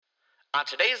On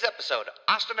today's episode,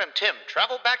 Austin and Tim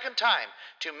travel back in time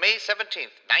to May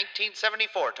 17th,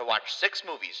 1974 to watch 6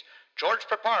 movies. George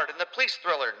Peppard in the police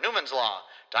thriller *NEWMAN'S Law*,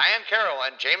 Diane Carroll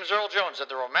and James Earl Jones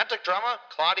in the romantic drama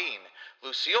 *CLAUDINE*,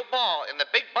 Lucille Ball in the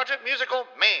big-budget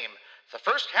musical *MAME*, the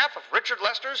first half of Richard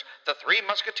Lester's *The Three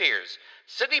Musketeers*,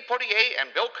 Sidney Poitier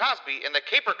and Bill Cosby in the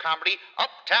caper comedy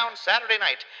 *Uptown Saturday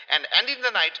Night*, and ending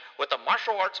the night with the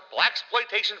martial arts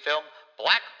blaxploitation film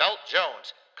 *Black Belt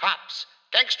Jones*, cops,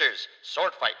 gangsters,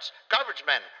 sword fights, garbage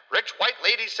men, rich white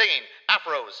ladies singing,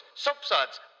 afros, soap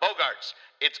suds, bogarts.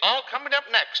 It's all coming up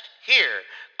next here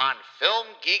on Film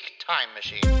Geek Time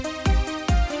Machine.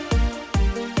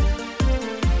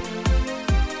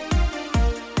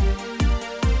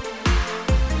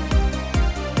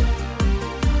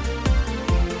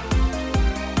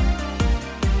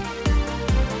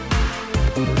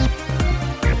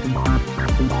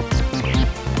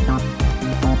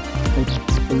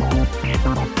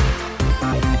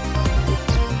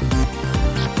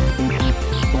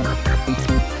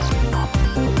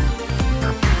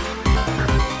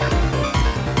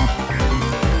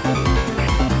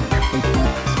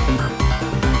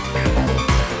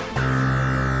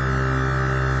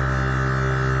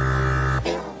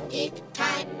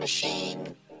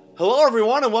 Hello,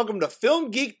 everyone, and welcome to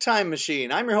Film Geek Time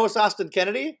Machine. I'm your host, Austin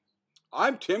Kennedy.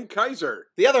 I'm Tim Kaiser.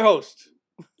 The other host.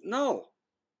 No,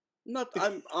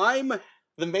 I'm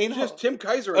the main just host. Tim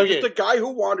Kaiser. I'm just a guy who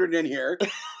wandered in here.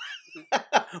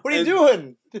 What are you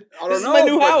doing? I don't know. My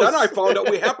new house. Then I found out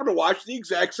we happened to watch the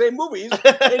exact same movies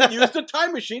and used a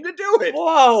time machine to do it.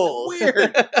 Whoa.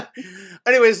 Weird.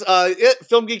 Anyways,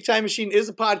 Film Geek Time Machine is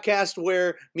a podcast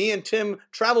where me and Tim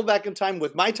travel back in time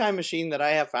with my time machine that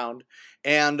I have found.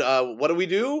 And what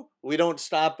do? We don't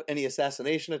stop any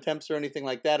assassination attempts or anything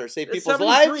like that or save people's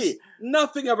lives.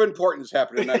 Nothing of importance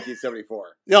happened in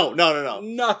 1974. No.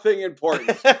 Nothing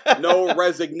important. No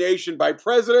resignation by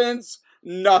presidents.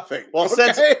 Nothing. Well,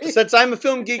 okay? since I'm a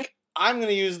film geek, I'm going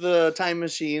to use the time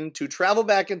machine to travel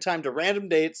back in time to random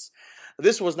dates.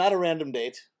 This was not a random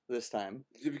date this time.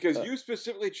 Because you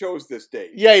specifically chose this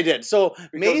date. Yeah, I did. So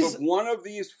because of one of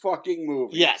these fucking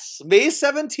movies. Yes. May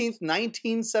 17th,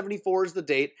 1974 is the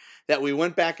date that we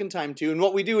went back in time to. And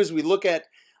what we do is we look at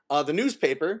the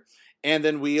newspaper, and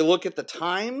then we look at the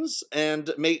times, and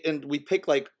we pick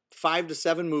like 5 to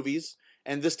 7 movies.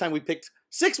 And this time we picked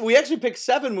 6. We actually picked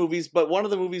 7 movies, but one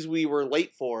of the movies we were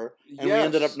late for, and we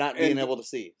ended up not being able to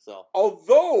see. So,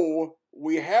 although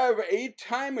we have a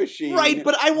time machine, right?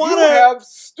 But I want to have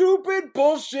stupid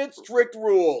bullshit strict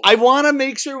rules. I want to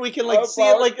make sure we can see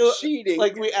it like cheating,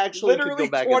 like we actually literally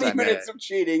could go back 20 in time. minutes of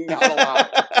cheating not allowed.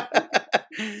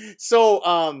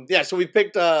 So we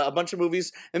picked a bunch of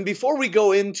movies, and before we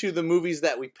go into the movies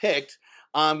that we picked,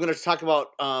 I'm going to talk about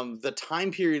the time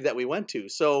period that we went to.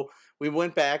 So we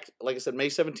went back, like I said, May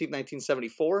 17th,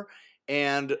 1974,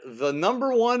 and the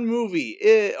number one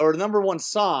movie, or number one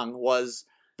song was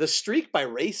The Streak by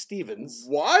Ray Stevens.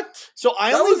 What? So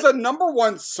that was a number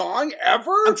one song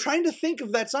ever? I'm trying to think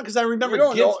of that song, because I remember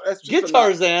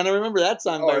Guitarzan. I remember that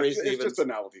song by Ray Stevens. It's just a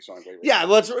novelty song. Yeah,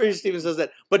 well, Ray Stevens does that.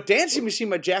 But Dancing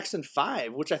Machine by Jackson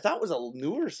 5, which I thought was a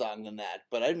newer song than that,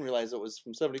 but I didn't realize it was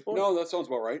from 74. No, that sounds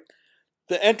about right.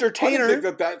 The Entertainer. I didn't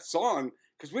think that song...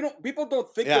 Because people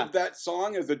don't think of that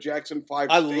song as a Jackson 5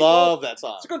 I staple. love that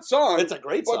song. It's a good song. It's a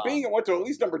great song. But being it went to at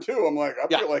least number 2, I'm like, I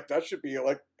feel like that should be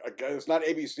like, it's not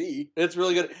ABC. It's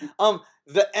really good.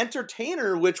 The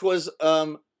Entertainer, which was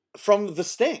from The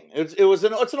Sting. It's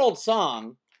an old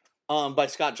song by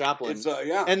Scott Joplin. It's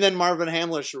and then Marvin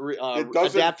Hamlish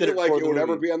adapted it like for it the would movie.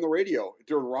 ever be on the radio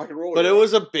during rock and roll. But it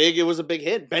was a big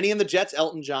hit. Benny and the Jets,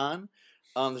 Elton John.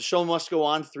 The Show Must Go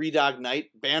On, Three Dog Night,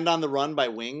 Band on the Run by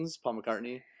Wings, Paul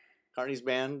McCartney. McCartney's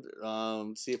band.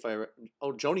 See if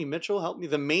Joni Mitchell, help me.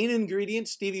 The Main Ingredient,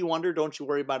 Stevie Wonder, Don't You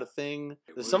Worry About a Thing.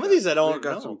 Some of these I don't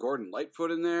know. Got some Gordon Lightfoot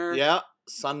in there. Yeah,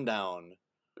 Sundown.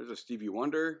 There's a Stevie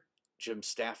Wonder. Jim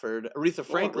Stafford. Aretha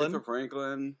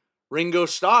Franklin. Ringo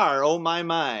Starr, Oh My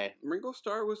My. Ringo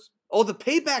Starr was... Oh, The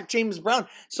Payback, James Brown.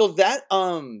 So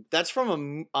that's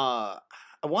from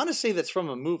I want to say that's from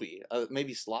a movie.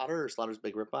 Maybe Slaughter or Slaughter's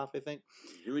Big Ripoff, I think.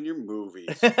 You and your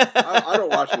movies. I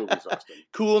don't watch movies, Austin.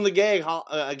 Cool in the Gang,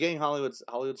 Hollywood's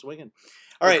swinging.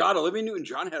 All right. God, Olivia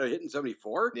Newton-John had a hit in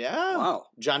 74? Yeah. Wow.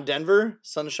 John Denver,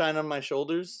 Sunshine on My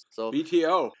Shoulders. So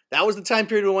BTO. That was the time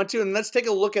period we went to, and let's take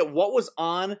a look at what was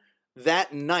on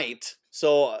that night.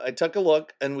 So I took a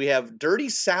look, and we have Dirty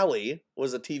Sally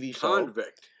was a TV show.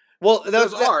 Convict. Well,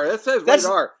 that says rated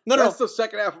R. No, that's the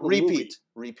second half of a movie.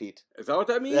 Repeat. Is that what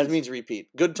that means? That means repeat.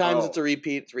 Good Times, it's a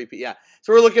repeat. It's repeat, yeah.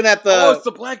 So we're looking at the... Oh, it's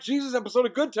the Black Jesus episode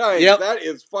of Good Times. Yep. That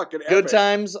is fucking epic. Good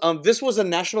Times. This was a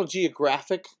National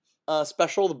Geographic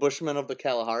special, The Bushman of the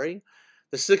Kalahari,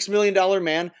 The $6 Million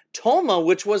Man, Toma,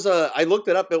 which was I looked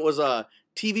it up, it was a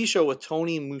TV show with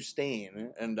Tony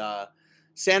Mustaine, and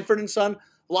Sanford and Son,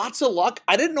 Lots of Luck.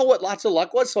 I didn't know what Lots of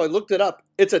Luck was, so I looked it up.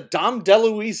 It's a Dom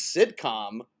DeLuise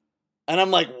sitcom. And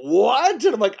I'm like, what?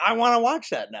 And I'm like, I want to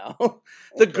watch that now.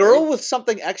 The Girl with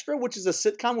Something Extra, which is a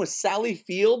sitcom with Sally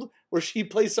Field, where she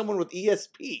plays someone with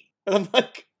ESP. And I'm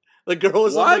like, The Girl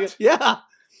with Something Extra. Yeah.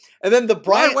 And then the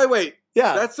Brian. Wait.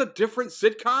 Yeah. That's a different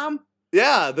sitcom?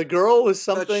 Yeah, The Girl with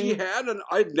Something. That she had, and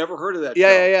I'd never heard of that show.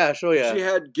 Yeah, yeah, sure, yeah. She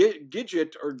had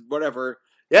Gidget or whatever.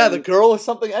 Yeah, The Girl with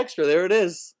Something Extra. There it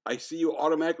is. I see you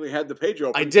automatically had the page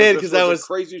open. I did, because that was a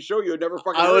crazy show you had never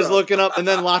fucking I heard was of. looking up, and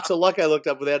then Lots of Luck I looked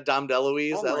up with that Dom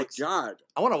DeLuise. Oh, my God.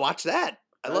 I want to watch that.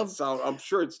 I'm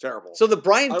sure it's terrible. So the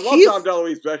Brian I Keith... love Dom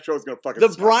DeLuise, but that show's going to fucking The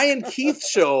suck. Brian Keith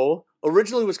Show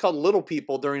originally was called Little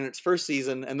People during its first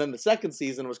season, and then the second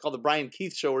season was called The Brian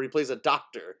Keith Show, where he plays a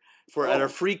doctor at a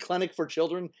free clinic for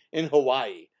children in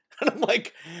Hawaii. And I'm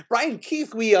like, Brian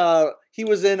Keith, he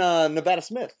was in Nevada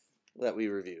Smith that we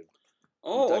reviewed.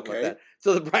 Oh, okay.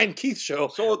 So the Brian Keith Show,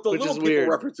 so the which Little is People weird.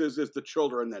 references is the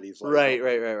children that he's like.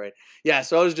 Right. Yeah,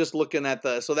 so I was just looking at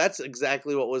so that's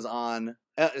exactly what was on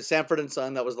Sanford and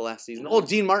Son. That was the last season. Oh,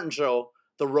 Dean Martin Show,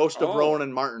 The Roast of Rowan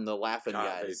and Martin, the laughing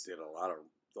guys. They did a lot of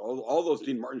all those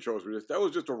Dean Martin shows that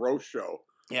was just a roast show.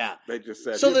 Yeah, they just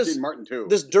said so Dean Martin too.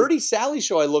 This Dirty Sally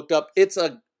show I looked up.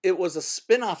 It was a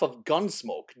spin-off of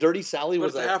Gunsmoke. Dirty Sally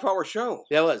was a half-hour show.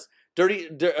 Yeah, it was.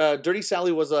 Dirty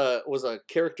Sally was a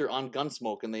character on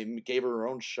Gunsmoke, and they gave her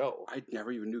own show. I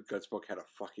never even knew Gunsmoke had a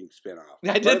fucking spin-off.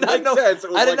 I did not know.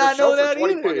 I did not know that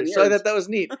either. So I thought that was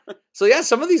neat. So yeah,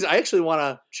 some of these I actually want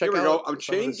to check out. Here we go. I'm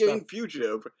Chain Gang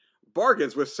Fugitive.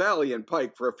 Bargains with Sally and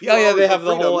Pike for a few hours. Yeah, they have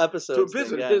the whole episode to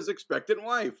visit his expectant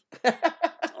wife.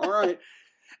 All right.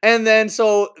 And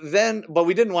but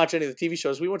we didn't watch any of the TV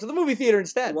shows. We went to the movie theater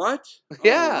instead. What?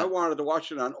 Yeah. I wanted to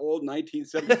watch it on old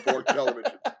 1974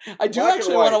 television. I do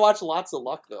actually want to watch Lots of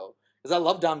Luck, though, because I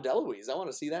love Dom DeLuise. I want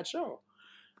to see that show.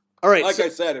 All right. I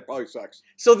said, it probably sucks.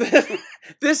 So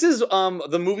this is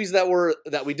the movies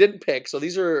that we didn't pick. So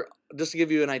these are, just to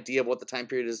give you an idea of what the time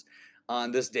period is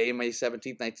on this day, May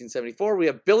 17th, 1974. We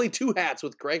have Billy Two Hats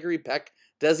with Gregory Peck,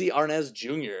 Desi Arnaz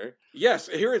Jr. Yes,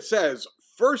 here it says,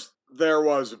 first there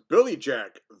was Billy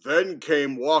Jack, then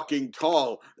came Walking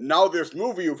Tall. Now this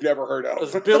movie you've never heard of. It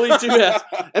was Billy Two Hats.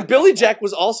 And Billy Jack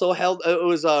was also held, it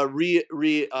was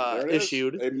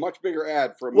reissued. A much bigger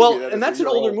ad for a movie and that's an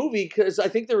older movie, because I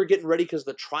think they were getting ready because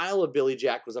the trial of Billy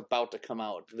Jack was about to come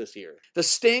out this year. The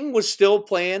Sting was still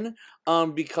playing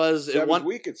because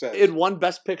it won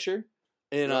Best Picture.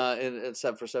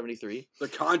 Except for 73. The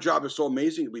Con Job is so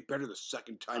amazing, it'll be better the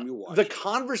second time you watch it. The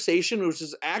Conversation, which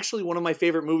is actually one of my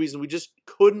favorite movies, and we just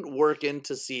couldn't work in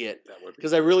to see it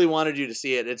because I really wanted you to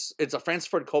see it. It's a Francis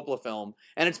Ford Coppola film,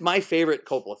 and it's my favorite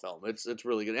Coppola film. It's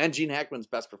really good, and Gene Hackman's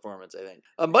best performance, I think.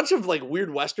 A bunch of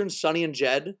weird westerns, Sonny and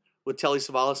Jed with Telly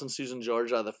Savalas and Susan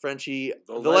George, the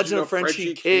Legend of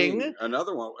Frenchie King.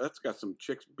 Another one that's got some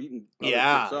chicks beating.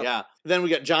 Yeah. Then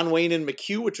we got John Wayne and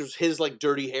McHugh, which was his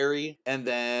Dirty Harry, and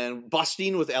then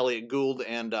Busting with Elliot Gould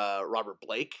and Robert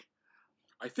Blake.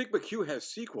 I think McHugh has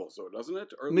sequels, though, doesn't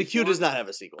it? McHugh does not have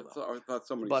a sequel. I thought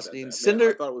somebody Busting. said that.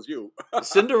 I thought it was you.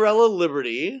 Cinderella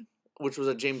Liberty, which was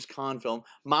a James Caan film.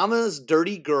 Mama's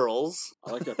Dirty Girls.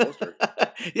 I like that poster.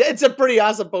 Yeah, it's a pretty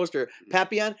awesome poster.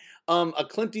 Papillon, a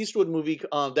Clint Eastwood movie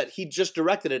that he just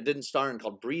directed. It didn't star in,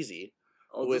 called Breezy.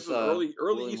 Oh, with, this is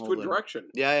early Eastwood Holden. direction.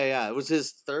 Yeah. It was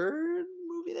his third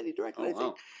movie that he directed, I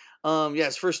think.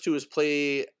 His first two is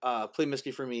Play Misty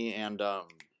for Me and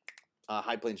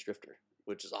High Plains Drifter,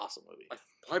 which is an awesome movie.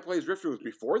 High Plains Drifter was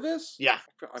before this? Yeah.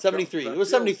 73. It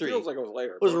was 73. Feels like it was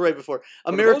later. It was right before.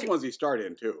 Those ones he starred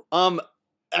in, too.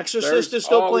 Exorcist is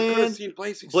still playing.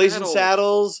 Blazing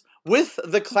Saddles. With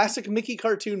the classic Mickey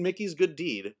cartoon, Mickey's Good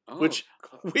Deed. Which,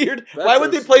 weird. That's Why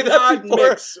would they play that before?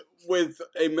 Mix with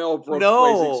a Mel Brooks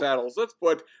Blazing Saddles. Let's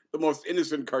put the most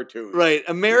innocent cartoon. Right.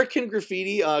 American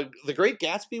Graffiti. The Great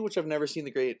Gatsby, which I've never seen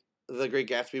The Great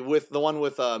Gatsby, with the one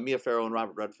with Mia Farrow and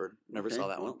Robert Redford. Never saw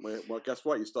that one. Well, guess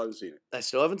what? You still haven't seen it. I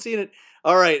still haven't seen it.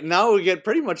 All right, now we get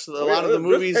pretty much a lot of the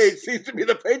movies. This page seems to be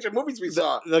the page of movies we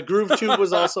saw. The Groove Tube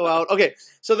was also out. Okay,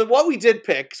 so what we did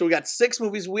pick, so we got 6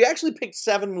 movies. We actually picked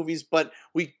 7 movies, but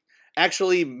we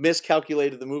actually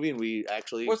miscalculated the movie, and we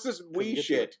actually... What's this wee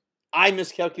shit? I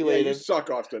miscalculated. Yeah, you suck,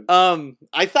 Austin.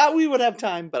 I thought we would have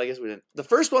time, but I guess we didn't. The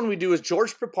first one we do is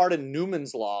George Peppard and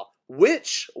Newman's Law,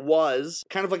 which was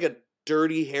kind of like a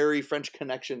Dirty Harry French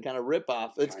Connection kind of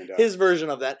ripoff. It's Kinda. his version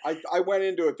of that. I went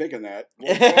into it thinking that.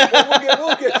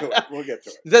 We'll get to it. We'll get to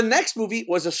it. The next movie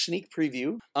was a sneak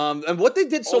preview. And what they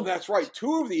did so... that's right.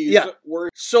 2 of these were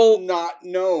not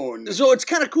known. So it's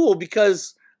kind of cool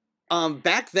because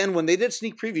back then when they did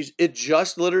sneak previews, it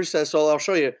just literally says, so I'll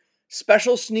show you,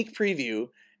 special sneak preview,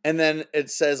 and then it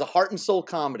says a heart and soul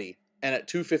comedy, and at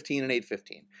 2:15 and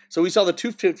 8:15. So we saw the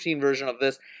 2:15 version of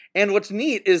this. And what's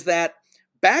neat is that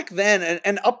back then,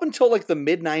 and up until like the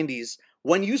mid-90s,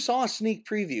 when you saw a sneak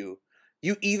preview,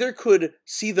 you either could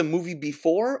see the movie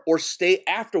before or stay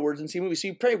afterwards and see a movie. So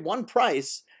you pay one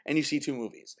price and you see 2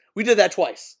 movies. We did that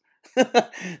twice.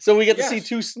 So we get to see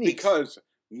 2 sneaks. Because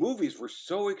movies were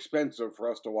so expensive for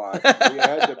us to watch. We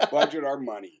had to budget our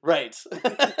money. Right.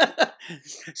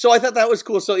 So I thought that was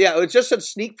cool. So yeah, it just said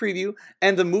sneak preview,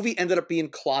 and the movie ended up being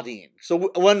Claudine. So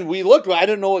when we looked, I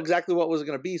didn't know exactly what it was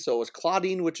going to be. So it was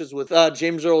Claudine, which is with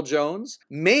James Earl Jones.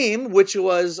 MAME, which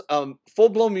was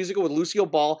full-blown musical with Lucille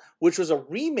Ball, which was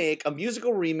a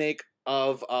musical remake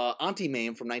of Auntie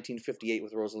Mame from 1958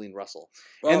 with Rosaline Russell.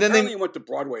 Well, and then they went to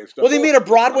Broadway and stuff. Well, they made a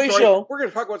Broadway show. We're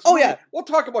going to talk about Oh, yeah. We'll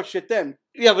talk about shit then.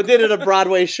 Yeah, but they did a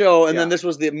Broadway show, and then this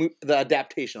was the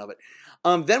adaptation of it.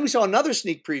 Then we saw another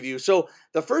sneak preview. So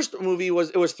the first movie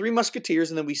was Three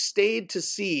Musketeers, and then we stayed to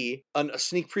see a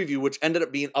sneak preview, which ended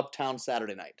up being Uptown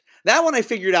Saturday Night. That one I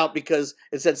figured out because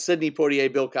it said Sidney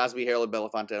Poitier, Bill Cosby, Harold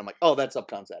Belafonte. I'm like, oh, that's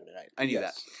Uptown Saturday Night. I knew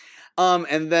that.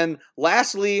 And then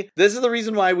lastly, this is the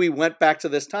reason why we went back to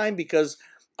this time, because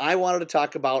I wanted to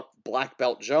talk about Black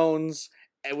Belt Jones.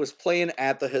 It was playing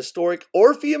at the historic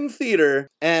Orpheum Theater,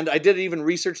 and I did even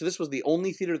research. This was the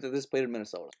only theater that this played in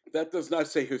Minnesota. That does not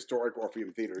say historic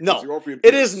Orpheum Theater. No, the Orpheum it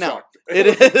Theater is now. sucked. It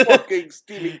was is a fucking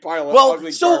steaming pile of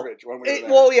ugly garbage. When we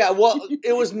were there.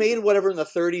 It was made whatever in the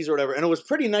 30s or whatever, and it was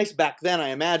pretty nice back then, I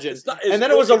imagine. It's and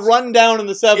then it was a rundown in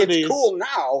the 70s. It's cool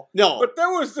now. No, but there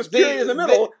was this period in the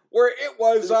middle where it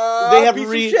was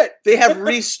they have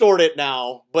restored it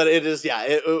now, but it is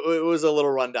it was a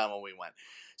little rundown when we went.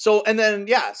 So, and then,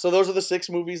 so those are the 6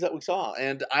 movies that we saw.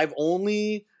 And I've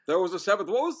only... There was a 7th. What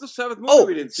was the 7th movie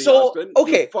we didn't see, Austin?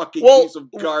 Okay. You fucking piece of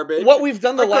garbage. What we've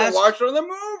done I watched it on the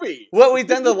movie. What we've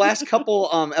done the last couple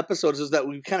episodes is that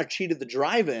we kind of cheated the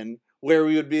drive-in, where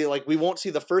we would be like, we won't see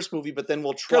the first movie, but then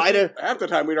we'll try to... Half the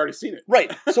time, we'd already seen it.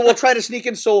 Right. So we'll try to sneak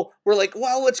in. So we're like,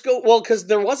 well, let's go. Well, because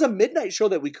there was a midnight show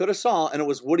that we could have saw, and it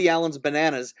was Woody Allen's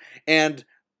Bananas, and...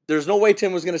 There's no way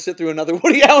Tim was going to sit through another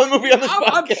Woody Allen movie on this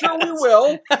podcast. I'm sure we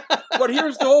will, but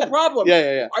here's the whole problem.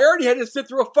 Yeah. I already had to sit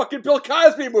through a fucking Bill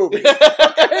Cosby movie. Okay,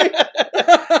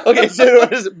 so it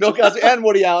was Bill Cosby and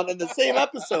Woody Allen in the same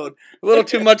episode. A little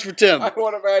too much for Tim. I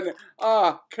would have been,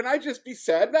 can I just be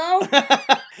sad now?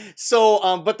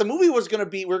 So, but the movie was going to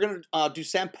be, we're going to do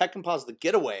Sam Peckinpah's The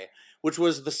Getaway, which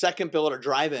was the second bill at our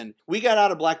drive-in. We got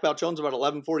out of Black Belt Jones about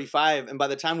 11:45, and by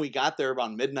the time we got there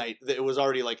about midnight, it was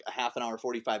already like a half an hour,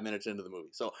 45 minutes into the movie.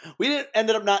 So we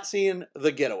ended up not seeing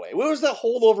The Getaway. It was the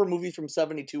holdover movie from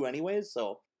 72 anyways,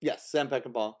 so yes, Sam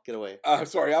Peckinpah, Getaway.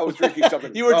 Sorry, I was drinking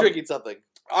something. You were drinking something.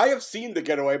 I have seen The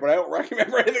Getaway, but I don't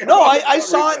remember anything No, about it. I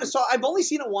saw it. So I've only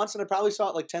seen it once, and I probably saw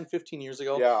it like 10, 15 years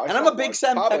ago. Yeah, and I'm a big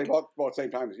Sam Peckinpah. Probably about the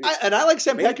same time as you. And I like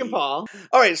Sam Peckinpah.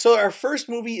 All right, so our first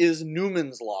movie is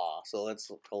Newman's Law. So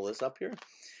let's pull this up here.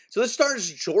 So this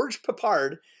stars George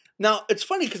Peppard. Now, it's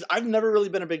funny because I've never really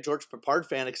been a big George Peppard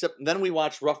fan, except then we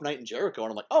watched Rough Night in Jericho, and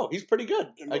I'm like, oh, he's pretty good.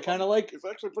 I kind of like... He's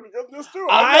actually pretty good in this, too.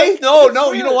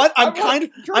 No, you know what?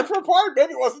 George Peppard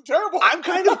maybe wasn't terrible. I'm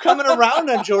kind of coming around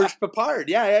on George Peppard.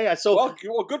 Yeah. So, well,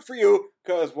 good for you,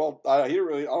 because, I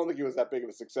don't think he was that big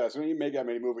of a success. I mean, he made that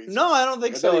many movies. No, I don't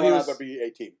think so. He was to be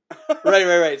A-Team.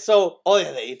 Right. So,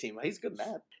 the A-Team. He's good in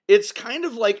that. It's kind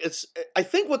of like, I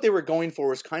think what they were going for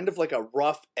was kind of like a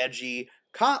rough, edgy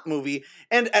cop movie,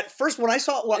 and at first when I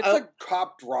saw it, it's like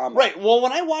cop drama, right? Well,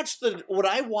 when I watched the,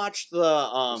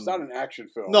 it's not an action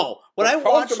film. No,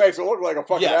 poster makes it look like a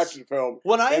fucking action film.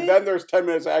 And then there's 10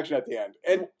 minutes of action at the end,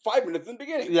 and 5 minutes in the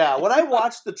beginning. Yeah, when I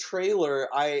watched the trailer,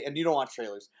 and you don't watch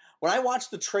trailers. When I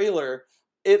watched the trailer,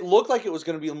 it looked like it was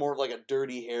going to be more of like a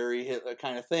Dirty Harry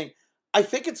kind of thing. I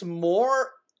think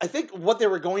what they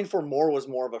were going for was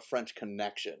more of a French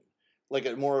Connection.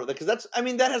 Because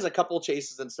that has a couple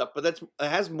chases and stuff, but it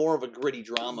has more of a gritty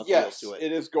drama feel to it.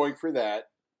 It is going for that.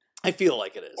 I feel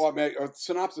like it is. Oh, man,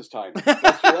 synopsis time.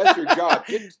 That's your job.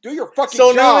 Do your fucking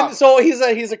job. So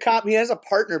he's a cop. He has a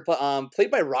partner played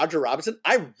by Roger Robinson.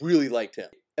 I really liked him.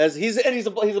 He's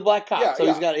a black cop.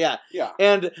 Yeah.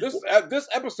 And this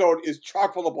episode is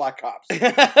chock full of black cops.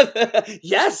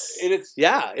 Yes. It's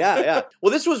Yeah.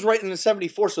 Well, this was right in the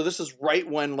 74, so this is right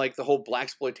when like the whole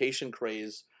blaxploitation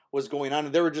craze was going on,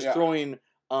 and they were just throwing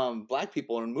black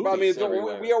people in movies. Well, I mean,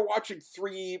 everywhere. we are watching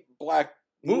 3 black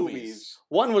movies.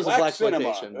 One was black a black cinema.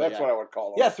 exploitation. That's what I would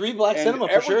call them. Yeah, 3 black and cinema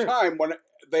for every sure. time when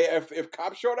if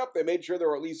cops showed up, they made sure there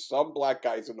were at least some black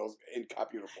guys in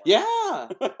cop uniforms. Yeah,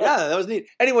 that was neat.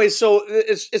 Anyway, so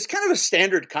it's kind of a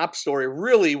standard cop story,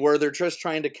 really, where they're just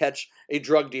trying to catch a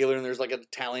drug dealer, and there's like an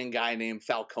Italian guy named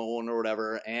Falcone or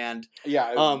whatever, and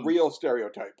real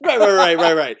stereotype.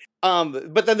 Right.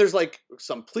 But then there's like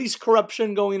some police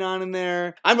corruption going on in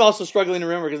there. I'm also struggling to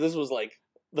remember because this was like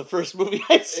the first movie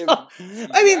I saw.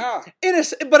 I mean,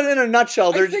 but in a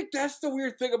nutshell, I think that's the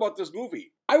weird thing about this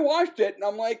movie. I watched it and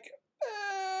I'm like,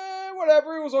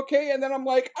 whatever, it was okay. And then I'm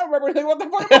like, I don't remember anything. What the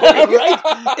fuck?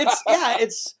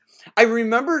 Right? I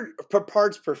remember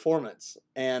Papard's performance,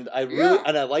 and I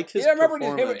liked his. I remember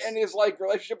performance. him and his like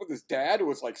relationship with his dad, who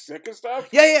was like sick and stuff.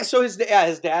 Yeah. So his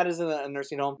dad is in a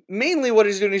nursing home. Mainly, what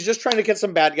he's doing, he's just trying to catch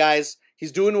some bad guys.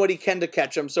 He's doing what he can to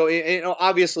catch them. So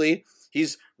obviously,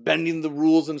 he's bending the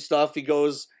rules and stuff. He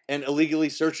goes and illegally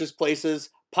searches places,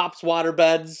 pops water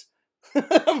beds.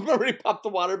 Remember he popped the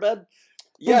water bed?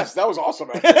 Yes, that was awesome.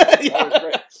 That was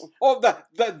great. Oh,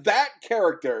 that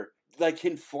character, like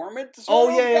informant.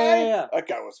 Yeah. That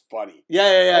guy was funny.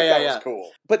 That was cool.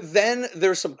 But then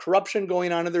there's some corruption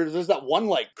going on, and there's that one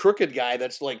like crooked guy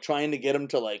that's like trying to get him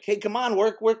to like, hey, come on,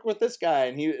 work with this guy,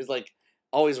 and he is like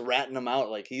always ratting him out,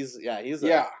 like he's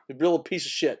a real piece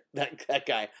of shit, that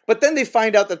guy. But then they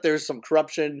find out that there's some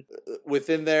corruption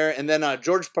within there, and then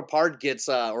George Papard gets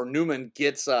or Newman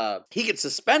gets he gets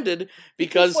suspended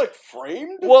because he's like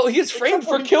framed. Well, he's framed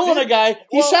for killing a guy.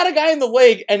 He shot a guy in the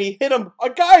leg and he hit him.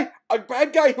 A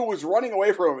bad guy who was running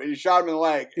away from him, and he shot him in the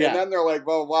leg. Yeah. And then they're like,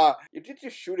 blah, blah, blah. You did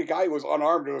just shoot a guy who was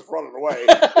unarmed and was running away.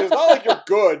 It's not like you're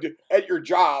good at your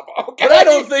job. Okay? But I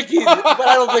don't think he.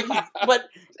 But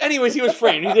anyways, he was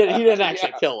framed. He didn't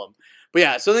actually kill him. But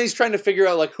yeah, so then he's trying to figure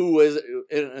out like who is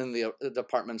in the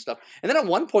department and stuff. And then at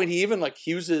one point, he even like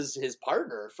accuses his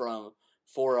partner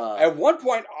At one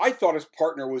point, I thought his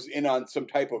partner was in on some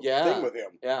type of thing with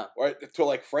him. Yeah. Right? To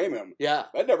like frame him. Yeah.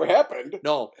 That never happened.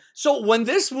 No. So when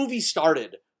this movie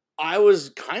started, I was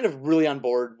kind of really on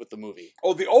board with the movie.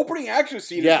 Oh, the opening action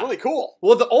scene is really cool.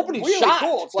 Well, the opening shot.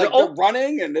 Cool. It's like they're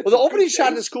running and it's the opening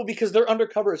shot is cool because they're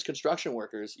undercover as construction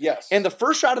workers. Yes. And the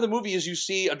first shot of the movie is you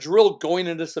see a drill going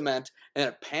into cement and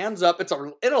it pans up. It's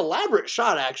an elaborate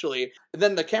shot, actually. And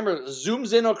then the camera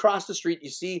zooms in across the street. You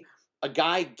see a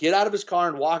guy get out of his car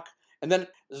and walk. And then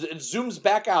it zooms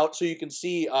back out so you can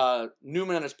see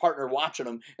Newman and his partner watching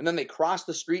them. And then they cross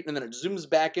the street and then it zooms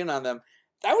back in on them.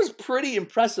 That was pretty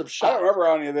impressive shot. I don't remember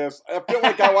any of this. I feel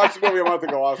like I watched the movie a month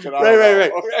ago.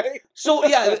 Right. Okay.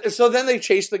 So then they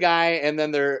chase the guy, and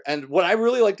then and what I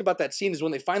really liked about that scene is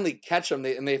when they finally catch him,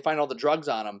 and they find all the drugs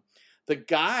on him. The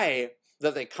guy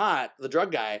that they caught, the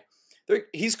drug guy,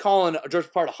 he's calling George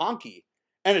Papard a honky.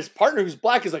 And his partner, who's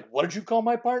black, is like, "What did you call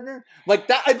my partner?" Like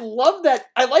that. I love that.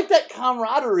 I like that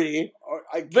camaraderie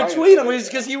between them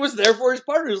because he was there for his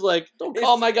partner. He's like, "Don't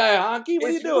call my guy a honky."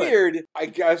 What are you doing? It's weird, I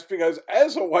guess, because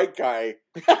as a white guy,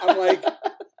 I'm like,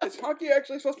 is honky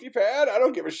actually supposed to be bad? I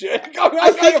don't give a shit.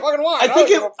 I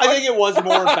think it was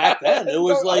more back then. It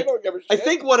was like I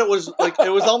think what it was like.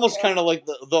 It was almost kind of like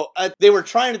they were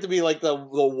trying it to be like the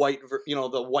white,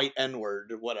 the white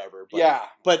N-word, whatever.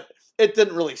 But it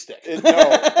didn't really stick.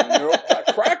 No.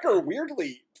 Cracker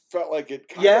weirdly felt like it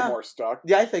kind of more stuck.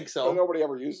 Yeah, I think so. But nobody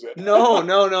ever used it. No.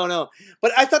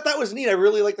 But I thought that was neat. I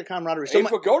really like the camaraderie. So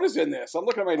Pagoda's in this. I'm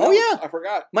looking at my notes. Oh, yeah. I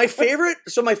forgot. My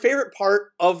favorite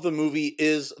part of the movie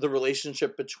is the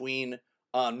relationship between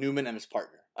Newman and his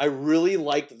partner. I really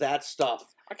liked that stuff.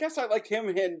 I guess I liked him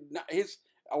and his...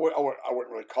 I wouldn't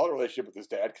really call it a relationship with his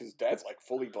dad because his dad's like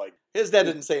fully like... His dad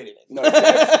didn't say anything. No, his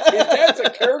dad's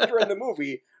a character in the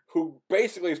movie who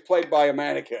basically is played by a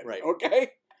mannequin. Right.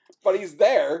 Okay? But he's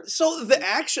there. So the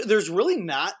action, there's really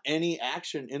not any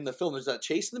action in the film. There's that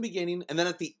chase in the beginning, and then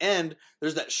at the end,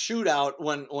 there's that shootout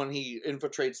when he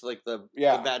infiltrates like the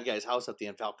bad guy's house at the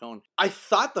end, Falcone. I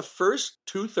thought the first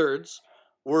 2/3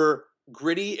 were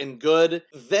gritty and good.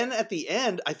 Then at the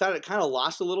end, I thought it kind of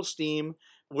lost a little steam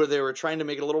where they were trying to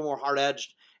make it a little more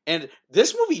hard-edged. And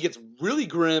this movie gets really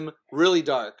grim, really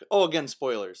dark. Oh, again,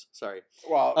 spoilers. Sorry.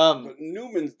 Well,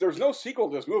 Newman, there's no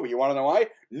sequel to this movie. You want to know why?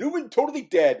 Newman totally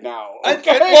dead now.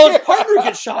 Okay? Well, his partner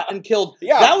gets shot and killed.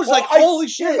 Yeah. That was holy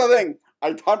shit. Here's the thing.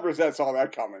 I 100% saw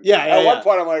that coming. Yeah, At one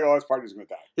point, I'm like, oh, his partner's going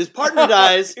to die. His partner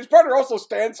dies. His partner also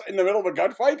stands in the middle of a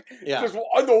gunfight, Yeah. just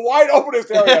on the wide openest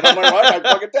area. And I'm like, well, I'm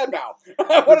fucking dead now.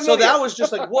 So that was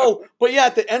just like, whoa. But yeah,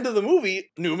 at the end of the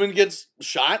movie, Newman gets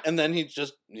shot, and then he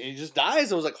just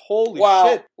dies. I was like, holy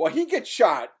shit. Well, he gets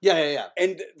shot. Yeah.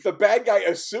 And the bad guy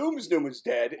assumes Newman's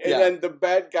dead, and then the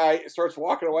bad guy starts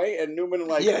walking away, and Newman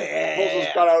pulls his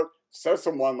gun out, says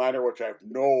some one-liner, which I have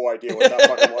no idea what that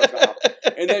fucking was now,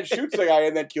 and then shoots the guy,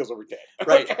 and then kills over dead.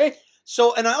 Right. Okay?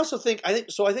 So, and I also think, I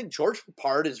think George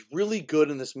Peppard is really good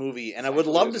in this movie, and I would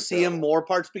love to see him more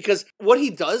parts, because what he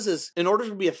does is, in order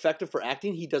to be effective for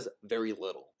acting, he does very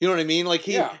little. You know what I mean? Like,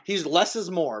 he's less is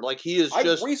more. Like, he is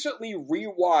just... I recently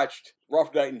rewatched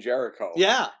Rough Night in Jericho.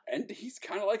 Yeah. And he's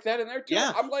kind of like that in there, too.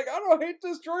 Yeah. I'm like, I don't hate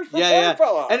this George Peppard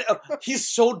fella. And he's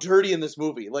so dirty in this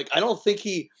movie. Like, I don't think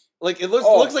he... Like, it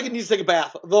looks like he needs to take a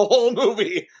bath the whole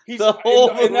movie. In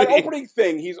that opening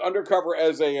thing, he's undercover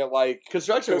as a,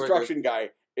 construction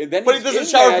guy. And then but he doesn't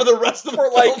shower for the rest of the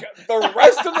film. Like, the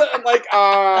rest of the... I'm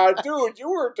like, dude, you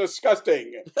were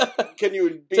disgusting. Can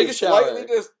you be slightly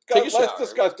less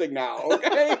disgusting now,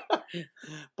 okay?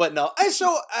 But no.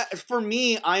 So, for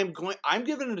me, I'm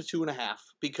giving it a 2.5,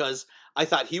 because I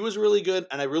thought he was really good,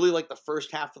 and I really liked the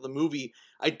first half of the movie.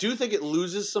 I do think it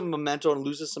loses some momentum and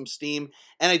loses some steam,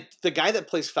 and the guy that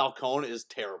plays Falcone is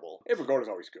terrible. Avery Gold is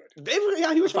always good.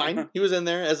 Yeah, he was fine. He was in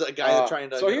there as a guy trying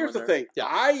to... So here's the thing.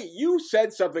 Yeah. You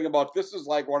said something about this is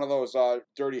like one of those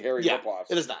Dirty Harry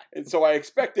ripoffs. It is not. And so I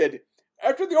expected...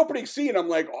 After the opening scene, I'm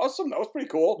like, awesome, that was pretty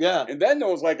cool. Yeah. And then there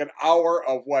was like an hour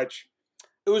of which...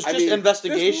 It was just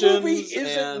investigations. This movie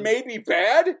isn't maybe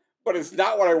bad, but it's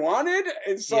not what I wanted.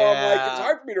 And so I'm like, it's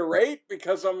hard for me to rate,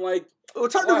 because I'm like...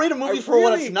 It's hard to rate a movie for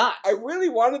what it's not. I really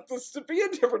wanted this to be a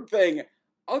different thing.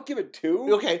 I'll give it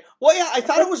 2. Okay. Well, yeah, I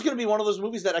thought it was going to be one of those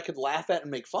movies that I could laugh at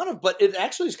and make fun of, but it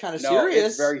actually is kind of serious.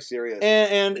 It's very serious.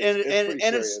 And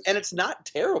it's not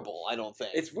terrible, I don't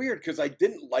think. It's weird, because I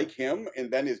didn't like him,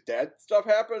 and then his dad stuff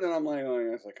happened, and I'm like, oh,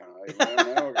 that's like kind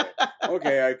of like,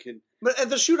 okay, I can... But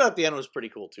the shootout at the end was pretty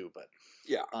cool, too, but...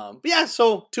 Yeah. But yeah,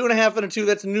 so 2.5 and a 2,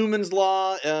 that's Newman's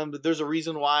Law. There's a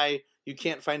reason why you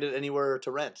can't find it anywhere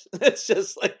to rent. It's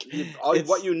just like...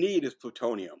 what you need is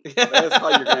plutonium. That's how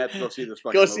you're going to have to go see this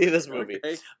fucking movie. See this movie.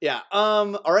 Okay? Yeah.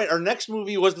 All right, our next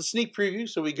movie was the sneak preview,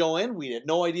 so we go in, we had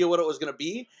no idea what it was going to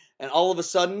be, and all of a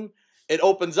sudden, it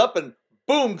opens up, and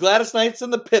boom, Gladys Knight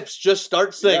and the Pips just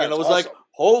start singing. It was awesome. Like,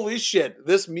 holy shit,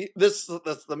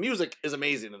 the music is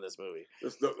amazing in this movie.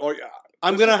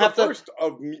 I'm gonna have to first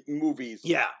of movies.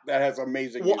 Yeah, that has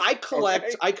amazing. Well,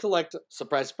 music. I collect.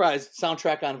 Surprise, surprise!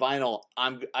 Soundtrack on vinyl.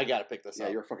 I gotta pick this up.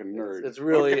 Yeah, you're a fucking nerd. It's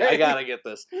really I gotta get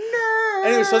this. Nerd.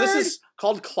 Anyway, so this is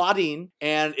called Claudine,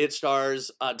 and it stars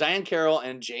Diane Carroll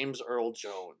and James Earl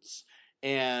Jones,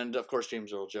 and of course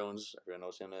James Earl Jones. Everyone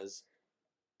knows him as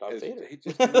Darth Vader.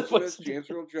 James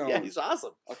Earl Jones. Yeah, he's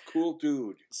awesome. A cool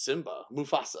dude. Simba,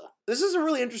 Mufasa. This is a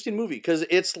really interesting movie because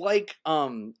it's like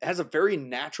has a very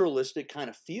naturalistic kind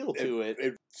of feel to it.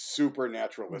 It's super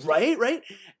naturalistic. Right.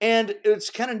 And it's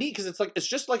kind of neat because it's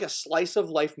just like a slice of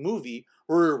life movie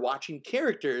where we're watching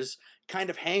characters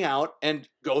kind of hang out and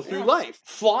go through life.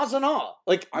 Flaws and all.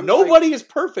 Like nobody is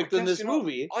perfect in this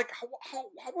movie. Like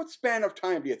what span of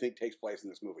time do you think takes place in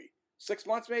this movie? 6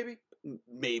 months maybe?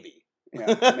 Maybe. Yeah,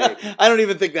 maybe. I don't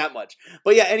even think that much.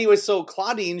 But yeah, anyway, so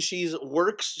Claudine, she's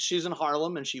in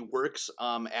Harlem and she works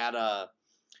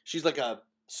she's like a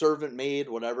servant maid,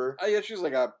 whatever. Oh yeah, she's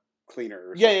like a cleaner.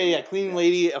 Or cleaning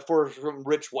lady for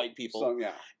rich white people. So,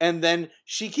 yeah. And then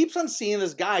she keeps on seeing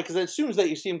this guy because it assumes that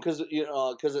you see him because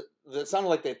it sounded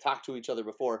like they talked to each other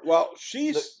before. Well,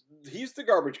 he's the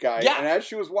garbage guy. Yeah. And as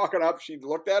she was walking up, she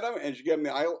looked at him and she gave him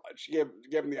the eye. She gave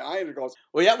him the eye, and it goes.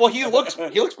 Well, yeah. Well, he looks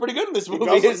pretty good in this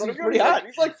movie. He's pretty hot.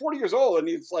 He's like 40 years old, and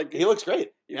he's like he looks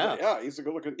great. Yeah, he's a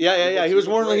good looking. Yeah. He's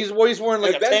wearing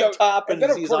like a tank top, and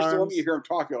then of course the moment you hear him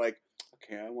talk, you're like,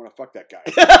 okay, I want to fuck that guy.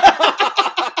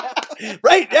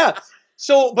 Right, yeah.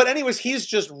 So, but anyways, he's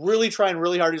just really trying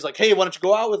really hard. He's like, hey, why don't you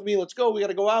go out with me? Let's go. We got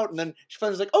to go out. And then she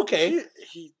finally like, okay.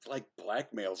 He like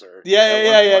blackmails her.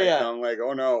 Yeah. I'm like,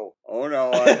 oh no.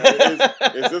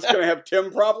 Is this going to have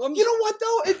Tim problems? You know what,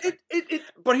 though? It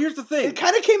but here's the thing. It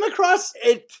kind of came across.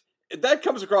 That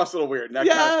comes across a little weird.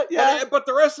 Yeah. But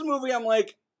the rest of the movie, I'm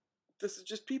like, this is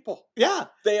just people. Yeah.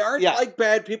 They aren't like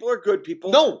bad people or good people.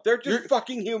 No. They're just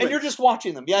fucking humans. And you're just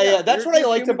watching them. Yeah. That's what I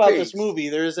liked about this movie.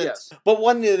 There isn't. Yes. But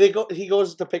when he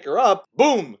goes to pick her up,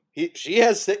 boom. She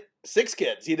has six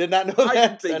kids. He did not know that. I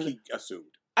think he assumed.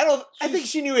 I think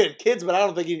she knew he had kids, but I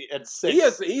don't think he had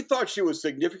 6. He thought she was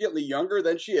significantly younger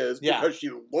than she is because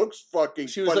she looks fucking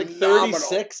She was phenomenal. like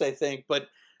 36, I think, but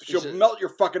She'll melt your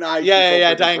fucking eyes.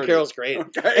 Yeah. Diane Carroll's great.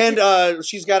 Okay? And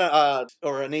she's got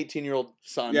an 18-year-old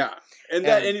son. Yeah. And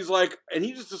he's like, and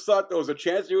he just thought there was a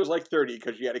chance he was like 30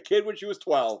 because she had a kid when she was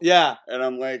 12. Yeah. And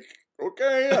I'm like,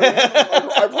 okay,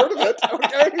 I've heard of it.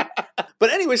 Okay. But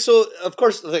anyway, so of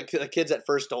course the kids at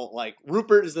first don't like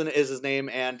Rupert is his name,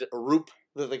 and Roop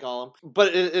that they call him.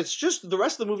 But it's just the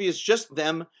rest of the movie is just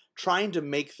them trying to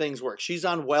make things work. She's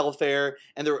on welfare,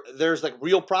 and there's like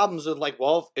real problems with like,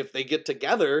 well, if they get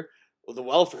together,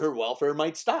 well, her welfare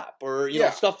might stop, or you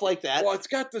know, stuff like that. Well, it's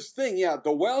got this thing,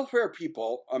 the welfare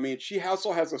people. I mean, she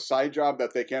also has a side job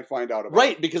that they can't find out about,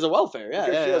 right? Because of welfare,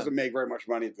 because she doesn't make very much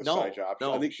money at this side job.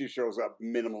 No. I think she shows up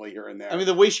minimally here and there. I mean,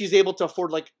 the way she's able to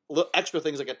afford like extra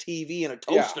things like a TV and a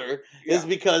toaster is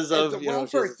because of the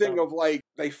welfare thing of like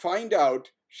they find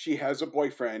out she has a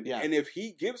boyfriend, and if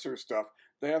he gives her stuff,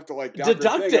 they have to like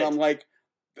deduct it. And I'm like,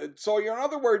 so in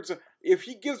other words, if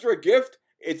he gives her a gift,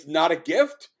 it's not a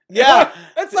gift. Yeah,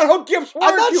 that's not how gifts work.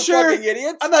 You fucking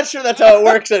idiots. I'm not sure that's how it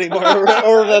works anymore,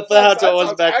 or that's how it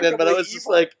was back then. But it was just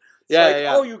like,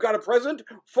 oh, you got a present?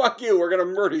 Fuck you. We're gonna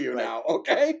murder you now.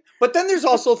 Okay. But then there's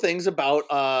also things about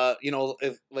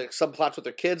if like subplots with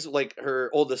their kids, like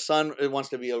her oldest son wants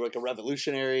to be like a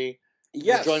revolutionary.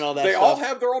 Yes, join all that they stuff. all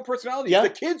have their own personalities. The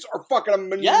kids are fucking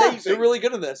amazing. Yeah, they're really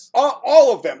good at this.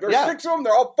 All of them. There's 6 of them.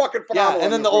 They're all fucking phenomenal. Yeah,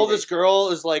 and then the oldest girl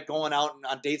is like going out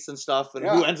on dates and stuff, and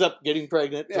who ends up getting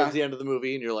pregnant towards the end of the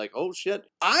movie, and you're like, oh shit.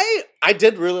 I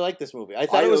did really like this movie. I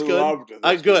thought it was good. Loved it.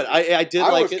 Good. I did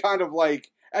like it. I was kind of like,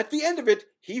 at the end of it,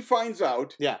 he finds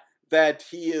out that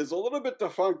he is a little bit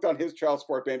defunct on his child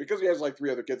support payment because he has like 3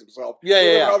 other kids himself.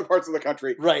 In other parts of the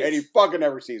country. Right. And he fucking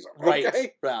never sees them. Right.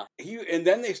 Okay? Yeah. And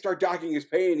then they start docking his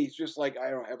pay and he's just like, I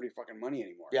don't have any fucking money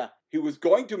anymore. Yeah. He was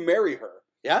going to marry her.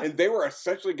 Yeah. And they were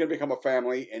essentially going to become a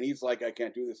family and he's like, I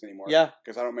can't do this anymore. Yeah.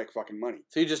 Because I don't make fucking money.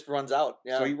 So he just runs out.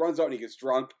 Yeah. So he runs out and he gets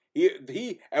drunk.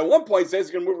 He at one point says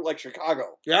he's going to move to like Chicago.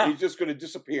 Yeah. He's just going to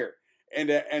disappear. And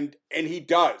he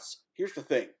does. Here's the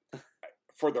thing.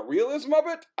 For the realism of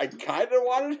it, I kind of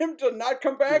wanted him to not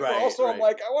come back, but also I'm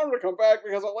like, I want him to come back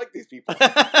because I like these people.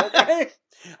 Okay?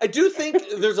 I do think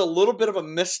there's a little bit of a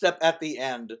misstep at the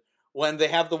end when they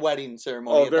have the wedding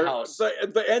ceremony at the house.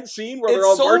 The end scene where they're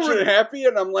all marching and happy,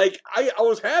 and I'm like, I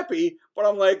was happy, but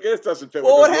I'm like, this doesn't fit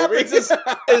with what this movie.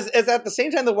 happens is at the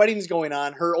same time the wedding's going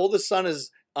on, her oldest son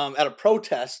is at a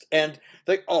protest, and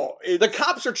the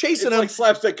cops are chasing him. Like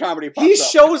slapstick comedy. He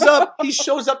shows up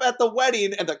at the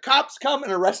wedding, and the cops come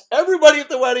and arrest everybody at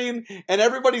the wedding, and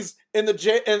everybody's in the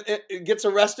jail and gets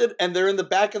arrested, and they're in the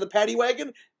back of the paddy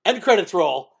wagon, and credits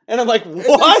roll. And I'm like,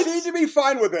 what? And they seem to be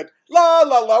fine with it. La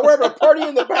la la. We're having a party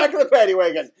in the back of the paddy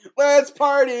wagon. Let's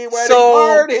party, wedding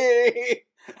party.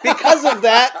 Because of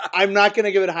that, I'm not going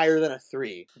to give it higher than a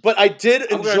 3. But I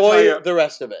did enjoy the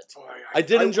rest of it. I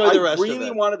did enjoy the rest of it. I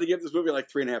really wanted to give this movie like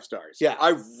 3.5 stars. Yeah. I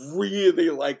really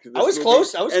liked this movie. I was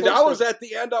close. I was at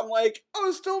the end, I'm like,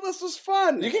 this is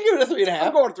fun. You can give it a 3.5.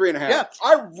 I'm going 3.5. Yeah.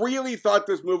 I really thought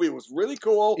this movie was really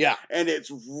cool. Yeah. And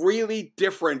it's really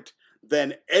different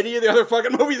than any of the other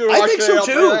fucking movies we watched. I think so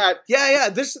too. Yeah.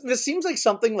 This seems like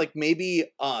something like maybe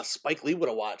Spike Lee would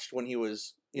have watched when he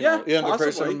was younger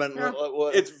person.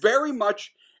 It's very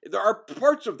much. There are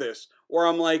parts of this where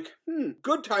I'm like,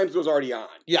 Good Times was already on.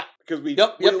 Yeah, because we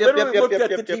literally looked at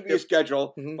the TV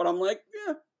schedule, but I'm like,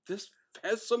 this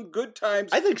has some Good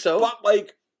Times. I think so, but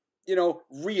like,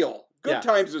 real Good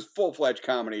Times is full-fledged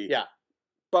comedy. Yeah.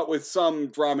 But with some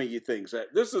drama-y things.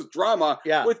 This is drama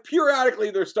with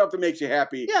periodically there's stuff that makes you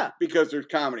happy because there's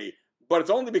comedy. But it's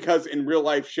only because in real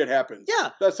life shit happens.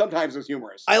 Yeah. That sometimes is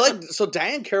humorous. So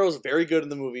Diane Carroll's very good in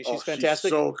the movie. She's fantastic.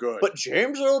 She's so good. But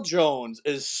James Earl Jones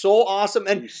is so awesome.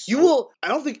 And I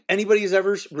don't think anybody's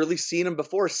ever really seen him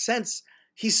before since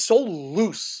he's so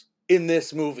loose in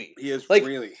this movie. He is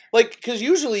really. Because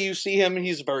usually you see him and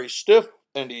he's very stiff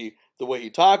and the way he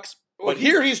talks. But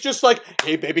here he's just like,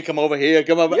 hey, baby, come over here,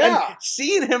 come over. Yeah. And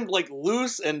seeing him like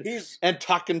loose and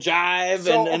talk and jive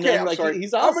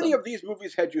he's awesome. How many of these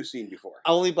movies had you seen before?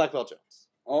 Only Black Belt Jones.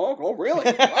 Oh, really?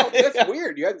 Wow, that's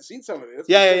weird. You hadn't seen some of this.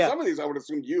 Yeah. Some of these I would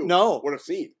assume you would have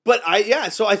seen. But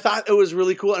so I thought it was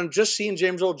really cool. And just seeing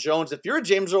James Earl Jones, if you're a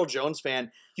James Earl Jones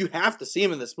fan, you have to see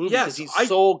him in this movie because he's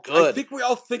so good. I think we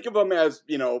all think of him as,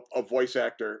 a voice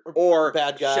actor or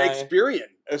bad guy. Shakespearean,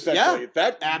 essentially.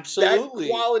 Yeah, absolutely.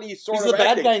 That quality sort of He's the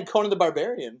acting. bad guy in Conan the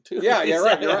Barbarian, too. Yeah, you're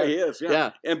right. He is. Yeah.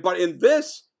 But in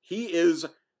this, he is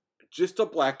just a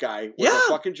black guy with a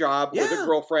fucking job, with a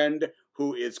girlfriend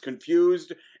who is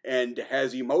confused and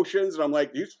has emotions, and I'm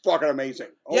like, he's fucking amazing.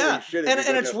 Holy shit,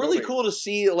 and it's really cool to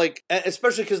see, like,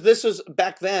 especially because this was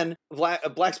back then,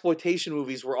 blaxploitation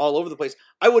movies were all over the place.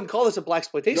 I wouldn't call this a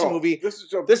blaxploitation movie.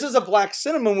 This is a black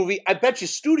cinema movie. I bet you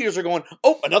studios are going,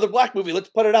 oh, another black movie, let's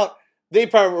put it out. They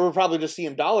were probably just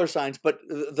seeing dollar signs, but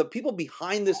the people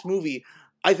behind this movie,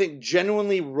 I think,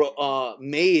 genuinely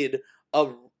made a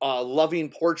loving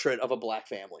portrait of a black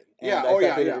family. And I thought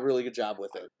they did a really good job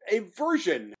with it. A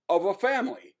version of a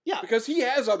family. Yeah. Because he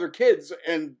has other kids,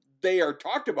 and they are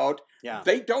talked about. Yeah.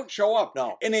 They don't show up.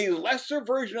 No. In a lesser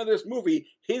version of this movie,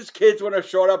 his kids would have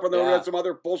showed up and there had some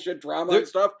other bullshit drama and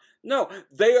stuff. No,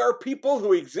 they are people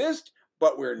who exist,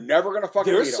 but we're never going to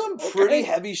fucking There's meet some them. pretty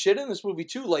heavy shit in this movie,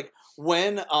 too. Like,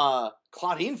 when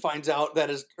Claudine finds out that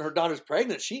her daughter's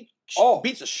pregnant, she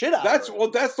beats the shit out of her.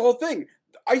 Well, that's the whole thing.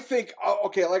 I think,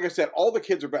 like I said, all the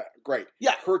kids are great.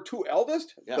 Yeah. Her two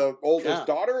eldest, the oldest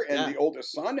daughter and the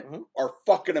oldest son, are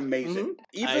fucking amazing.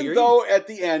 Even though at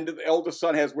the end, the eldest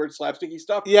son has weird slapsticky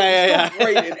stuff, he's still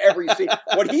great in every scene.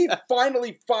 When he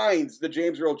finally finds the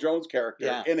James Earl Jones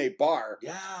character in a bar,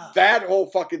 that whole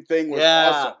fucking thing was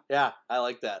awesome. Yeah, I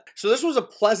like that. So this was a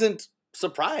pleasant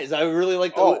surprise. I really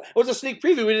liked it. It was a sneak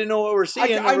preview. We didn't know what we were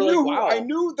seeing. I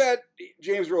knew that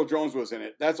James Earl Jones was in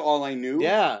it. That's all I knew.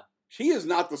 Yeah. He is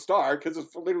not the star because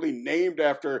it's literally named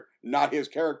after not his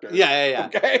character. Yeah.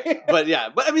 Okay? But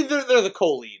I mean, they're the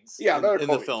co-leads in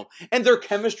the film. And their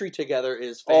chemistry together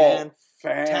is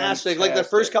fantastic. Like the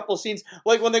first couple of scenes,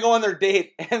 like when they go on their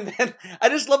date, and then I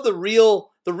just love the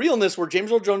realness where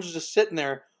James Earl Jones is just sitting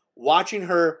there watching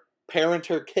her parent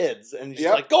her kids, and she's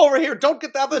like, "Go over here, don't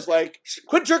get that. This like,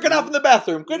 quit jerking off in the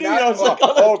bathroom." God,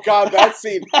 that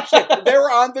scene. They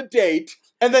were on the date.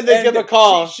 And then they give a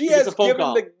call. She has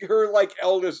given her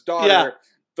eldest daughter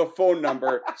the phone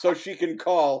number so she can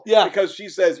call. Yeah. Because she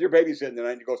says, "You're babysitting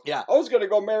tonight." And he goes, "I was gonna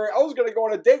go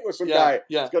on a date with some guy.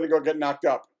 I was gonna go get knocked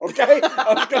up. Okay?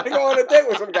 I was gonna go on a date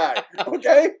with some guy.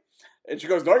 Okay?" And she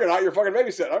goes, "No, you're not. You're fucking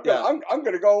babysitting. I'm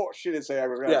gonna go." She didn't say I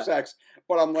was gonna have sex,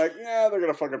 but I'm like, yeah, they're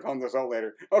gonna fucking pound this out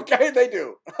later. Okay, they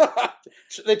do.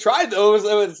 They tried though.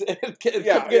 It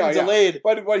kept getting delayed.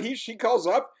 But when she calls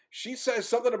up, she says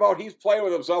something about he's playing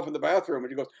with himself in the bathroom,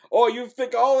 and she goes, "Oh, you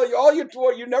think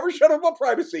you never shut up about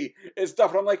privacy and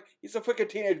stuff." And I'm like, he's a fucking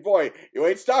teenage boy. You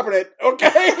ain't stopping it, okay?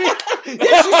 She says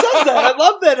that. I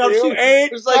love that. You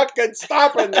ain't fucking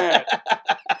stopping that.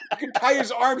 You can tie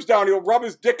his arms down. He'll rub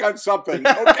his dick on something,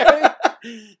 okay?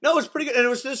 No, it was pretty good.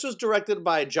 And this was directed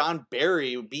by John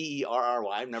Barry, Berry.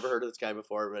 I've never heard of this guy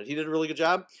before, but he did a really good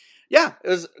job. Yeah,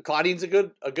 Claudine's a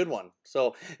good one.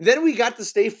 So then we got to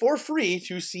stay for free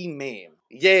to see MAME.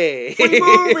 Yay! Free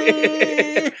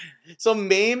movie! So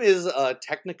MAME is a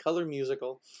Technicolor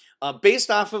musical based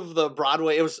off of the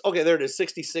Broadway. It was, there it is,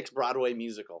 66 Broadway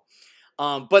musical.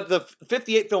 But the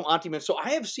 58 film Auntie Mame. So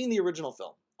I have seen the original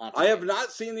film. I have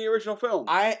not seen the original film.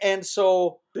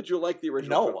 Did you like the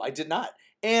original film? No, I did not.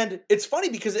 And it's funny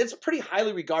because it's pretty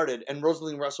highly regarded, and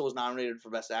Rosalie Russell was nominated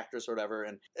for Best Actress or whatever,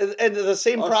 and the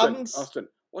same problems. Austin,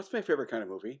 what's my favorite kind of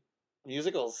movie?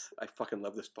 Musicals. I fucking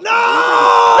love this fucking movie.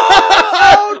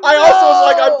 I also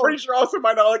was like, I'm pretty sure Austin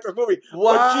might not like this movie.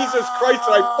 Wow. But Jesus Christ,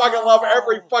 I fucking love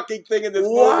every fucking thing in this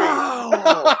movie.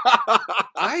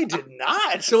 I did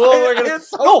not. So we're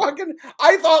gonna.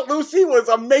 I thought Lucy was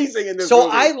amazing in this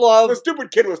movie. The stupid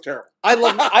kid was terrible. I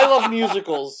love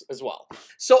musicals as well.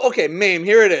 So MAME,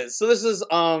 here it is. So this is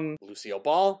Lucille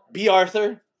Ball, B.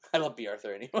 Arthur. I love B.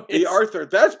 Arthur anyway. B. Arthur,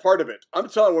 that's part of it. I'm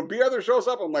telling you, when B. Arthur shows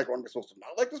up, I'm like, am I supposed to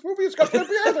not like this movie? It's got B.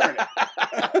 Arthur in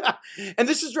it. And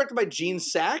this is directed by Gene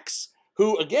Saks,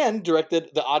 who, again,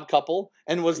 directed The Odd Couple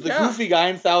and was the goofy guy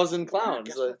in Thousand Clowns.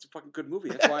 Yeah, it's a fucking good movie.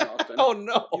 That's why, Austin. Oh,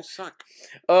 no. You suck.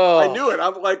 I knew it.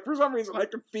 I'm like, for some reason, I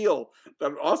can feel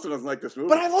that Austin doesn't like this movie.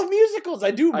 But I love musicals.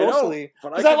 I do, mostly.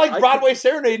 Because I like Broadway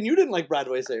Serenade, and you didn't like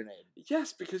Broadway Serenade.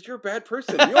 Yes, because you're a bad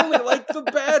person. You only like the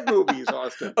bad movies,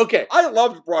 Austin. Okay. I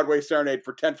loved Broadway Serenade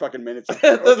for 10 fucking minutes.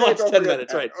 The last 10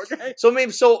 minutes, right. Okay.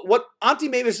 So what Auntie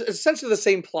Mame is essentially the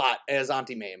same plot as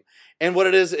Auntie Mame. And what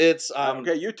it is, it's...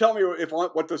 okay, you tell me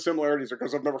what the similarities are,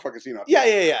 because I've never fucking seen Auntie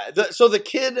Mame. Yeah. So the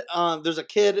kid, there's a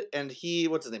kid, and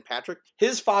what's his name, Patrick?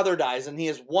 His father dies, and he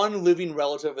has one living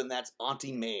relative, and that's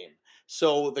Auntie Mame.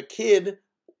 So the kid,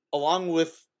 along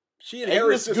with she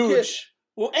inherits this kid.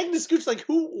 Well, Agnes Gooch,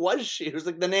 who was she? It was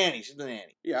the nanny. She's the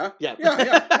nanny. Yeah.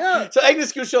 So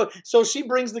Agnes Gooch, so she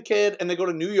brings the kid, and they go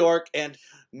to New York, and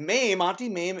Auntie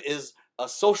Mame is a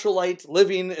socialite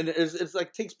living, and it's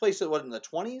takes place in the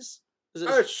 20s?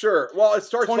 Sure. Well, it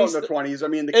starts from the 20s. I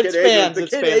mean, the kid age is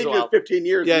 15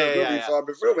 years in the movie, so I'm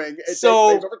assuming it takes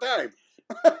place over time.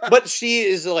 But she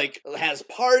is like has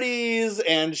parties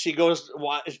and she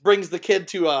brings the kid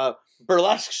to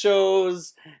burlesque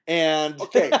shows and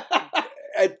Okay.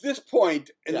 At this point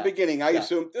in the beginning, I Yeah.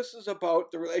 assume this is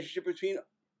about the relationship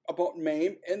about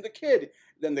MAME and the kid.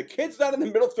 Then the kid's not in the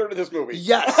middle third of this movie.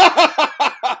 Yes.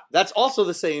 That's also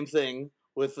the same thing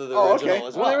with the original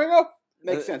as well. There we go.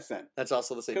 Makes sense then. That's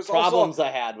also the same 'Cause problems I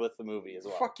had with the movie as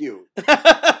well. Fuck you.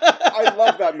 I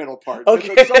love that middle part.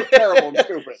 Okay. It's so terrible and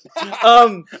stupid.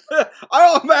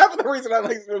 Half of the reason I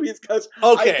like this movie is because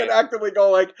I can actively go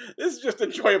like, this is just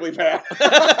enjoyably bad.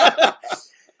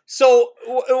 So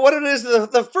what it is,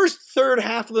 the first third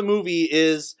half of the movie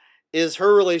is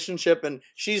her relationship, and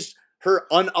she's her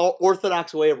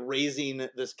unorthodox way of raising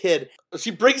this kid. She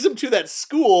brings him to that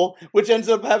school, which ends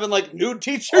up having like nude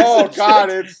teachers. Oh God,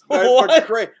 shit. it's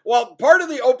great. Well, part of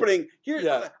the opening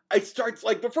here, it starts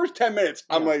like the first 10 minutes.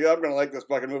 I'm like, I'm gonna like this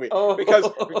fucking movie because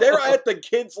they're at the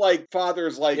kid's like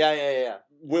father's like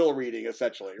will reading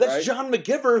essentially. That's right? John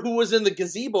McGiver, who was in the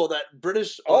Gazebo, that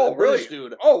British British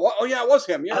dude. Oh yeah, it was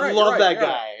him. You're I right, love that yeah.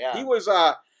 guy. Yeah, he was.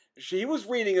 She was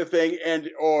reading a thing, and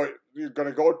you're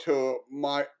gonna go to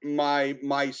my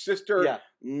sister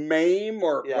MAME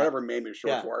or whatever MAME is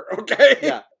short for.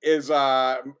 Okay, is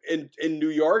in New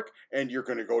York, and you're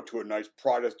gonna go to a nice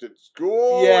Protestant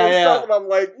school. Stuff. And I'm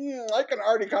like, I can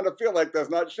already kind of feel like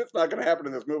shit's not gonna happen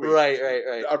in this movie.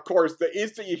 Right. Of course, the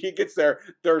instant he gets there,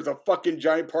 there's a fucking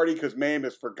giant party because MAME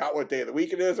has forgot what day of the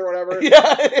week it is or whatever.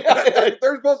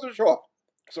 They're supposed to show up.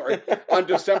 On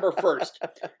December 1st.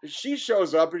 She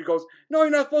shows up and he goes, no,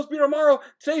 you're not supposed to be tomorrow.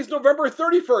 Today's November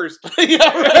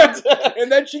 31st. And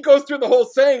then she goes through the whole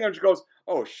saying and she goes,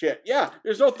 oh shit, yeah,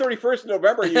 there's no 31st of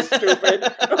November, you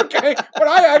stupid. Okay, but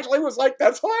I actually was like,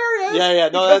 that's hilarious. No,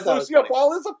 because Lucia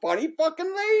Ball is a funny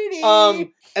fucking lady.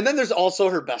 And then there's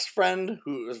also her best friend,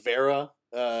 who is Vera,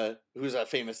 who's a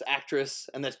famous actress,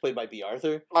 and that's played by B.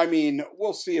 Arthur. I mean,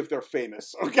 we'll see if they're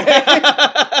famous, okay?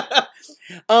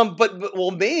 But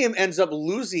MAME ends up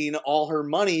losing all her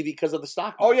money because of the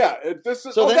stock market. Oh yeah,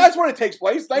 that's when it takes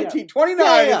place.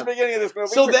 1929 is the beginning of this movie.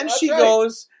 So then she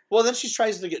goes. Well, then she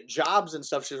tries to get jobs and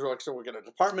stuff. She's working at a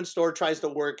department store. Tries to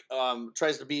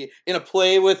be in a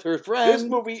play with her friend. This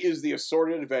movie is the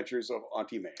assorted adventures of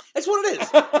Auntie May. That's what it is.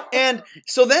 And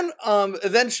so then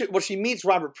she meets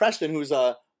Robert Preston, who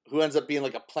ends up being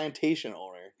like a plantation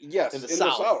owner. Yes, in the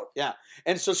South. Yeah.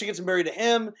 And so she gets married to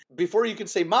him. Before you can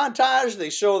say montage,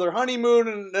 they show their honeymoon,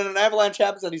 and then an avalanche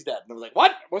happens, and he's dead. And I was like,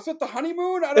 what? Was it the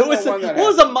honeymoon? I don't know when that happened. It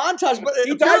was a montage, but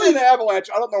he died in the avalanche.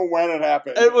 I don't know when it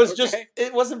happened. It was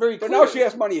it wasn't very clear. But now she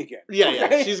has money again.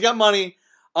 Yeah. She's got money.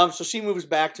 So she moves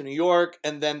back to New York,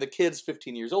 and then the kid's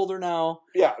 15 years older now.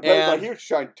 Yeah, that's a huge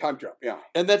time jump, yeah.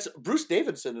 And that's Bruce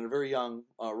Davidson in a very young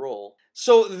role.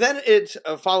 So then it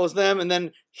follows them, and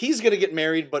then he's going to get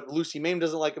married, but Lucy MAME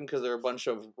doesn't like him because they're a bunch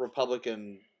of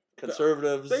Republican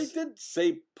conservatives. They did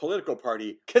say political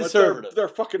party. Conservative. They're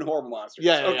fucking horrible monsters.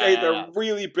 They're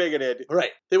really bigoted.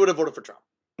 Right. They would have voted for Trump.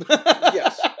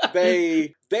 Yes.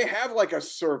 They have like a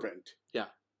servant. Yeah.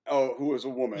 Oh, who is a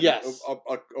woman? Yes, a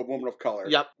woman of color.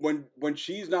 Yep. When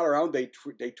she's not around, they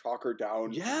talk her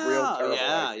down. Real terrible.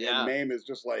 And MAME is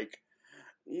just like,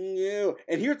 no.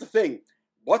 And here's the thing: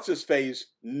 what's his face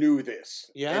knew this.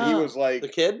 Yeah. And he was like, the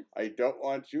kid. I don't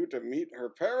want you to meet her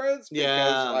parents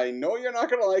because I know you're not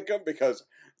going to like them because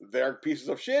they're pieces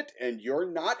of shit and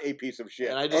you're not a piece of shit.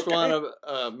 And I just want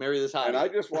to marry this hottie. And I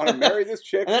just want to marry this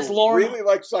chick and that's who Lauren... really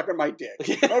likes sucking my dick.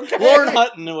 Okay? Lauren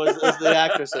Hutton was the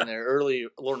actress in there, early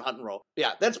Lauren Hutton role.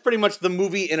 Yeah, that's pretty much the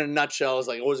movie in a nutshell. It's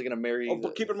like, was he going to marry? Oh,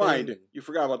 but keep in mind, you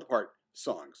forgot about the part,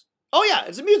 songs. Oh yeah,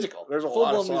 it's a musical. There's a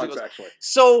lot of songs actually.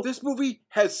 So this movie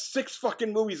has 6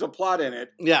 fucking movies of plot in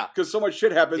it. Yeah, because so much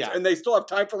shit happens, and they still have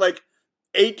time for like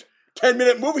 8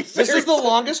 10-minute movie series. This is the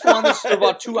longest one. It's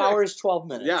about 2 hours, 12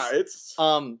 minutes. Yeah, it's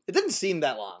it didn't seem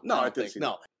that long. No, it didn't seem.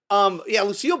 No. Yeah,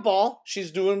 Lucille Ball,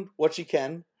 she's doing what she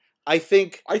can. I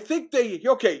think they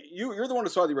you're the one who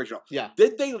saw the original. Yeah.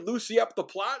 Did they Lucy up the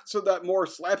plot so that more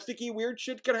slapsticky weird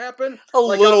shit could happen? A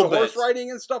little bit. Horse riding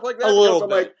and stuff like that? A little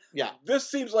bit. Like, yeah. This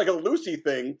seems like a Lucy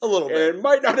thing. A little bit. And it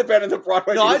might not have been in the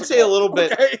Broadway musical. I'd say a little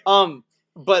bit. Okay.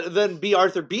 But then B.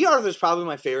 Arthur's probably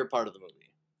my favorite part of the movie.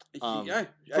 For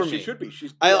me. She should be.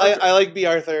 I like B.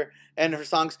 Arthur and her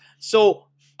songs. So,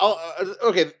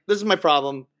 okay, this is my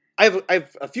problem. I have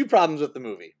a few problems with the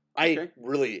movie. I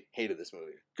really hated this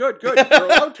movie. Good. You're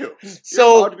allowed to. You're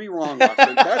allowed to be wrong,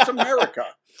 Austin. That's America.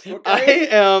 Okay?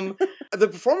 The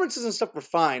performances and stuff were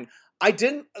fine. I'd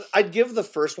give the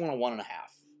first one a 1.5.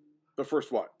 The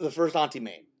first what? The first Auntie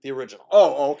Mame, the original.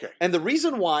 Oh, okay. And the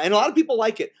reason why, and a lot of people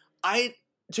like it, I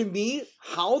to me,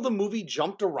 how the movie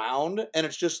jumped around, and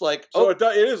it's just like... So it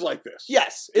is like this.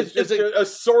 Yes. It's just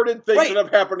assorted things that have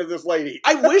happened to this lady.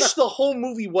 I wish the whole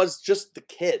movie was just the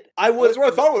kid. That's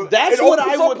what I thought. That's what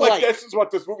I would like. This is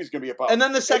what this movie's going to be about. And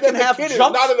then the second half jumps...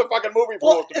 jumps... not in the fucking movie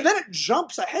for most of it. And then it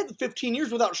jumps ahead 15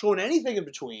 years without showing anything in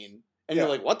between. And you're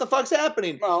like, what the fuck's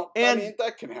happening? Well, I mean,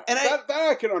 that can happen. And that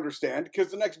I can understand, because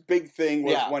the next big thing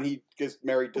was when he gets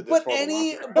married to this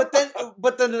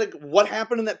but then like, what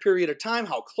happened in that period of time?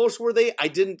 How close were they? I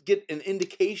didn't get an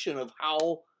indication of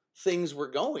how things were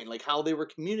going, like how they were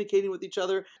communicating with each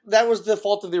other. That was the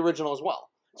fault of the original as well.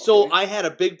 Okay. So I had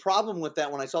a big problem with that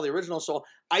when I saw the original. So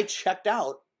I checked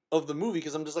out of the movie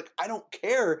because I'm just like, I don't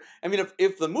care. I mean,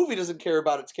 if the movie doesn't care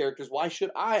about its characters, why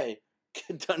should I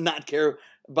not care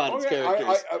about its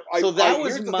characters? So that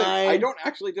was my... I don't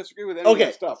actually disagree with any of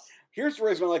that stuff. Here's the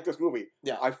reason I like this movie.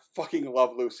 Yeah. I fucking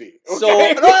love Lucy. Okay? So,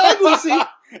 no, I like Lucy.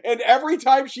 And every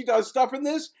time she does stuff in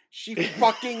this, she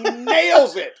fucking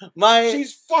nails it.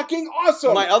 She's fucking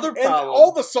awesome. My other problem... And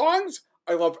all the songs...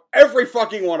 I love every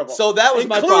fucking one of them. So that was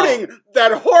my problem. Including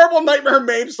that horrible Nightmare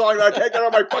MAME song that I can't get out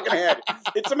of my fucking head.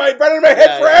 It's been in my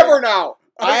head forever now.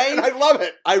 I love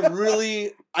it.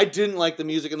 I didn't like the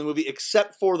music in the movie,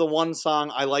 except for the one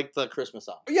song. I liked the Christmas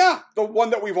song. Yeah, the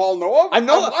one that we've all know of. I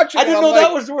know. I didn't know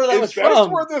that was where that was from. Is that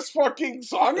where this fucking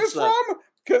song is from?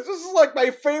 Because this is like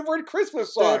my favorite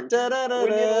Christmas song. We need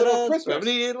a little Christmas.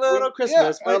 We need a little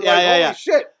Christmas. Yeah. Holy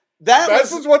shit.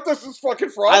 This is what this is fucking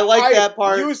from. I like that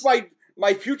part. I used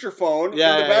my future phone in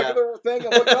the back of the thing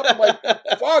and looked up. I'm like,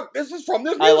 fuck, this is from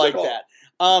this musical. I like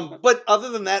that. But other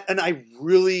than that, and I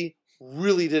really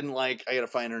didn't like, I gotta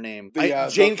find her name.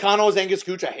 Jane Connell as Angus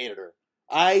Gooch, I hated her.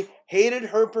 I hated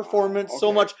her performance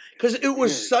so much because it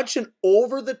was such an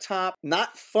over-the-top,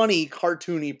 not funny,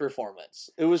 cartoony performance.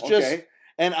 It was just...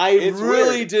 And I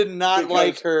really did not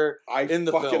like her in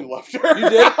the film. I fucking loved her. You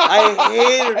did? I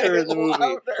hated her in the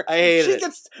movie. I hated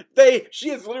it. She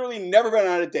has literally never been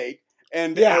on a date.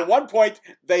 And at one point,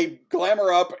 they glam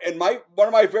her up. And one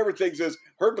of my favorite things is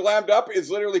her glammed up is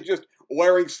literally just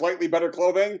wearing slightly better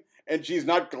clothing. And she's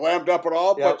not glammed up at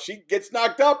all, but she gets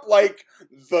knocked up like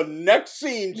the next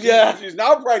scene. She's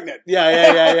now pregnant. Yeah.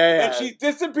 And she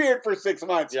disappeared for 6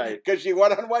 months because she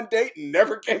went on one date and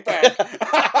never came back.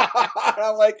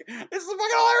 I'm like, this is fucking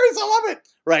hilarious. I love it.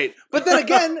 Right. But then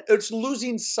again, it's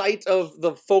losing sight of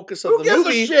the focus of the movie. Who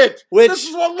gives a shit? This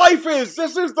is what life is.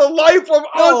 This is the life of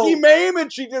Auntie Mame,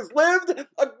 and she just lived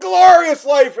a glorious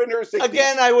life in her 60s.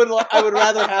 Again, I would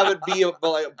rather have it be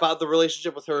about the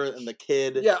relationship with her and the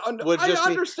kid. Yeah, I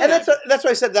understand. And that's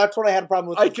why I said that's what I had a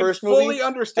problem with the first movie. I fully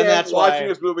understand watching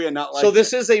this movie and not liking it. So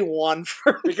this is a 1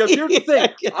 for me. Because here's the thing.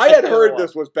 I had heard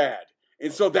this was bad.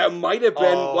 And so that might have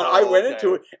been what I went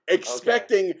into it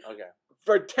expecting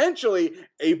potentially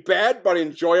a bad but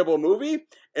enjoyable movie.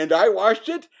 And I watched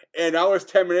it, and I was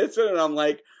 10 minutes in, and I'm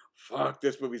like, fuck,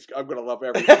 this movie's... I'm going to love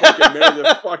every fucking minute of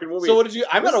this fucking movie. So what did you...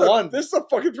 I'm at a 1. This is a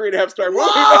fucking 3.5-star movie.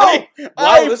 Wow,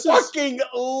 I fucking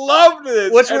loved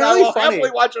this. What's really I will funny...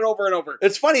 happily watch it over and over.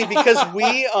 It's funny because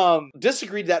we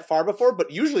disagreed that far before,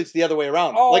 but usually it's the other way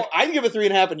around. Like, I'd give it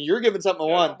 3.5 and you're giving something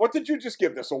a 1. What did you just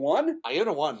give this, a 1? I give it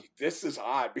a 1. This is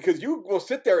odd because you will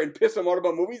sit there and piss them out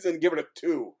about movies and give it a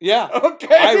 2. Yeah.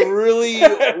 Okay. I really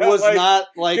was not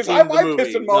liking the movie. Because I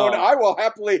piss and moan, I will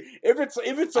happily... If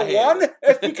it's a 1,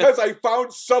 it's because I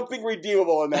found something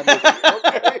redeemable in that movie.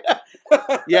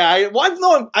 Okay?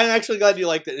 I'm actually glad you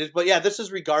liked it. But yeah, this is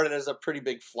regarded as a pretty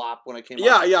big flop when it came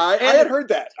out. I had heard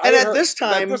that. This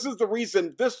time... This is the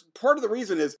reason... Part of the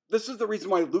reason is... This is the reason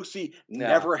why Lucy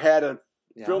never had a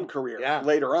film career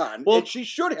later on. Well, and she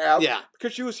should have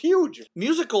because she was huge.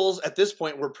 Musicals at this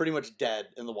point were pretty much dead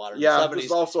in the water in the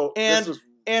 70s.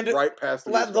 And right past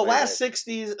the last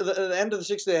 60s, the end of the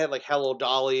 60s, they had like Hello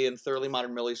Dolly and Thoroughly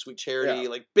Modern Millie, Sweet Charity,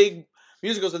 like big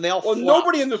musicals, and they all flopped.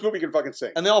 Nobody in this movie can fucking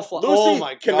sing. And they all flopped. Lucy oh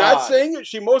my God. Cannot sing.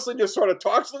 She mostly just sort of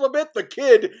talks a little bit. The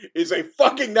kid is a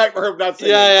fucking nightmare of not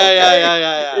singing.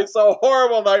 Yeah. It's a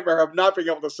horrible nightmare of not being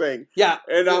able to sing. Yeah.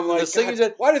 And I'm like,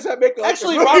 why does that make the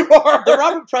actually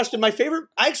Robert Preston, my favorite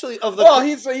of the... Well,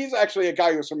 he's actually a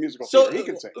guy who's from musical theater. He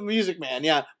can sing. Music man,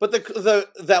 yeah. But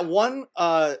that one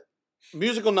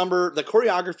musical number, the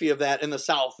choreography of that in the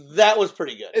South, that was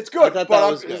pretty good. It's good. But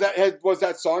was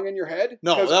that song in your head?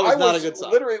 No, that was not a good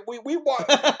song. Literally,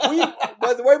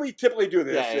 the way we typically do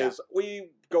this is we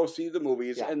go see the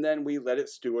movies and then we let it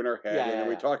stew in our head and then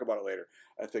we talk about it later.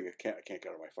 I think I can't get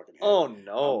out of my fucking head. Oh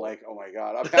no! I'm like, oh my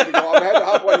God! I've had to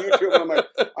hop on YouTube and I'm like,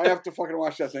 I have to fucking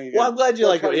watch that thing again. Well, I'm glad you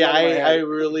like it. Yeah, I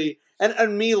really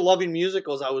and me loving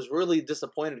musicals, I was really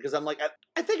disappointed because I'm like,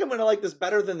 I think I'm going to like this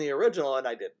better than the original, and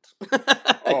I didn't.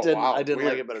 I didn't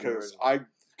like it better than the original.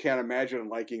 can't imagine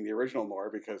liking the original more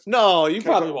because no, you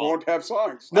probably it won't. won't have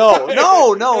songs. No,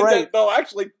 right. They'll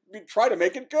actually try to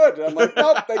make it good. And I'm like,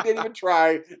 nope, they didn't even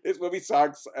try. This movie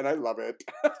sucks, and I love it.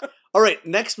 All right,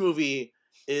 next movie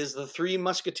is The Three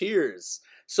Musketeers.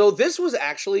 So this was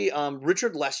actually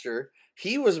Richard Lester.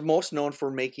 He was most known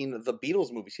for making the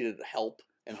Beatles movies. He did Help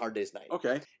and Hard Day's Night.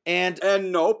 Okay. And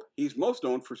nope, he's most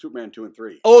known for Superman 2 and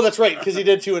 3. Oh, that's right, because he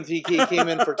did 2 and 3. He came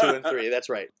in for 2 and 3. That's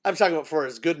right. I'm talking about for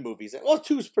his good movies. Well,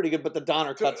 2 is pretty good, but the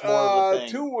Donner cut's more of a thing.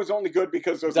 2 was only good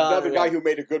because there was Donner, another guy who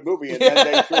made a good movie, and then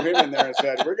they threw him in there and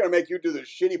said, "We're going to make you do the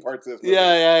shitty parts of this movie."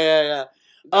 Yeah.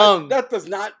 That does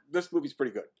not. This movie's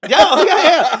pretty good.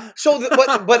 Yeah. So,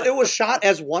 but it was shot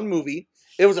as one movie.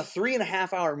 It was a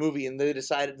 3.5-hour movie, and they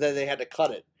decided that they had to cut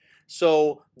it.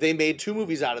 So they made 2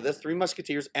 movies out of this: Three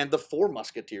Musketeers and The Four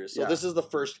Musketeers. So this is the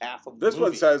first half of the movie. This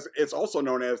one says it's also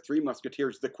known as Three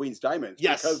Musketeers: The Queen's Diamonds.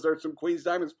 Yes, because there's some Queen's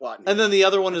Diamonds plot. And then the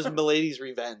other one is Milady's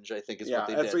Revenge. I think is what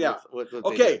they did. Yeah.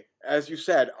 Okay, as you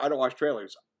said, I don't watch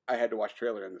trailers. I had to watch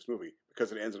trailer in this movie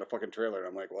because it ends in a fucking trailer. And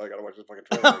I'm like, well, I gotta watch this fucking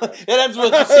trailer. It ends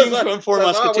with the scenes from Four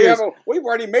Musketeers. We've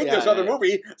already made this other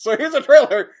movie, so here's a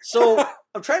trailer. So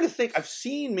I'm trying to think. I've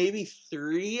seen maybe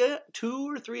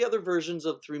 2 or 3 other versions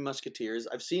of Three Musketeers.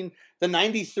 I've seen the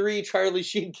 '93 Charlie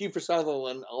Sheen, Kiefer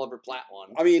Sutherland, Oliver Platt one.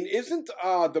 I mean, isn't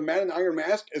the Man in Iron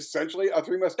Mask essentially a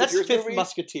Three Musketeers movie? That's Fifth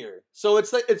Musketeer. So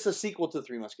it's a sequel to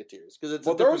Three Musketeers because it's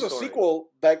there was a sequel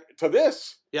back to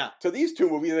this. Yeah. To these 2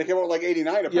 movies, they came out like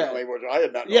 '89 apparently, which I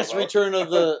had not known about. Return of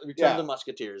the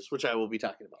Musketeers, which I will be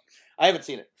talking about. I haven't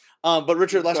seen it. But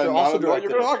Richard Lester also directed what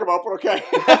you're going to talk about, but okay.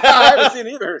 I haven't seen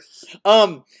it either.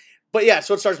 But yeah,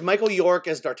 so it stars Michael York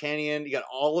as D'Artagnan. You got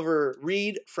Oliver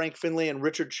Reed, Frank Finlay, and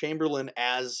Richard Chamberlain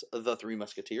as the Three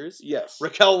Musketeers. Yes.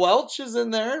 Raquel Welch is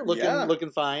in there,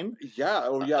 looking fine. Yeah.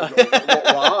 Oh yeah.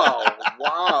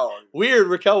 Wow. Weird,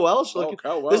 Raquel Welch.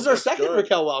 Raquel Welch. This is our second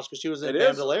Raquel Welch because she was in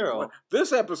Bandolero.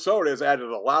 This episode has added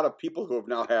a lot of people who have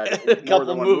now had a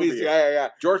couple movies. Movie. Yeah.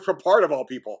 George Papard of all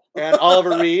people, and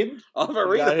Oliver Reed. Oliver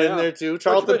Reed got in there too.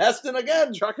 Charlton Heston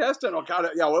again. Chuck Heston. Oh God.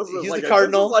 Yeah. Well, he's the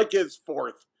Cardinal. This is like his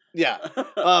 4th. Yeah.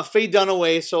 Faye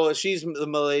Dunaway, so she's the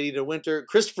Milady de Winter.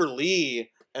 Christopher Lee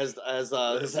as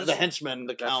the henchman,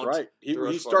 the Count. That's right.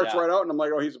 He starts right out, and I'm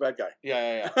like, oh, he's a bad guy.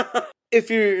 Yeah. If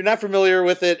you're not familiar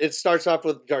with it, it starts off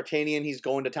with D'Artagnan. He's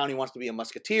going to town. He wants to be a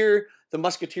musketeer. The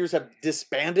Musketeers have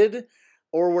disbanded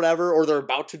or whatever, or they're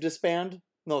about to disband.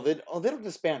 No, they don't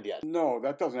disband yet. No,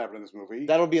 that doesn't happen in this movie.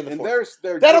 That'll be in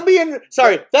the That'll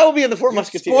be in the Four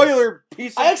Musketeers. Spoiler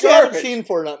piece of I actually haven't seen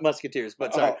Four Musketeers,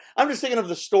 but sorry. I'm just thinking of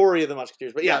the story of the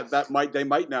Musketeers. But yeah, they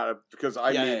might not have because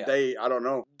I don't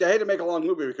know. They had to make a long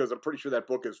movie because I'm pretty sure that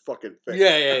book is fucking thick.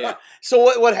 Yeah.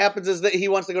 So what happens is that he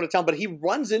wants to go to town, but he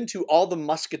runs into all the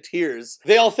Musketeers.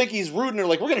 They all think he's rude, and they're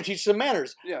like, "We're going to teach some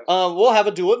manners. Yeah. We'll have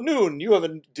a duel at noon. You have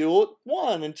a duel at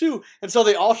 1 and 2." And so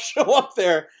they all show up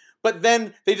there. But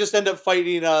then they just end up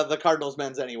fighting the Cardinals'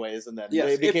 men's anyways, and then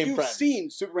they became friends. If you've seen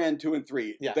Superman 2 and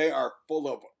 3, they are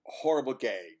full of horrible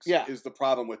gags. Yeah. Is the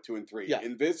problem with 2 and 3. Yeah.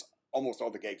 In this, almost all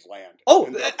the gags land.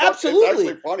 Oh, absolutely. It's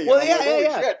actually funny. Well,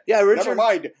 Shit. Yeah, Richard. Never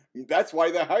mind. That's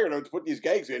why they hired him to put these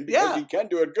gags in, because he can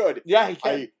do it good. Yeah, he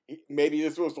can. Maybe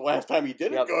this was the last time he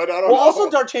did it good. I don't know. Well, also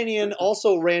D'Artagnan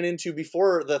ran into,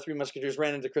 before the Three Musketeers,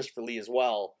 ran into Christopher Lee as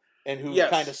well. And who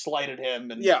kind of slighted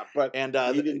him. And, he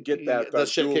he didn't get the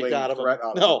shit kicked out of him.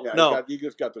 No. He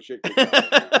just got the shit kicked out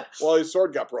of him. Well, his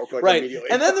sword got broke immediately.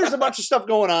 And then there's a bunch of stuff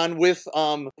going on with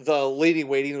the lady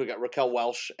waiting. We got Raquel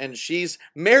Welch, and she's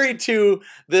married to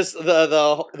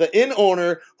the inn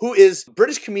owner, who is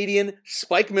British comedian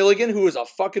Spike Milligan, who is a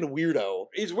fucking weirdo.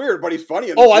 He's weird, but he's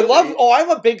funny. I'm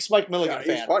a big Spike Milligan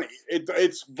fan. He's funny.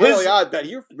 It's really odd that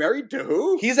you're married to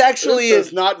who? He's actually this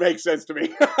does not make sense to me.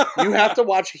 You have to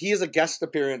watch. He is a guest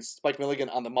appearance, Spike Milligan,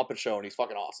 on the Muppet Show, and he's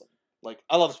fucking awesome. Like,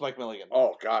 I love Spike Milligan.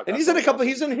 Oh God! And he's in a couple. Awesome.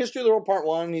 He's in History of the World Part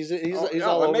 1. He's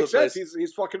all over the place.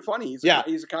 He's fucking funny. He's a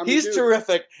comedy. He's dude.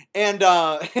 terrific, and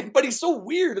but he's so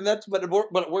weird, and but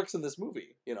it works in this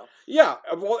movie, you know. Yeah,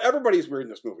 well, everybody's weird in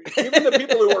this movie. Even the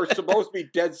people who are supposed to be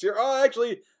dead serious. Oh,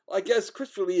 actually, I guess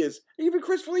Christopher Lee has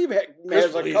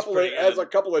a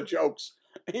couple of jokes.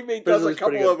 He does a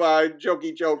couple of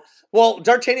jokey jokes. Well,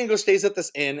 D'Artagnan stays at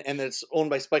this inn, and it's owned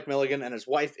by Spike Milligan, and his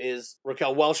wife is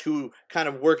Raquel Welch, who kind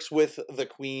of works with the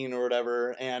Queen or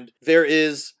whatever. And there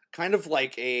is kind of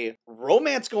like a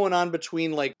romance going on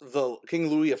between like the King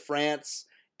Louis of France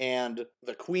and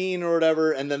the Queen or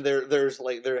whatever. And then there's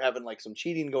like they're having like some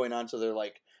cheating going on, so they're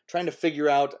like trying to figure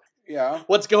out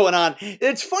what's going on.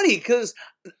 It's funny because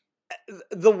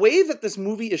the way that this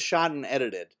movie is shot and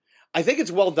edited, I think it's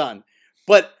well done.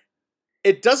 But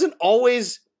it doesn't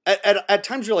always at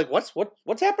times you're like, what's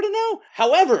happening now?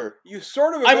 However, you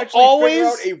sort of eventually figure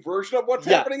out a version of what's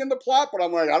happening in the plot, but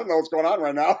I'm like, I don't know what's going on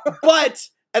right now. But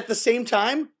at the same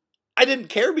time, I didn't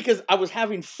care because I was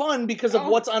having fun because of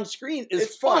what's on screen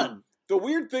is fun. The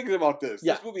weird thing about this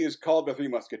movie is called The Three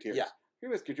Musketeers. Yeah. Three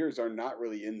Musketeers are not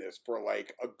really in this for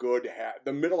like a good half.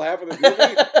 The middle half of this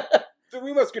movie, the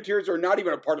Three Musketeers are not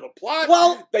even a part of the plot.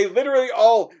 Well, they literally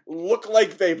all look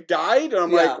like they've died, and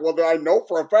I'm like, well, I know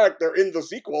for a fact they're in the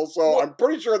sequel, so I'm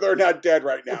pretty sure they're not dead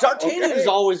right now. D'Artagnan has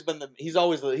always been he's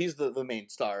the main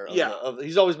star.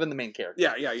 He's always been the main character.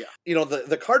 Yeah. You know,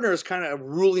 the Cardinal is kind of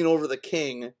ruling over the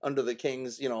king under the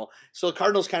king's. You know, so the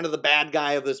Cardinal's kind of the bad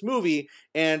guy of this movie,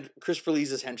 and Christopher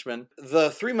Lee's his henchman. The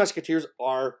Three Musketeers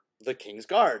are the King's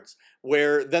Guards,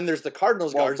 where then there's the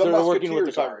Cardinal's guards that are working with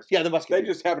the Cardinals. Yeah, the Musketeers. They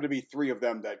just happen to be three of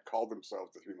them that call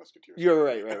themselves the Three Musketeers. You're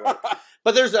right.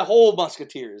 But there's a whole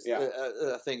Musketeers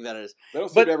thing that is. They don't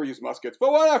seem to ever use muskets,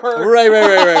 but whatever.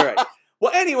 Right.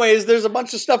 Well, anyways, there's a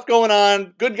bunch of stuff going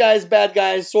on. Good guys, bad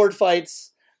guys, sword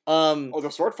fights.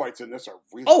 The sword fights in this are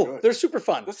really good. Oh, they're super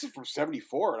fun. This is from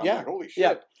 '74, and I'm like, holy shit.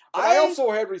 Yeah. But I also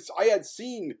had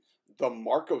seen The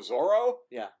Mark of Zorro.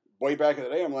 Yeah. Way back in the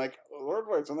day, I'm like, sword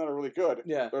fights in that are really good.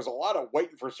 Yeah. There's a lot of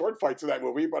waiting for sword fights in that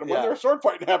movie, but when there's sword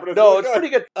fighting happening, it's pretty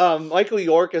good. Michael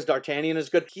York as D'Artagnan is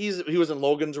good. He was in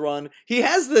Logan's Run. He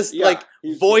has this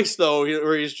voice though,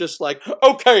 where he's just like,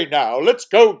 okay, now let's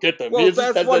go get them. Well,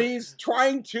 that's what he's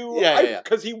trying to.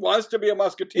 Because he wants to be a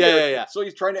musketeer. Yeah. So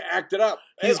he's trying to act it up.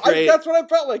 He's great. That's what I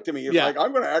felt like to me. He's like,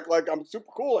 I'm going to act like I'm super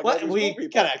cool. Like we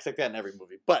kind of act like that in every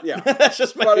movie, but that's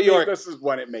just Michael York. This is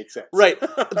when it made sense, right?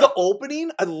 The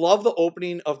opening, I love the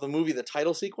opening of the movie, the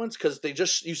title sequence, because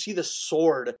you see the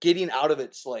sword getting out of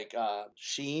its like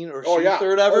sheen or sheath or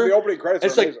whatever. The opening credits.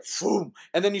 It's like boom,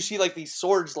 and then you see like these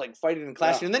swords like fighting and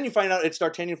clashing, and then you find out it's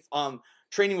D'Artagnan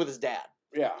training with his dad.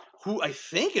 Yeah. Who I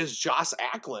think is Joss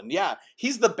Ackland. Yeah.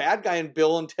 He's the bad guy in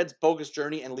Bill and Ted's Bogus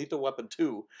Journey and Lethal Weapon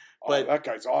 2. But that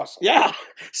guy's awesome. Yeah.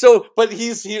 So, but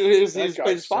he played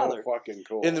his father fucking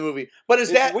cool in the movie. But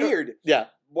his dad. Weird. Yeah.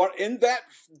 What in that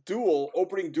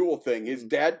opening duel thing, his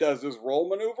dad does this roll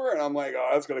maneuver, and I'm like,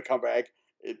 that's going to come back.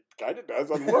 It kind of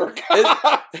doesn't work. Because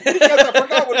I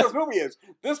forgot what this movie is.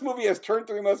 This movie has turned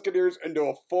Three Musketeers into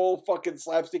a full fucking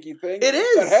slapsticky thing. It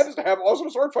is. That happens to have also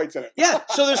sword fights in it. Yeah,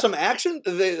 so there's some action.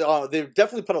 They've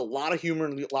definitely put a lot of humor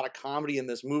and a lot of comedy in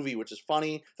this movie, which is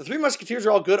funny. The Three Musketeers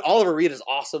are all good. Oliver Reed is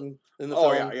awesome in the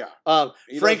film. Yeah.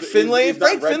 Frank Finlay.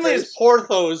 Frank Finlay as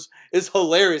Porthos is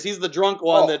hilarious. He's the drunk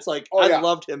one that's like, I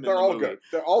loved him in the movie. They're all good.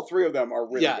 All three of them are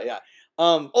really good. Yeah.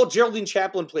 Geraldine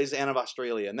Chaplin plays Anne of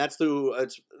Australia, and that's who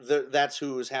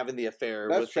is having the affair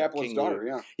with Chaplin's King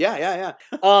daughter. Yeah.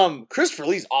 Christopher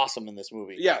Lee's awesome in this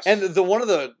movie. Yes, and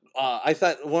I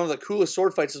thought one of the coolest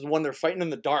sword fights is when they're fighting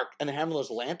in the dark and they're having those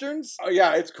lanterns. Oh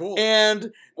yeah, it's cool.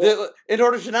 And in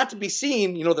order to not to be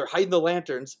seen, they're hiding the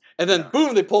lanterns, and then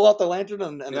boom, they pull out the lantern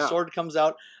and the sword comes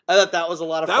out. I thought that was a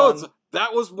lot of fun.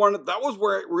 That was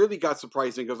where it really got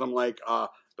surprising because I'm like,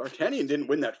 D'Artagnan didn't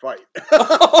win that fight.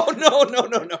 Oh, no.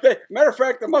 Matter of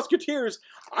fact, the Musketeers,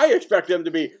 I expect them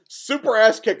to be super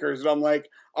ass kickers, and I'm like,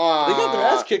 they got their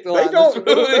ass kicked a lot.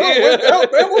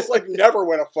 They almost like never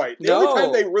win a fight. The only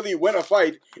time they really win a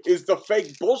fight is the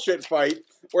fake bullshit fight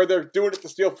where they're doing it to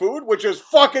steal food, which is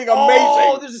fucking amazing.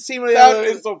 Oh, there's a scene where that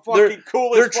is the fucking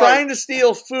coolest. They're trying to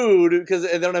steal food because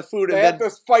they don't have food. They have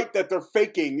this fight that they're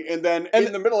faking, and then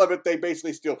in the middle of it, they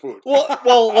basically steal food.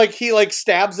 Well, like he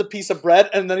stabs a piece of bread,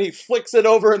 and then he flicks it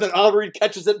over, and then Oliver Reed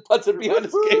catches it and puts it behind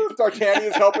his cape. D'Artagnan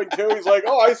is helping too. He's like,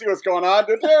 I see what's going on,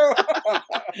 didn't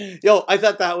you? Yo, I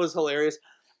thought that was hilarious.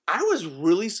 I was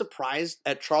really surprised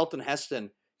at Charlton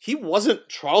Heston. He wasn't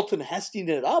Charlton Hesting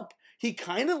it up. He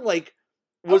kind of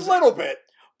was a little bit,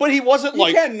 but he wasn't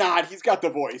He cannot. He's got the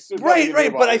voice.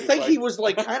 Right. But I think he was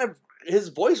kind of his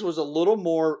voice was a little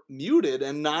more muted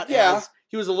and not as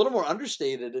he was a little more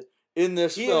understated in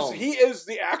this film. He is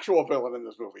the actual villain in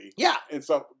this movie. Yeah. And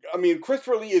so, I mean,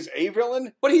 Christopher Lee is a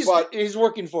villain. But he's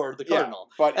working for the Cardinal.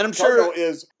 But and I'm Cardinal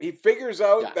he figures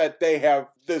out that they have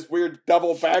this weird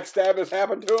double backstab has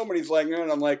happened to him, and he's like,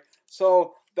 and I'm like,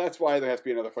 so that's why there has to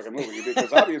be another fucking movie,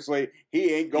 because obviously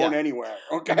he ain't going anywhere.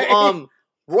 Okay.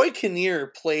 Roy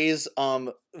Kinnear plays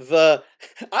I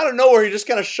don't know where he just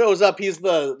kind of shows up. He's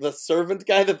the servant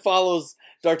guy that follows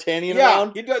D'Artagnan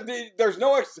around. He does. There's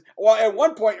no. Well, at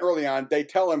one point early on, they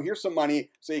tell him, "Here's some money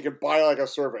so you can buy like a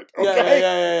servant." Okay,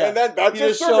 yeah. And then that's He a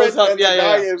just servant, shows up. and the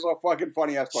guy is a fucking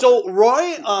funny ass. So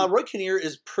Roy Kinnear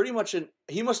is pretty much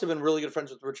he must have been really good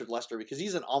friends with Richard Lester because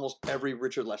he's in almost every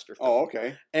Richard Lester film. Oh,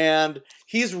 okay. And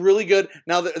he's really good.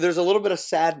 Now there's a little bit of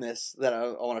sadness that I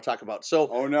want to talk about. So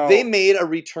oh no, they made a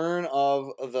return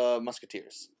of the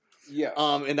Musketeers. Yes.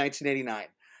 In 1989.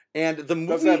 And the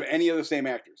movie doesn't have any of the same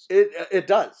actors. It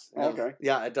does. Okay.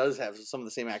 Yeah, it does have some of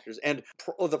the same actors. And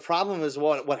the problem is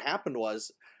what happened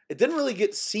was it didn't really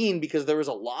get seen because there was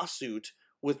a lawsuit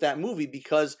with that movie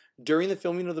because during the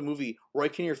filming of the movie, Roy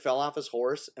Kinnear fell off his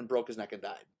horse and broke his neck and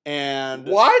died. And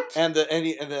what? And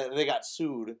they got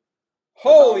sued.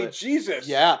 Holy Jesus!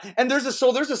 Yeah, and there's a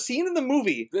scene in the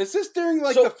movie. Is this during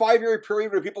like the 5-year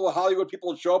period where Hollywood people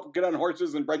would show up and get on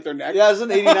horses and break their neck? Yeah, it was in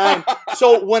 '89.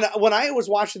 So when I was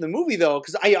watching the movie though,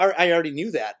 because I already knew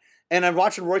that, and I'm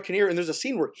watching Roy Kinnear, and there's a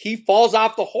scene where he falls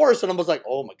off the horse, and I was like,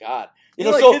 oh my god, he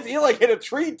hit a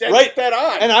tree dead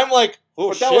on, and I'm like, oh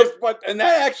but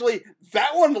shit.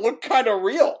 That one looked kind of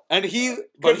real, and he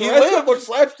lived. Looked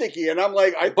slapsticky, and I'm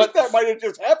like, I think that might have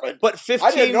just happened. But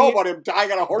I didn't know about him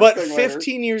dying on a horse. But thing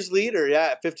 15 years later,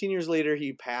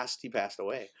 he passed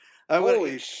away.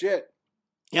 Holy shit!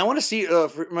 Yeah, I want to see.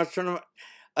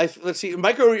 Let's see,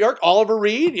 Michael York, Oliver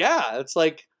Reed. Yeah, it's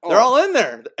like they're all in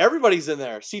there. Everybody's in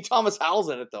there. C. Thomas Howell's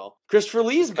in it though. Christopher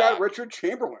Lee's back. Got Richard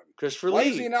Chamberlain. Why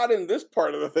is he not in this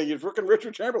part of the thing? He's freaking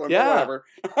Richard Chamberlain. Yeah. Or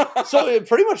whatever. So it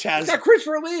pretty much has. It's got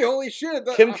Christopher Lee. Holy shit!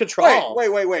 Kim Cattrall.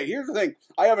 Wait. Here's the thing.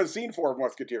 I haven't seen Four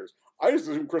Musketeers. I just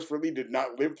assume Christopher Lee did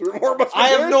not live through more Musketeers. I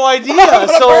have no idea.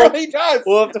 So he does.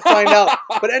 We'll have to find out.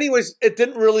 But anyways, it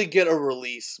didn't really get a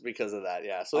release because of that.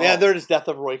 Yeah. So there's Death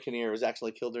of Roy Kinnear was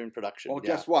actually killed during production. Well,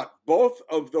 guess what? Both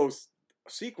of those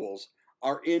sequels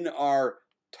are in our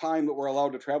time that we're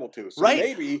allowed to travel to. So right.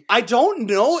 Maybe I don't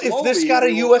know if this got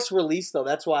a U.S. release though.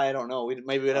 That's why I don't know.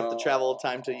 Maybe we'd have to travel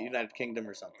time to United Kingdom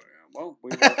or something. Well,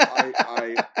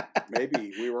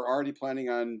 maybe we were already planning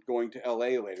on going to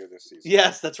L.A. later this season.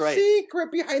 Yes, that's right.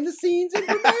 Secret behind the scenes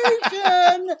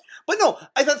information. But no,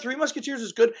 I thought Three Musketeers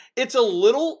is good. It's a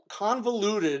little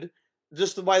convoluted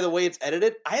just by the way it's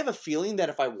edited. I have a feeling that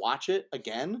if I watch it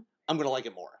again, I'm going to like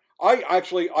it more.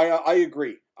 I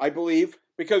agree. I believe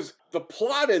because the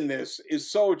plot in this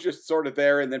is so just sort of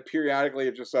there, and then periodically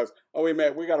it just says, "Oh, we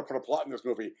got to put a plot in this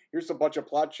movie. Here's a bunch of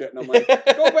plot shit," and I'm like,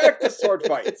 "Go back to sword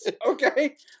fights,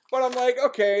 okay?" But I'm like,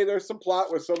 "Okay, there's some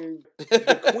plot with some."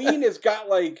 The queen has got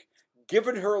like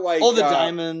given her like all the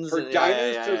diamonds,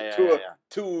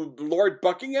 to Lord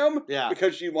Buckingham,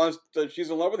 because she's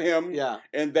in love with him,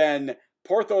 and then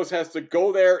Porthos has to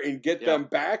go there and get them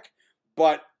back,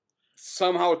 but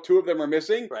somehow two of them are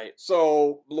missing. Right.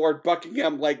 So Lord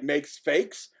Buckingham makes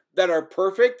fakes that are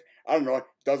perfect. I don't know,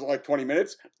 does it like 20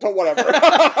 minutes? So whatever.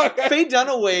 Faye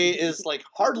Dunaway is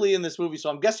hardly in this movie, so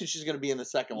I'm guessing she's going to be in the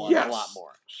second one a lot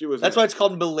more. She was. That's why it's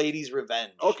called Milady's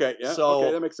Revenge. Okay, yeah. So,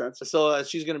 okay, that makes sense. So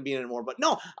she's going to be in it more. But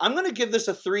no, I'm going to give this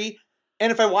a 3.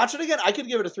 And if I watch it again, I could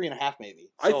give it a 3.5 maybe.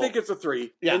 So, I think it's a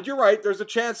 3. Yeah. And you're right. There's a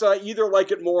chance I either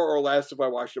like it more or less if I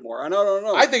watched it more. I don't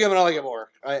know. I think I'm going to like it more.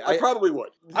 I probably would.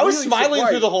 I was smiling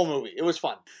through the whole movie. It was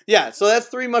fun. Yeah, so that's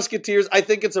Three Musketeers. I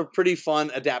think it's a pretty fun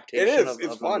adaptation. It is.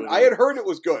 It's fun. I had heard it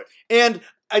was good. And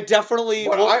I definitely...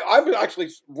 But I'm actually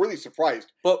really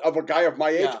surprised of a guy of my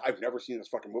age. I've never seen this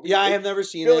fucking movie. Yeah, I have never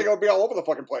seen it. I feel like I'll be all over the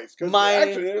fucking place. Because the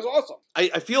action is awesome.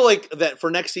 I feel like that for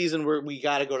next season, we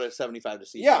got to go to 75 to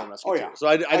see Three Musketeers. Oh, yeah. So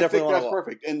I definitely want to think that's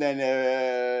perfect. And then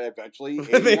eventually,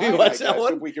 maybe watch that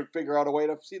one. If we can figure out a way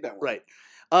to see that one. Right.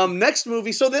 Next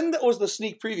movie. So then that was the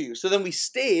sneak preview. So then we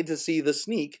stayed to see the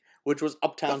sneak, which was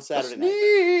Uptown Saturday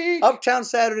Night. Uptown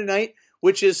Saturday Night,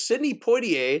 which is Sidney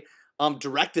Poitier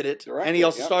directed it, and he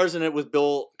also stars in it with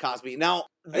Bill Cosby. Now,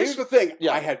 here's the thing.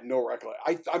 I had no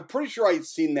recollection. I'm pretty sure I'd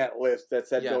seen that list that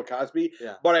said Bill Cosby,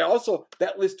 but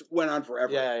that list went on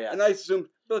forever. And I assumed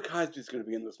Bill Cosby's going to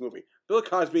be in this movie. Bill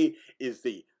Cosby is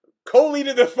the co-lead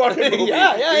of this fucking movie.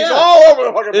 He's all over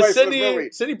the fucking place in this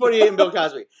movie. Sidney Poitier and Bill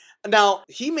Cosby. Now,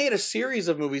 he made a series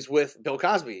of movies with Bill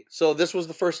Cosby, so this was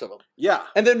the first of them. Yeah.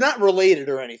 And they're not related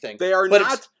or anything. They are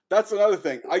not. That's another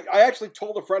thing. I actually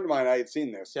told a friend of mine I had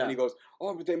seen this, and he goes,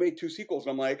 "Oh, but they made 2 sequels."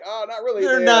 And I'm like, "Oh, not really.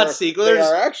 They're not sequels. They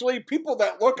are actually people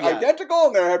that look identical,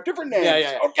 and they have different names."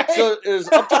 Yeah. Okay. So it was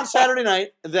Uptown Saturday Night,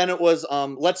 and then it was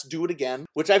Let's Do It Again,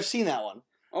 which I've seen that one.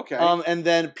 Okay. And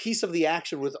then Piece of the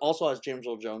Action also has James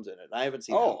Earl Jones in it. I haven't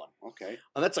seen that one. Okay.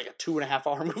 And that's like a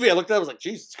 2.5-hour movie. I looked at it, I was like,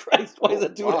 Jesus Christ, why is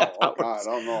that 2.5 hours? Oh, God, I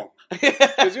don't know.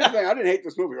 Because here's the thing, I didn't hate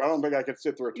this movie. I don't think I could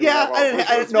sit through it. I didn't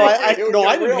hate this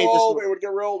movie. It would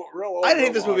get real old. I didn't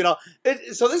hate this movie at all.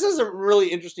 So this is a really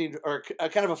interesting, or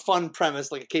kind of a fun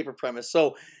premise, like a caper premise.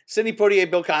 So Sidney Poitier,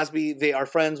 Bill Cosby, they are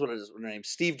friends. What is their name?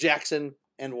 Steve Jackson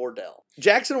and Wardell.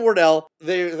 Jackson and Wardell,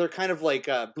 they're kind of like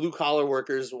blue collar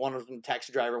workers. One of them a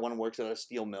taxi driver, one works at a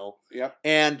steel mill. Yep.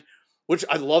 And which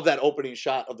I love that opening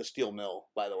shot of the steel mill,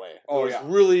 by the way. Oh, There's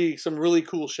really some really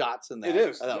cool shots in that. It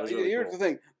is. Here's the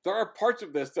thing. There are parts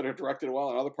of this that are directed well,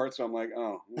 and other parts I'm like,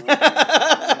 oh.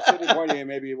 Sidney Poitier,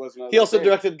 maybe he wasn't. He also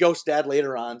directed Ghost Dad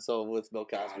later on, so with Bill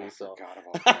Cosby. God, I forgot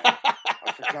about that.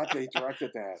 I forgot that he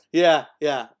directed that.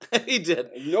 Yeah, he did.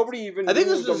 Nobody even knew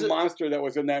the monster that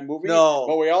was in that movie. No.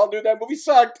 But we all knew that movie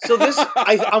sucked. So this,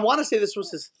 I want to say this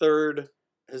was his third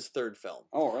film.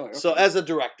 Oh, really? Okay. So as a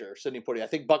director, Sidney Poitier, I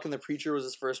think Buck and the Preacher was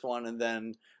his first one, and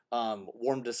then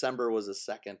Warm December was his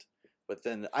second. But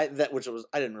then I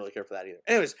didn't really care for that either.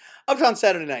 Anyways, Uptown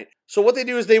Saturday Night. So what they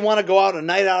do is they want to go out a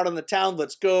night out in the town.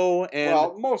 Let's go. And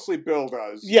well, mostly Bill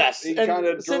does. Yes, he kind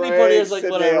of Sidney Poitier is like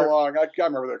whatever. Along. I can't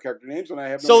remember their character names, and I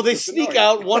have. So they sneak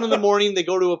out 1 a.m. They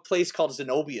go to a place called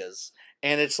Zenobia's,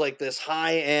 and it's like this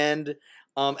high end.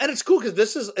 And it's cool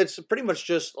because it's pretty much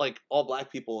just like all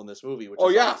black people in this movie, which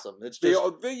is awesome. It's just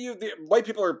the white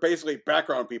people are basically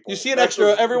background people. You see an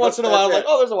extra every once in a while, like,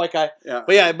 oh, there's a white guy.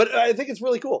 Yeah, but I think it's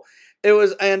really cool. It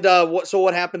was, and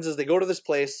what happens is they go to this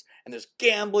place and there's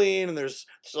gambling and there's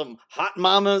some hot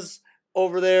mamas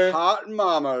over there. Hot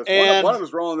mamas. And one of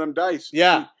them's rolling them dice.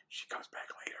 Yeah, she comes back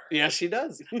later. Yeah, she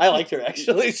does. I liked her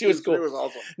actually. She was cool. She was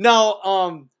awesome.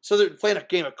 Now, so they're playing a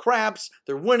game of craps.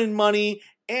 They're winning money.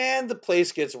 And the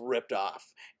place gets ripped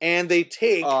off. And they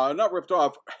take... not ripped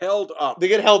off, held up. They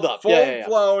get held up.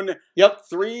 Full-blown. Yep.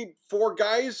 3-4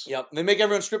 guys. Yep. They make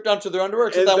everyone strip down to their underwear,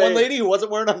 except that one lady who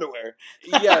wasn't wearing underwear.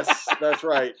 Yes, that's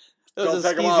right. That was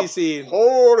a skeezy scene.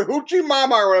 Hold hoochie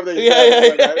mama or whatever they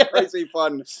said. Yeah. Crazy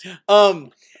fun.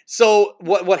 So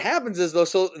what happens is though,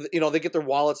 so they get their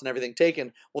wallets and everything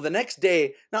taken. Well, the next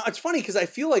day, now it's funny because I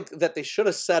feel like that they should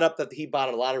have set up that he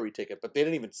bought a lottery ticket, but they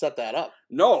didn't even set that up.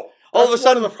 No, all of a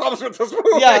sudden the problems with this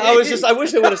movie. Yeah, I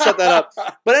wish they would have set that up.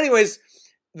 But anyways,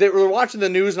 they were watching the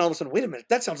news and all of a sudden, wait a minute,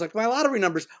 that sounds like my lottery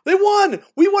numbers. They won.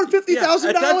 We won $50,000.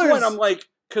 At that point, I'm like,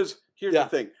 because here's the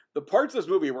thing: the parts of this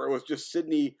movie where it was just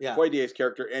Sidney Poitier's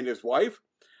character and his wife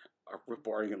are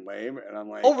boring and lame, and I'm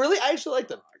like, oh really? I actually like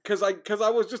them because I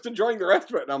was just enjoying the rest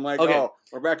of it, and I'm like, oh,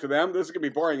 we're back to them. This is gonna be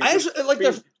boring. I actually like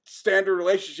their standard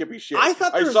relationship-y shit. I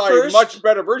thought I saw a much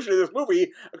better version of this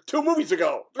movie 2 movies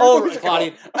ago.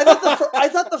 Claudine. I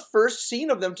thought the first scene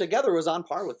of them together was on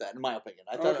par with that, in my opinion.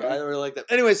 I really liked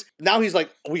that. Anyways, now he's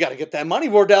like, we got to get that money,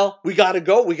 Wardell. We got to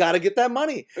go. We got to get that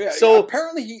money. Yeah, so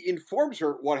apparently he informs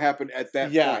her what happened at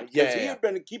that point. Because he had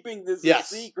been keeping this a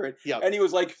secret, and he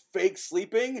was like fake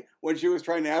sleeping when she was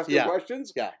trying to ask him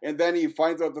questions. Yeah. And then he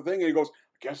finds out the thing, and he goes,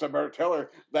 guess I better tell her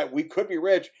that we could be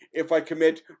rich if I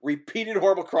commit repeated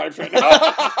horrible crimes right now.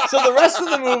 So the rest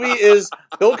of the movie is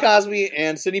Bill Cosby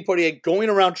and Sidney Poitier going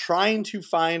around trying to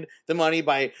find the money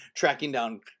by tracking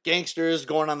down gangsters,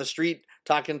 going on the street,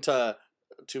 talking to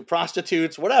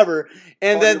prostitutes, whatever.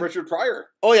 And then Richard Pryor.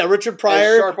 Oh yeah, Richard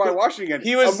Pryor. Sharp Eye Washington. A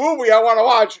movie I want to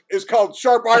watch is called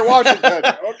Sharp Eye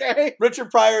Washington. Okay.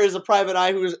 Richard Pryor is a private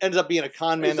eye who ends up being a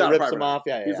con man that rips him off.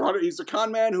 Yeah. He's a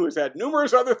con man who has had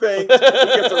numerous other things. He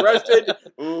gets arrested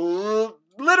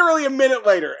literally a minute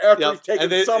later after he's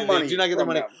taken some money. Do not get the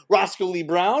money. Roscoe Lee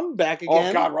Brown back again.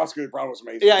 Oh God, Roscoe Lee Brown was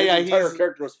amazing. Yeah, his entire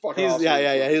character was fucking awesome.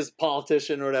 Yeah. His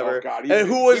politician or whatever. Oh God, and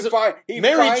who was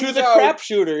married to the crap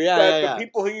shooter. Yeah. The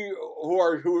people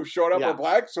who have showed up are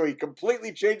black, so he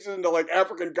completely changes into like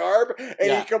African garb,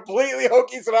 and he completely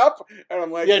hokies it up. And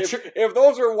I'm like, if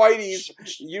those are whiteys,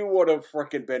 you would have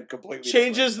freaking been completely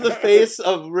changes the face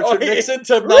of Richard Nixon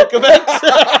to Malcolm X.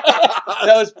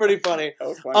 That was pretty funny. That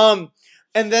was funny.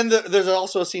 And then there's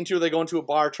also a scene too where they go into a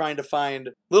bar trying to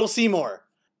find Little Seymour.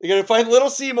 They're gonna find Little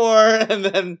Seymour, and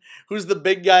then who's the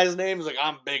big guy's name? He's like,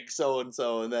 I'm big so and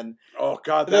so, and then oh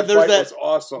God, that fight was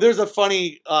awesome. There's a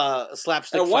funny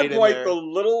slapstick. At one point, the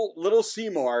little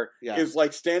Seymour is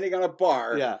like standing on a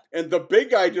bar, and the big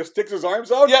guy just sticks his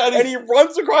arms out, and he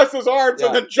runs across his arms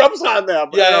and then jumps on them.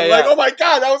 And I'm like, oh my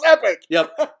God, that was epic.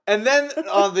 Yep. And then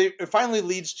it finally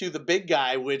leads to the big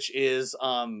guy, which is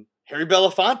Harry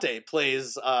Belafonte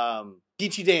plays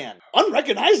Geechee Dan.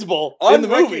 Unrecognizable in the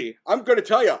movie. I'm going to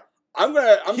tell you. He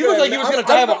looked like he was going to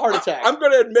die of a heart attack. I'm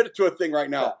going to admit it to a thing right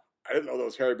now. Yeah. I didn't know that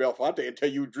was Harry Belafonte until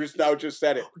you just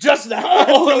said it. Just now?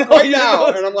 Right now.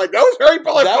 And I'm like, that was Harry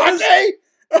Belafonte?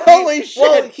 Holy shit!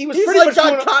 Well, he's pretty like much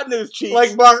got cotton in his cheeks,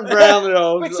 like Martin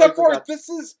Brown. Except for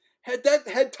this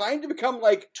had time to become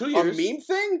like 2 years. A meme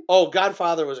thing. Oh,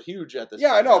 Godfather was huge at this. Yeah,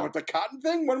 time, I know, but the cotton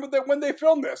thing. When they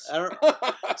filmed this? I don't know.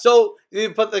 So he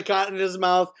put the cotton in his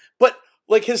mouth, but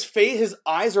like his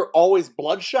eyes are always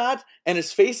bloodshot, and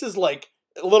his face is like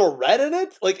a little red in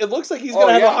it. Like it looks like he's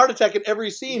gonna have a heart attack in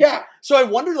every scene. Yeah. So I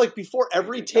wondered, like before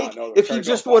every take, if he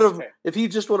just would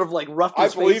have like roughed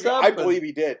his face up. I believe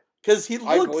he did. Because he looked...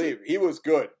 I believe he was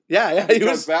good. Yeah,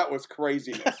 that was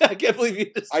crazy. I can't believe he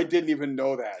just... I didn't even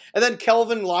know that. And then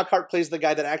Kelvin Lockhart plays the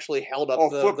guy that actually held up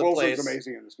the Flip place. Wilson's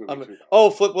amazing in this movie,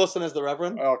 too. Flip Wilson as the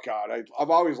Reverend? Oh, God. I've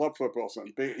always loved Flip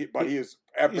Wilson, but he is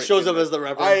epic. He shows up as the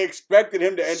Reverend. I expected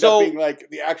him to end up being like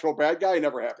the actual bad guy. It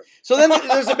never happened. So then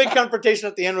there's a big confrontation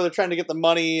at the end where they're trying to get the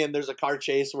money, and there's a car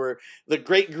chase where the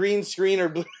great green screen or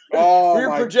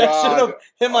rear projection of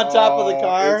him on top of the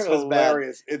car. It's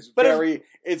hilarious. Bad.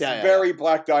 It's very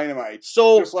Black Dynamite.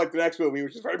 So just like the next movie,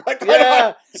 which is very Black Dynamite.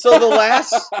 Yeah. So the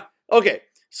last... Okay.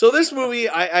 So this movie,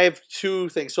 I have two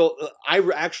things. So I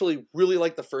actually really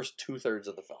like the first 2/3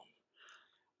 of the film.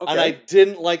 Okay. And I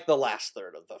didn't like the last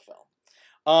third of the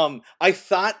film. I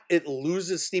thought it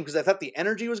loses steam because I thought the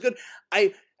energy was good.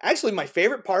 My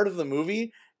favorite part of the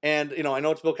movie, and I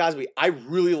know it's Bill Cosby, I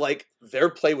really like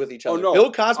their play with each other. Oh, no.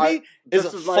 Bill Cosby is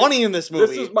funny in this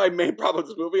movie. This is my main problem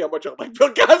with this movie. How much I like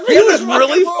Bill Cosby. He was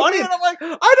really funny. And I'm like, I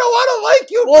don't want to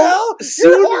like you, Bill.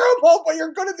 You're horrible, but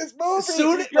you're good at this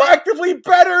movie. You're actively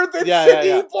better than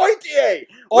Sidney Poitier.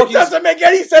 Which doesn't make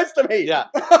any sense to me. Yeah.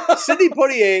 Sidney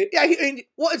Poitier. Yeah,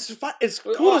 it's fun. It's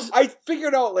cool. I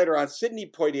figured out later on,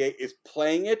 Sidney Poitier is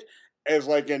playing it as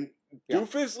like an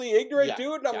doofusly ignorant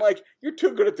dude, and I'm like, you're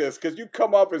too good at this because you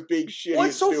come up as being shitty. Well,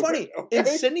 it's so funny. Okay? In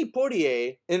Sidney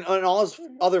Poitier, in all his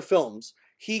other films,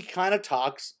 he kind of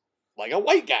talks like a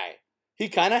white guy. He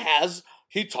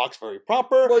talks very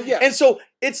proper. Well, yeah. And so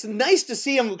it's nice to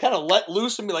see him kind of let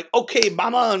loose and be like, okay,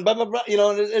 mama, and blah, blah, blah.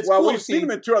 And it's cool. We've seen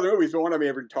him in 2 other movies, but one of them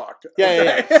ever talked.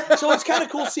 Yeah. So it's kind of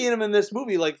cool seeing him in this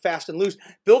movie, like Fast and Loose.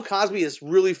 Bill Cosby is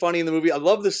really funny in the movie. I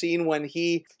love the scene when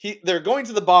they're going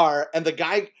to the bar and the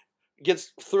guy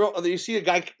gets thrown. You see a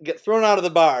guy get thrown out of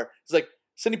the bar. He's like,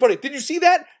 Sidney Poitier, did you see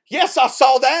that? Yes, I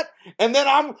saw that. And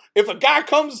then if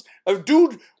a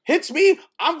dude hits me,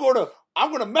 I'm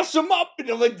gonna mess him up.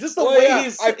 Like just the way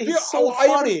he's so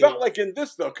funny. I felt like in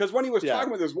this though, because when he was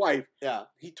talking with his wife,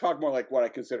 he talked more like what I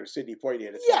consider Sidney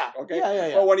Poitier. Okay.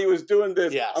 Yeah. But when he was doing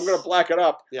this, I'm gonna black it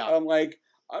up. Yeah. I'm like,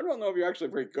 I don't know if you're actually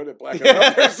very good at blacking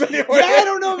up. I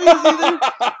don't know if he is either.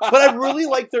 But I really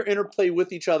like their interplay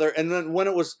with each other. And then when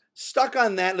it was stuck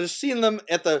on that, just seeing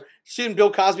Bill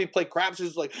Cosby play craps, it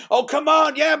was like, oh, come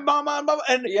on, mama.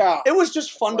 And it was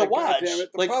just fun to watch. The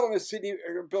problem is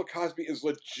Bill Cosby is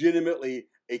legitimately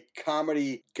a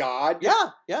comedy god.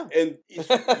 Yeah. And he's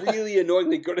really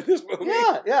annoyingly good at this movie.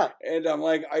 Yeah. And I'm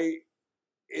like,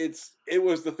 it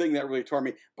was the thing that really tore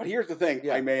me. But here's the thing,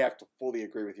 I may have to fully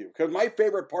agree with you. Because my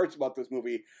favorite parts about this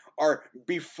movie are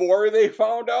before they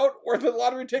found out where the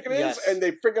lottery ticket is and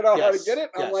they figured out how to get it.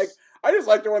 I'm like, I just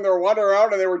liked it when they were wandering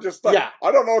around and they were just like,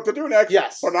 I don't know what to do next.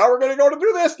 Yes. But now we're going to go to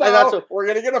do this now. We're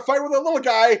going to get a fight with a little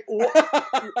guy.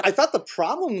 I thought the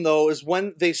problem, though, is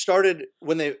when they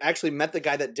actually met the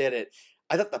guy that did it,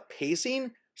 I thought the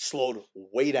pacing slowed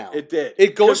way down. It did.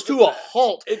 It goes to a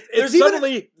halt.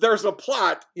 There's a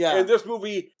plot, and this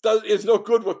movie is no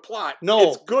good with plot. No.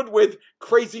 It's good with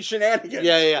crazy shenanigans.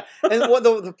 Yeah. And what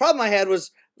the problem I had was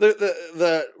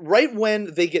the right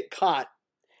when they get caught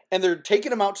and they're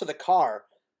taking him out to the car,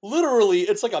 literally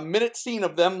it's like a minute scene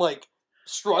of them like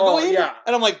struggling.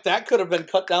 And I'm like, that could have been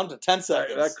cut down to 10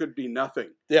 seconds. That could be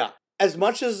nothing. Yeah. As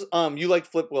much as you like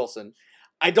Flip Wilson,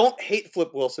 I don't hate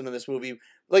Flip Wilson in this movie.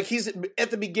 Like, he's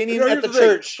at the beginning at the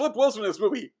church. Flip Wilson in this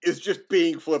movie is just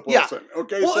being Flip Wilson.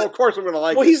 Okay, so of course I'm going to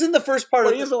like him. Well, he's in the first part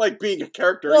of it. He isn't like being a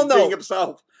character. He's being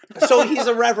himself. So he's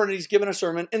a reverend and he's giving a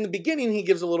sermon. In the beginning, he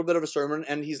gives a little bit of a sermon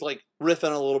and he's like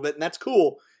riffing a little bit, and that's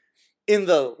cool. In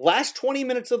the last 20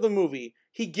 minutes of the movie,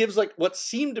 he gives like what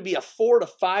seemed to be a 4 to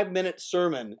 5 minute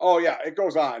sermon. Oh, yeah, it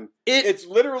goes on. It's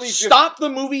literally stop the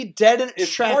movie dead in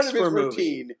its tracks part of his for a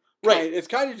routine. Movie. Right. It's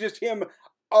kind of just him.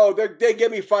 Oh, they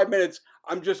gave me 5 minutes.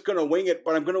 I'm just going to wing it,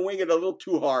 but I'm going to wing it a little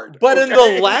too hard. But in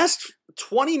the last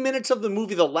 20 minutes of the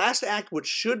movie, the last act, which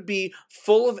should be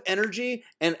full of energy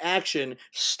and action,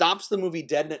 stops the movie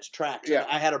dead in its tracks. Yeah.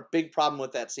 I had a big problem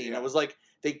with that scene. I was like,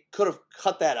 they could have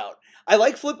cut that out. I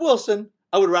like Flip Wilson.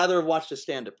 I would rather have watched a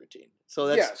stand-up routine. So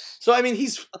that's so I mean,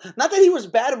 he's not that he was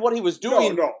bad at what he was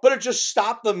doing, but it just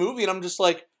stopped the movie, and I'm just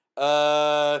like,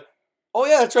 oh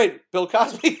yeah, that's right, Bill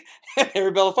Cosby.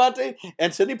 Harry Belafonte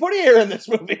and Sidney Poitier in this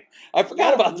movie. I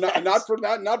forgot about that. Not for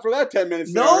that 10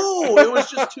 minutes. No, it was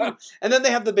just 2. And then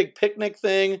they have the big picnic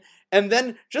thing, and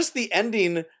then just the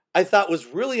ending I thought was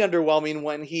really underwhelming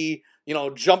when he,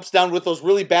 jumps down with those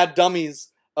really bad dummies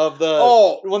of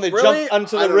the when they jump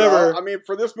onto the river. Know. I mean,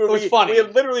 for this movie, it was funny. We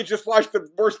had literally just watched the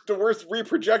worst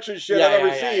reprojection shit I've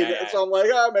ever seen. Yeah. So I'm like,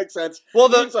 it makes sense. Well,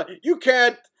 like, you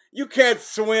can't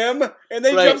swim, and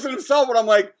then he jumps in himself, and I'm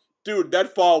like, dude,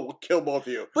 that fall will kill both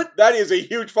of you. But that is a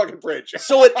huge fucking bridge.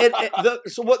 So then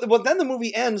the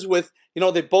movie ends with,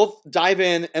 they both dive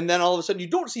in, and then all of a sudden you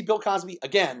don't see Bill Cosby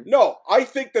again. No, I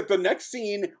think that the next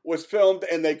scene was filmed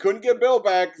and they couldn't get Bill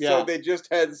back, so they just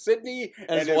had Sidney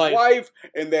and his wife,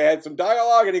 and they had some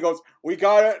dialogue, and he goes, "We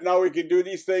got it. Now we can do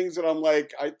these things." And I'm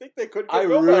like, I think they couldn't get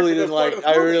Bill back. I really didn't like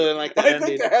that ending. I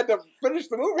think they had to finish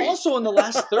the movie. Also, in the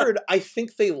last third, I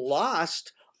think they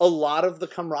lost a lot of the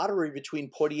camaraderie between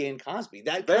Poitier and Cosby.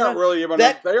 They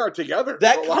aren't together.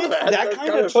 That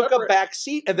kind of took a back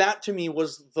seat, and that to me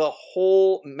was the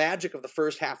whole magic of the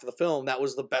first half of the film. That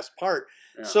was the best part.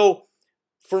 Yeah. So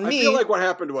for me, I feel like what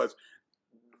happened was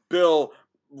Bill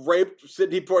raped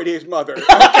Sidney Poitier's mother.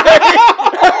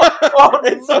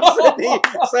 And so Sidney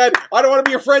said, "I don't want to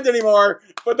be your friend anymore,"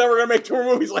 but then we're going to make 2 more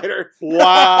movies later.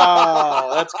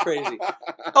 Wow, that's crazy.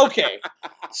 Okay,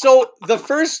 so the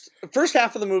first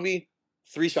half of the movie,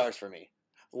 3 stars for me.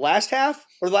 Last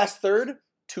third,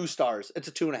 2 stars. It's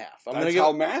a 2.5. That's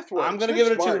how math works. I'm going to give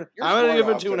it a 2. I'm going to give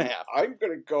it a 2.5. I'm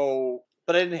going to go.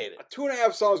 But I didn't hate it. A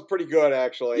 2.5 sounds pretty good,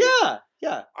 actually.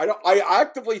 Yeah. I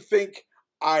actively think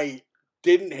I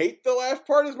didn't hate the last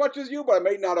part as much as you, but I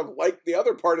may not have liked the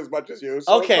other part as much as you.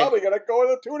 So I'm probably going to go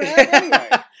with a 2.5 anyway.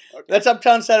 Okay. That's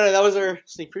Uptown Saturday. That was our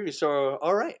sneak preview. So,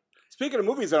 all right. Speaking of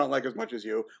movies I don't like as much as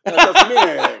you, that doesn't mean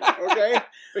anything, okay?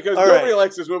 Because nobody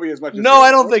likes this movie as much as you. No,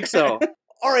 I don't think so.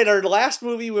 All right, our last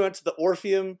movie, we went to the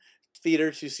Orpheum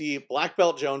Theater to see Black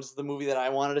Belt Jones, the movie that I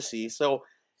wanted to see. So,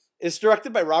 it's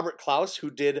directed by Robert Klaus,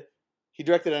 he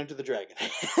directed Enter the Dragon.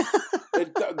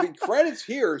 The credits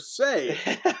here say,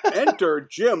 "Enter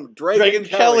Jim Dragon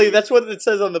Kelly." That's what it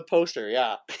says on the poster,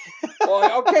 yeah.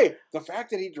 Well, okay. The fact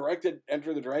that he directed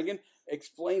Enter the Dragon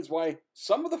explains why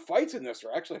some of the fights in this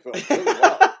are actually filmed really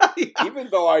well. Yeah. Even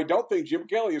though I don't think Jim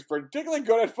Kelly is particularly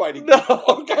good at fighting. No.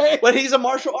 Okay. But he's a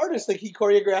martial artist. Like, he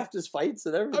choreographed his fights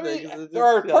and everything. I mean, there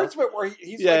are parts of it where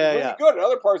he's really good. And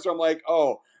other parts where I'm like,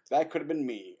 oh, that could have been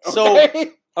me. Okay?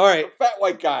 So, all right. The fat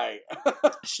white guy.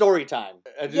 Story time.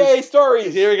 Yay,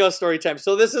 stories. Here we go, story time.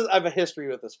 So I have a history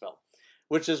with this film,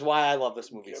 which is why I love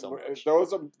this movie so much.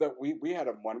 We had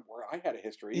one where I had a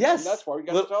history. Yes. And that's why we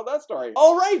got to tell that story.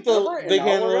 Oh, right. The big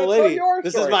hand little lady.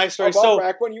 This is my story. So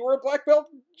back when you were a Black Belt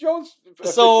Jones aficionado.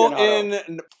 So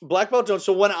in Black Belt Jones,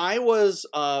 so when I was,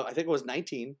 I think it was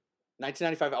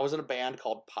 1995, I was in a band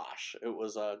called Posh. It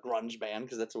was a grunge band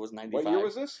because it was 95. What year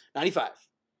was this? 95.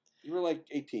 You were like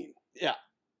 18. Yeah.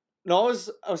 No,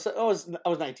 I was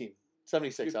 19.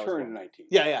 76. You turned 19.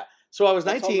 Yeah. So I was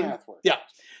 19. That's how math works. Yeah.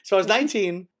 So I was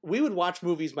 19. We would watch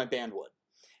movies, my band would.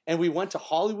 And we went to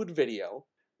Hollywood Video.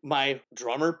 My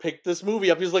drummer picked this movie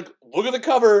up. He was like, look at the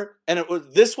cover. And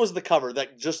this was the cover,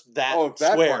 that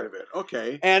square. Part of it.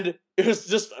 Okay. And it was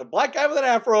just a black guy with an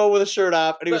afro with a shirt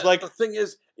off. And he was like, the thing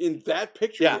is, in that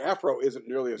picture, the afro isn't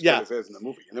nearly as good as it is in the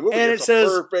movie. In the movie, it's a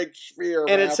perfect sphere.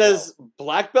 And it says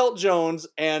Black Belt Jones.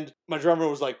 And my drummer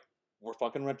was like, we're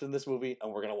fucking renting this movie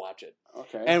and we're going to watch it.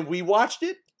 Okay. And we watched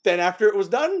it. Then after it was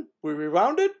done, we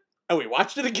rewound it and we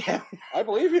watched it again. I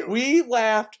believe you. We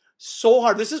laughed so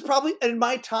hard. This is probably in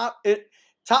my top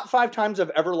 5 times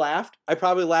I've ever laughed. I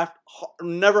probably laughed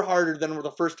never harder than the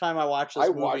first time I watched this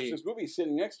movie. I watched this movie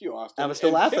sitting next to you, Austin. I was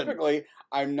still laughing. Typically,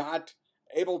 I'm not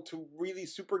able to really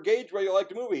super gauge whether you like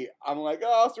the movie. I'm like, oh,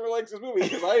 Austin really likes this movie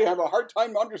because I have a hard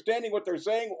time understanding what they're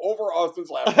saying over Austin's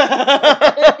laughing.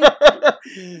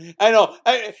 I know.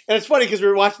 And it's funny because we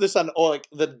were watching this on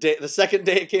the second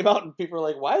day it came out, and people were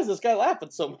like, "Why is this guy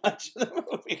laughing so much in the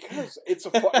movie?" Because it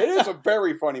is a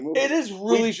very funny movie. It is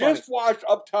really funny. We just watched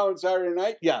Uptown Saturday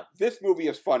Night. Yeah, this movie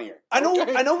is funnier. I know. And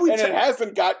it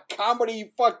hasn't got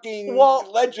comedy fucking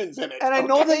legends in it. And I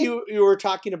know that you were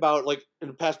talking about, like, in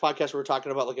the past podcast, we were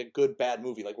talking about like a good bad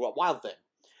movie, like Wild Thing.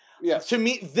 Yes. To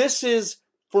me, this is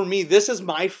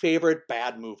my favorite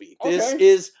bad movie. This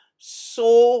is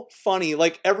so funny.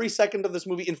 Like, every second of this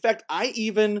movie. In fact,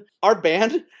 our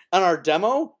band on our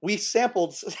demo, we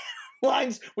sampled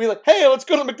lines. We like, hey, let's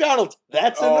go to McDonald's.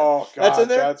 That's in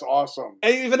there. That's awesome.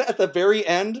 And even at the very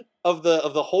end of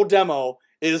the whole demo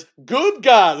is, good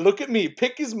God, look at me.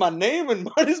 Pick is my name and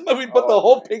mine is my. We put the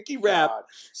whole pinky rap.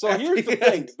 So here's the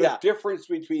thing: the difference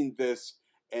between this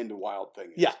and Wild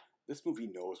Thing is, this movie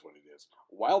knows what it is.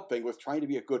 Wild Thing was trying to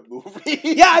be a good movie.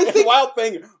 Yeah, I think Wild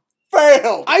Thing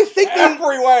failed. I think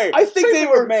every way. I think Same they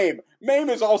were MAME. MAME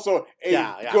is also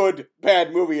a good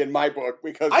bad movie in my book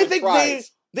because I think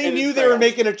tries, they knew they were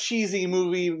making a cheesy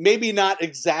movie, maybe not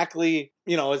exactly,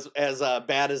 as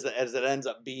bad as it ends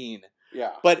up being.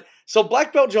 Yeah. But so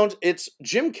Black Belt Jones, it's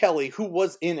Jim Kelly, who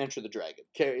was in Enter the Dragon.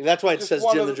 Okay, that's why it says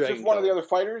Jim the Dragon. Just one of the other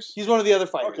fighters? He's one of the other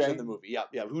fighters in the movie.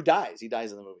 Yeah. Who dies? He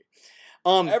dies in the movie.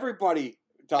 Everybody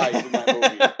dies in that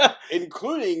movie,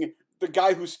 including the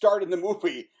guy who starred in the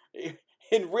movie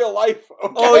in real life.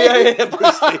 Okay? Oh yeah,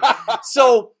 Bruce Lee.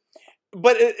 So,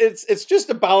 but it's just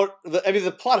about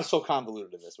the plot is so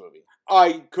convoluted in this movie.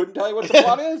 I couldn't tell you what the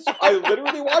plot is. I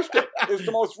literally watched it. It's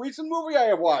the most recent movie I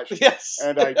have watched. Yes.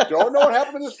 And I don't know what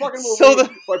happened in this fucking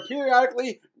movie, but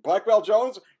periodically, Black Belt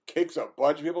Jones kicks a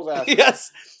bunch of people's asses.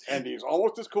 Yes. And he's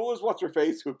almost as cool as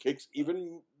What's-Her-Face, who kicks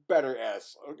even better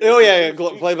ass. Okay? Oh, yeah.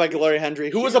 Played by Gloria Hendry,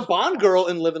 who was a Bond girl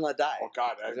in Live and Let Die. Oh,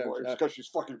 God. It's because she's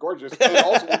fucking gorgeous and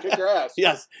also can kick your ass.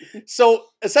 Yes. So,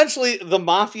 essentially, the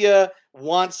Mafia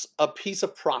wants a piece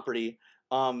of property,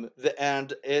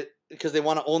 because they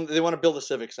want to build a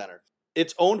civic center.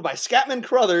 It's owned by Scatman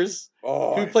Crothers,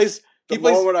 who plays. The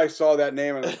moment I saw that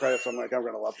name in the credits, I'm like, I'm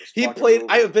gonna love this. Movie.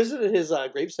 I visited his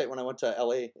gravesite when I went to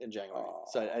L.A. in January,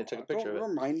 so I took a picture of it. Don't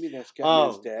remind me that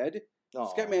Scatman's dead.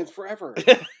 Oh. Scatman's forever.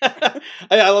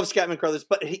 I love Scatman Crothers,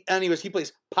 but he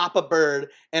plays Papa Bird,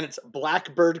 and it's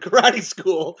Blackbird Karate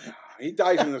School. He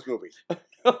dies in this movie.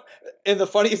 In the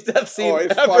funniest death scene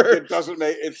it ever. Fucking doesn't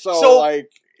make it's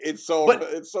so.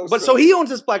 But so he owns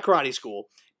this Black Karate School,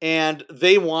 and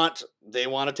they want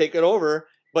to take it over,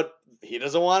 but he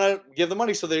doesn't want to give the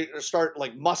money, so they start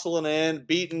like muscling in,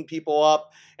 beating people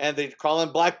up, and they call in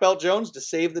Black Belt Jones to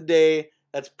save the day.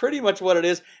 That's pretty much what it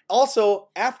is. Also,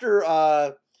 after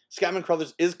Scatman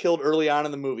Crothers is killed early on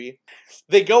in the movie,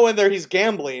 they go in there. He's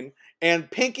gambling,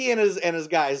 and Pinky and his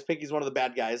guys. Pinky's one of the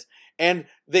bad guys, and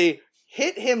they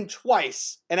hit him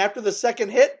twice. And after the second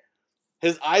hit,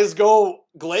 his eyes go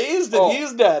glazed, and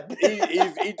he's dead.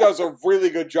 he does a really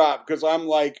good job, because I'm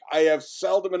like, I have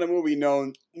seldom in a movie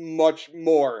known much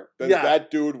more than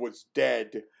that dude was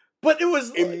dead. But it was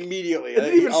immediately. It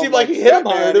didn't even seem like he hit him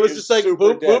hard. It was just like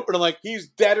boop, boop, and I'm like, he's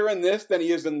deader in this than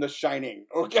he is in The Shining.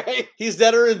 Okay, he's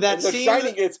deader in that scene. The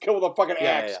Shining gets killed with a fucking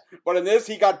axe, but in this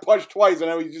he got punched twice,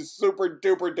 and now he's just super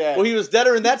duper dead. Well, he was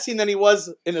deader in that scene than he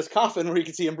was in his coffin, where you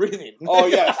could see him breathing. Oh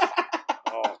yes.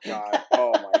 Oh God.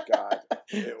 Oh my God.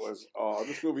 It was. Oh,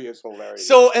 this movie is hilarious.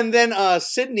 So, and then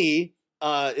Sydney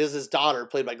is his daughter,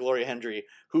 played by Gloria Hendry,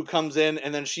 who comes in,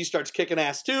 and then she starts kicking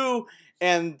ass too.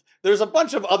 And there's a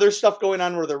bunch of other stuff going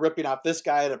on where they're ripping off this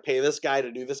guy to pay this guy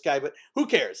to do this guy, but who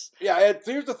cares? Yeah,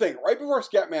 here's the thing. Right before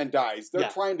Scatman dies, they're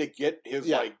trying to get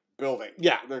his building.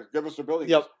 Yeah. They're give us a building.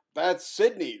 Yep. That's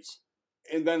Sydney's.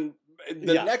 And then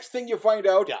the next thing you find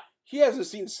out, he hasn't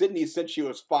seen Sydney since she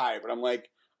was 5. And I'm like,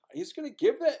 he's going to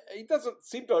give that? He doesn't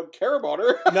seem to care about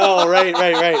her. No, right.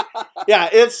 Yeah,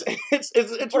 it's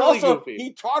really also, goofy.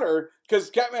 He taught her, because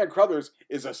Scatman Crothers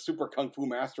is a super kung fu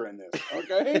master in this,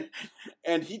 okay?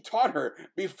 And he taught her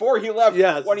before he left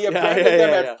when he abandoned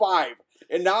them at 5.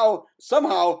 And now,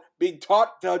 somehow, being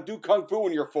taught to do kung fu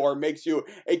when you're 4 makes you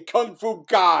a kung fu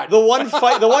god. The one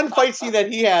fight scene that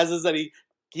he has is that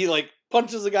he like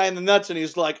punches a guy in the nuts, and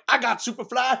he's like, I got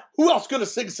Superfly. Who else gonna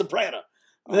sing soprano?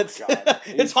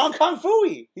 It's Hong Kong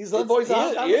Phooey. He's the voice of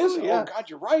Hong Kong Phooey. Oh God,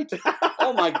 you're right.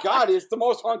 Oh my God, it's the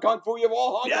most Hong Kong Phooey of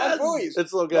all Hong Kong Phooeys.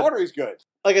 It's so good. No wonder he's good.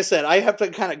 Like I said, I have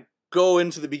to kind of go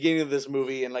into the beginning of this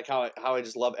movie and like how I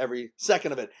just love every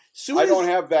second of it. I don't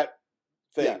have that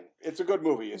thing. Yeah. It's a good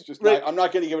movie. It's just I'm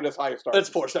not going to give it as high a star. It's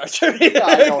 4 stars.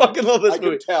 I fucking love this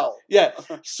movie. I can tell. Yeah.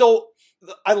 So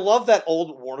I love that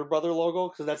old Warner Brother logo,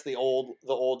 because that's the old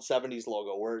 70s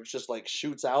logo where it just like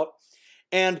shoots out.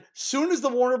 And soon as the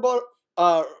Warner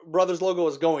Brothers logo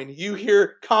is going, you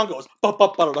hear congos.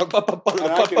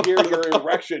 And I can hear your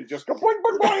erection just go boing,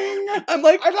 boing, boing. I'm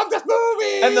like, I love this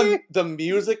movie. And the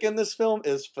music in this film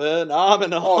is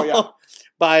phenomenal. Oh yeah.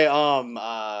 By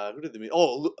who did the music?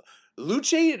 Oh,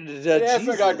 Luce. It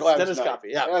hasn't got Gladys Knight.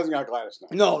 Yeah, it hasn't got Gladys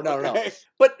Knight. No.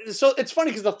 But so it's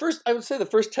funny because I would say the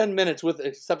first 10 minutes, with the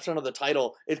exception of the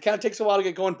title, it kind of takes a while to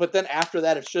get going. But then after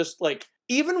that, it's just like,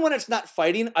 even when it's not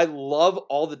fighting, I love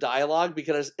all the dialogue,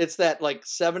 because it's that like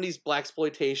 70s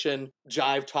blaxploitation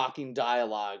jive talking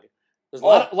dialogue. There's a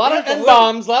lot of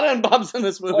N-bombs in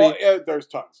this movie. Oh, yeah, there's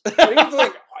tons. But here's the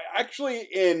thing. Actually,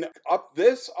 in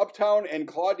Uptown and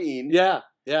Claudine,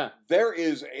 there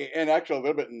is and actually a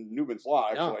little bit in Newman's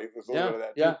Law. Actually, there's a little bit of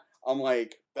that. Yeah. Too. I'm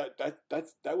like,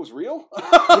 that was real.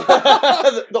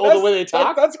 The way they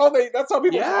talk. That's how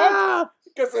people talk.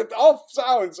 Because it all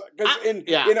sounds, because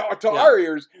to our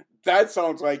ears, that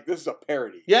sounds like this is a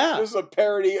parody. Yeah. This is a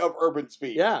parody of Urban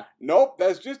Speak. Yeah. Nope,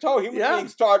 that's just how human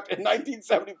beings talked in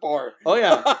 1974. Oh,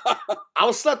 yeah.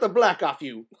 I'll slap the black off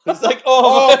you. It's like,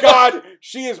 oh God,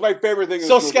 she is my favorite thing in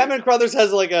So this movie. Scatman Crothers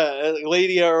has like a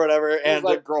lady or whatever. And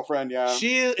like girlfriend, yeah.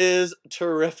 She is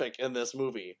terrific in this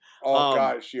movie. Oh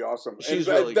God, is she awesome. She's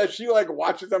really good. That she like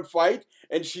watches them fight,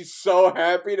 and she's so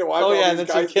happy to watch all these and then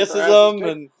guys she kisses them.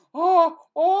 And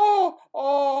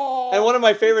And one of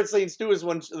my favorite scenes too is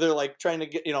when they're like trying to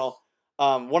get,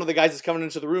 one of the guys is coming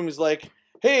into the room is like,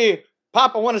 "Hey,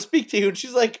 Pop, I want to speak to you." And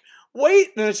she's like, "Wait,"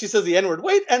 and then she says the N-word.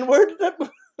 "Wait, N-word?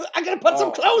 I gotta put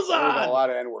some clothes on." A lot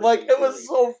of N-words. Like, it was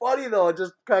so funny though. It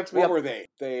just cracks me up. What were they?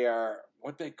 They are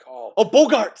what they call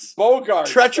Bogarts. Bogarts.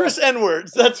 Treacherous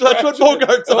N-words. That's what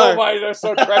Bogarts are. Oh my, they're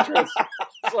so treacherous.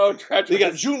 So treacherous. You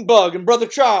got Junebug and Brother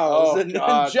Charles and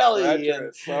Jelly and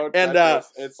it's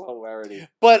hilarity.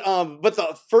 But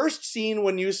the first scene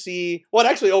when you see, well, it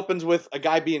actually opens with a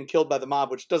guy being killed by the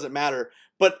mob, which doesn't matter.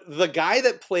 But the guy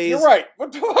that plays, you're right.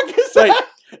 What the fuck is that?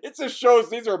 It just shows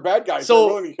these are bad guys.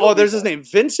 So, there's his name,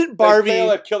 Vincent Barbie. They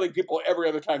fail at killing people every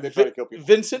other time they try to kill people.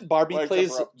 Vincent Barbie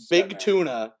plays Big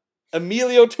Tuna,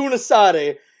 Emilio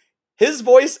Tunasade. His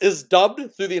voice is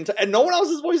dubbed through the entire, and no one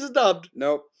else's voice is dubbed.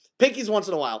 Nope. Pinky's once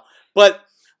in a while, but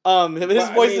his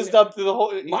voice is dubbed through the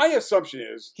whole. My assumption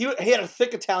is he had a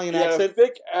thick Italian accent. Had a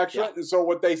thick accent, and so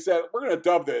what they said, we're going to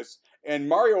dub this. And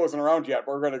Mario wasn't around yet,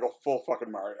 but we're going to go full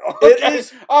fucking Mario. It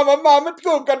is. I'm a mama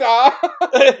tukada.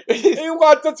 He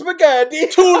wants a spaghetti.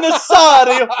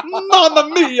 Tunasari, mamma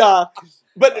mia.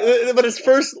 But his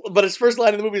first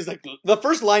line in the movie is like, the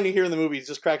first line you hear in the movie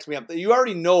just cracks me up. You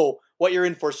already know what you're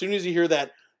in for as soon as you hear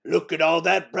that. "Look at all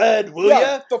that bread, will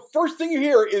ya?" The first thing you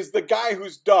hear is the guy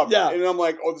who's dubbed. Yeah. And I'm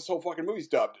like, oh, this whole fucking movie's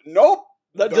dubbed. Nope.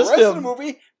 The rest of the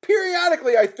movie,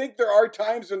 periodically, I think there are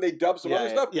times when they dub some other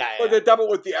stuff, but they dub it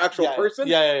with the actual person,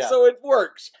 so it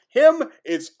works. Him,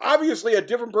 it's obviously a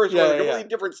different person with a completely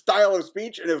different style of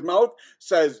speech, and his mouth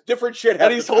says different shit.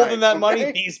 And he's holding that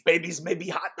money. "These babies may be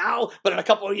hot now, but in a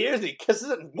couple of years," and he kisses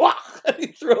it, and wah, and he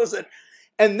throws it.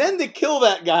 And then they kill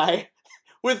that guy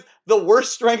with the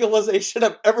worst strangulation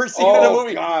I've ever seen in a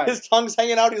movie. God. His tongue's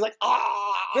hanging out. He's like, ah.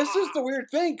 This is the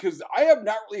weird thing, because I have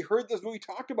not really heard this movie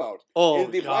talked about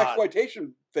in the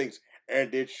blaxploitation things,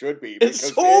 and it should be. It's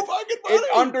so fucking funny.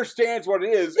 It understands what it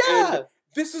is. Yeah. And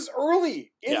this is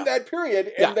early in that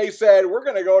period, and they said, we're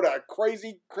going to go to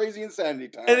crazy, crazy insanity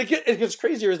time. And it gets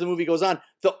crazier as the movie goes on.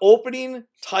 The opening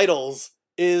titles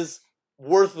is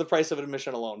worth the price of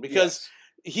admission alone, because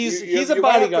he's a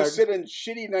bodyguard. You have to sit in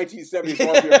shitty 1970s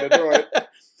movies to do it.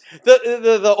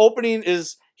 The opening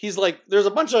is, he's like, there's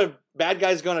a bunch of bad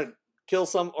guys gonna kill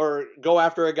some or go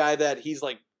after a guy that he's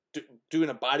like doing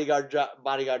a bodyguard job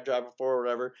before or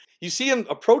whatever. You see him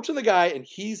approaching the guy, and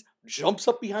he jumps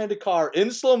up behind a car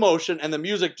in slow motion, and the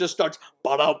music just starts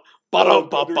There's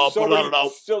so many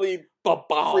silly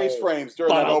freeze frames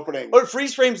during that opening. Or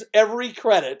freeze frames every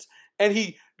credit, and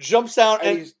he jumps out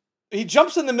and he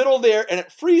jumps in the middle there, and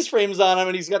it freeze frames on him,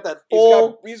 and he's got that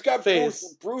full He's got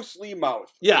face. Bruce Lee mouth.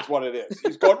 Yeah. That's what it is.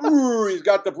 He's going, ooh, he's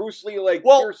got the Bruce Lee,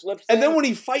 pierced lips. And then when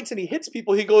he fights and he hits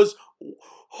people, he goes,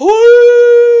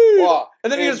 hoi!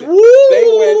 And then he goes, woo!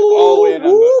 They went all in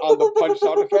on the punch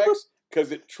sound effects,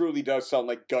 because it truly does sound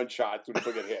like gunshots when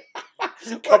people get hit.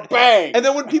 Kabang! And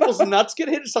then when people's nuts get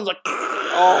hit, it sounds like,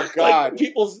 oh, God. Like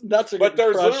people's nuts are But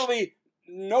getting there's crushed. literally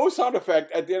no sound effect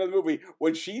at the end of the movie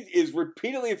when she is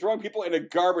repeatedly throwing people in a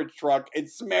garbage truck and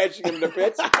smashing them to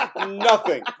bits.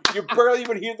 Nothing. You barely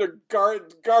even hear the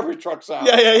garbage truck sound.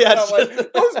 Yeah. And I'm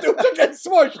like, those dudes are getting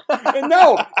smushed. And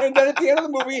then at the end of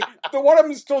the movie, the one of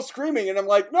them is still screaming, and I'm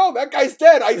like, no, that guy's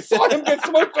dead. I saw him get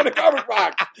smushed in a garbage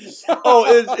box.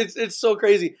 It's so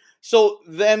crazy. So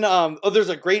then, there's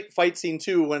a great fight scene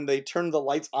too when they turn the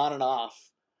lights on and off.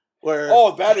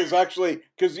 That is actually,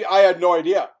 because I had no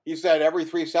idea. He said every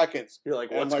 3 seconds. You're like,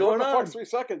 what's going on? on? 3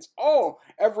 seconds. Oh,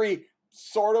 every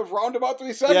sort of roundabout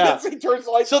 3 seconds, he turns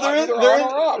the lights on either on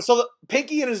or off. So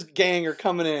Pinky and his gang are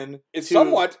coming in. It's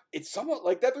somewhat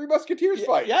like that Three Musketeers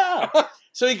fight. Yeah.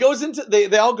 So he goes into,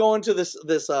 they all go into this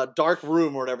dark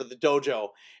room or whatever, the dojo.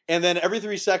 And then every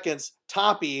 3 seconds,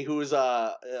 Toppy, who is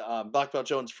Black Belt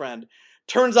Jones' friend,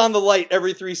 turns on the light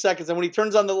every 3 seconds. And when he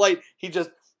turns on the light, he just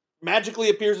magically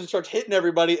appears and starts hitting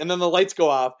everybody, and then the lights go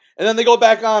off, and then they go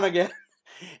back on again.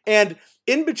 And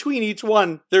in between each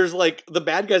one, there's like, the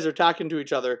bad guys are talking to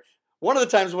each other. One of the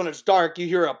times when it's dark, you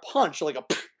hear a punch, like a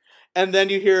and then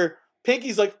you hear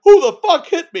Pinky's like, who the fuck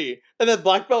hit me? And then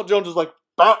Black Belt Jones is like,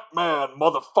 Batman,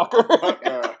 motherfucker. Oh,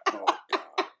 God.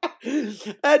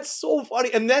 That's so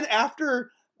funny. And then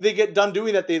after they get done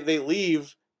doing that, they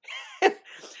leave.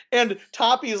 And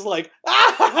Toppy's like,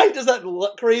 he does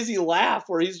that crazy laugh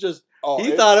where he's just,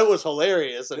 he thought it was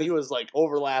hilarious, and he was like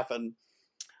over laughing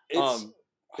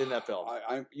in that film.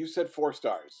 You said 4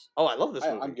 stars. Oh, I love this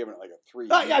movie. I'm giving it like a 3.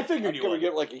 Yeah, I figured you would. I'm going to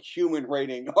give it like a human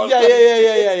rating. Yeah.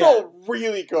 It's still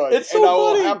really good. It's so and funny.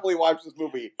 I will happily watch this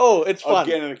movie. Oh, it's fun.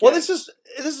 Again and again. Well, this is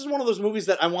one of those movies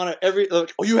that I want to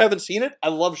you haven't seen it? I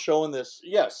love showing this.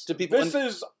 Yes. To people. This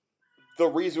is the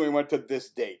reason we went to this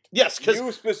date. Yes, because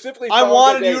you specifically. I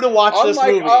wanted you to watch this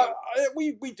movie.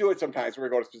 We do it sometimes when we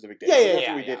go to specific dates. That's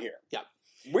what we did here. Yeah.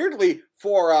 Weirdly,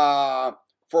 for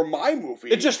my movie,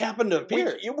 it just happened to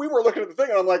appear. We were looking at the thing,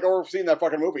 and I'm like, "Oh, we've seen that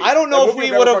fucking movie." I don't know if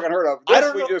we would have fucking heard of.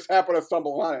 We just happened to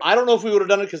stumble on it. I don't know if we would have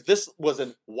done it because this was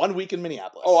in 1 week in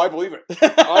Minneapolis. Oh, I believe it.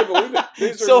 I believe it.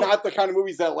 These are not the kind of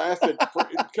movies that lasted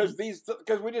because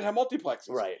we didn't have multiplexes.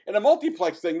 Right. And a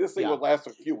multiplex thing, this thing would last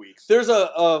a few weeks. There's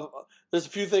a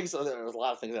few things. There's a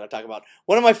lot of things that I talk about.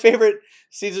 One of my favorite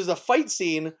scenes is a fight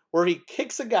scene where he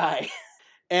kicks a guy,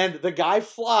 and the guy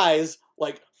flies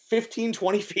like 15,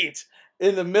 20 feet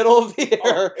in the middle of the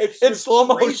air in slow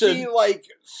motion. Like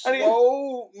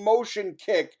slow motion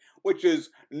kick, which is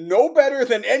no better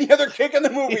than any other kick in the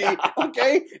movie. Yeah.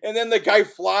 Okay? And then the guy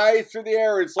flies through the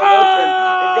air in slow motion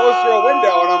and goes through a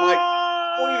window, and I'm like,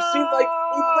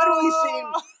 we've literally seen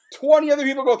 20 other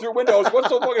people go through windows. What's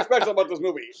so fucking special about this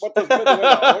movie? What does the window?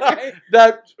 Okay?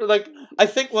 I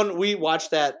think when we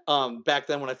watched that back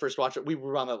then when I first watched it, we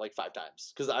were on that like 5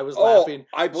 times because I was laughing.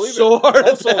 I believe so it. hard.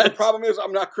 Also, the problem is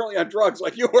I'm not currently on drugs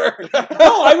like you were.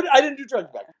 No, I didn't do drugs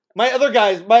back then. My other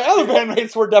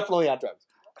bandmates were definitely on drugs.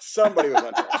 Somebody was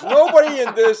on drugs. Nobody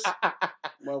in this.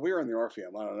 Well, we were in the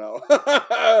Orpheum. I don't know.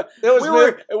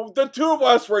 The 2 of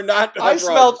us were not. On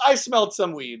drugs. I smelled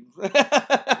some weed.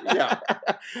 Yeah.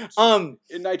 In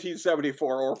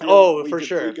 1974, Orpheum. Oh, for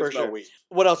sure. Weed.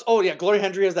 What else? Oh yeah, Gloria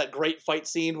Hendry has that great fight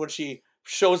scene when she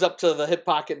shows up to the hip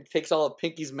pocket and takes all of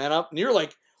Pinky's men up, and you're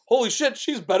like, "Holy shit,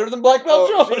 she's better than Black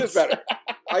Belt Jones." She is better.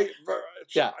 I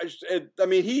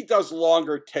mean, he does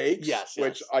longer takes,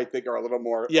 which I think are a little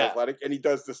more athletic, and he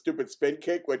does the stupid spin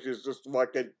kick, which is just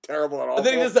fucking terrible and awful. And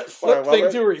then he does that flip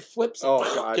thing too, where he flips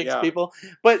and kicks people.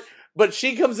 But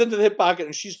she comes into the hip pocket,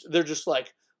 and they're just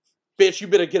like, "Bitch, you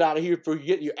better get out of here before you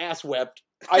get your ass whipped."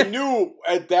 I knew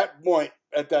at that point,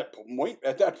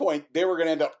 they were going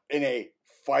to end up in a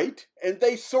fight, and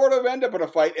they sort of end up in a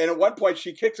fight, and at one point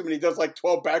she kicks him and he does like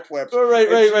 12 backflips.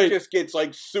 Right. She just gets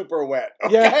like super wet.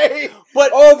 Okay? Yeah,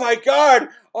 but oh my god!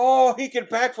 Oh, he can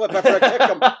backflip after I kick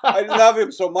him. I love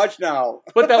him so much now.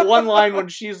 But that one line when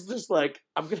she's just like,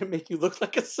 "I'm gonna make you look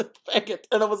like a sick faggot,"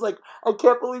 and I was like, I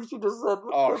can't believe she just said.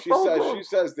 Oh, she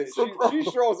says that she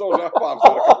throws those F-bombs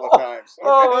out a couple of times. Okay?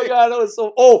 Oh my god, that was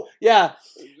so. Oh yeah.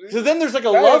 So then there's like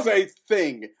that is a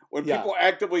thing. When people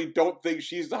actively don't think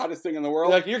she's the hottest thing in the world.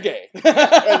 Like, you're gay.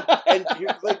 and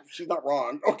she's not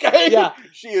wrong, okay? Yeah.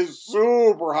 She is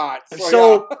super hot.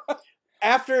 So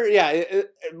after,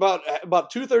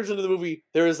 about 2/3 into the movie,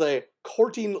 there is a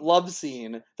courting love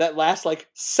scene that lasts like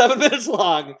 7 minutes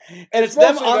long. And it's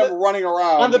them running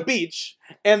around. On the beach.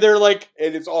 And they're like...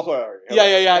 And it's all hilarious.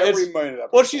 Yeah. Every minute of it.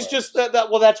 Well, she's just...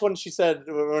 that's when she said...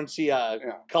 When she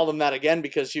called him that again,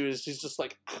 because she's just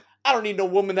like... I don't need no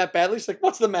woman that badly. She's like,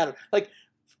 what's the matter? Like,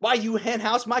 why you hen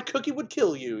house? My cookie would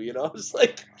kill you. You know, it's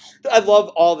like, I love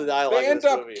all the dialogue. They end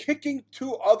up kicking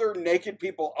 2 other naked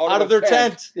people out of their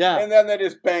tent. Yeah, and then they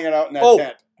just bang it out in that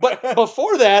tent. But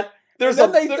before that, they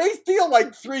steal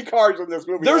like 3 cars in this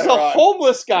movie. There's a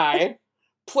homeless guy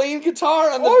playing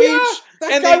guitar on the beach.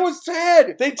 Yeah. That guy was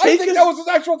sad. I think that was his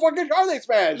actual fucking car they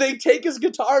smashed. They take his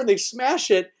guitar and they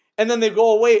smash it. And then they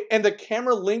go away, and the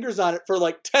camera lingers on it for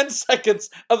like 10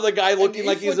 seconds of the guy looking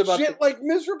like he's about to... like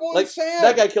miserable and sad.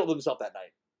 That guy killed himself that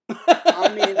night. I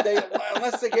mean,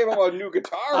 unless they gave him a new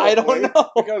guitar. I don't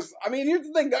know. Because, I mean, here's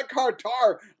the thing. That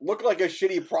guitar looked like a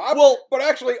shitty prop. Well, but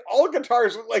actually, all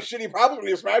guitars look like shitty props when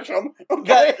you smash them.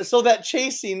 Okay? So that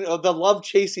chasing, the love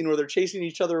chasing, where they're chasing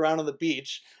each other around on the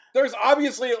beach... There's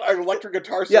obviously an electric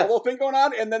guitar solo thing going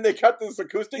on, and then they cut this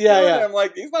acoustic and I'm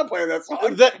like, he's not playing that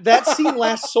song. That scene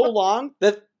lasts so long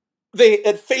that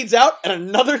it fades out and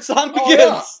another song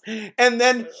begins. And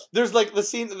then there's like the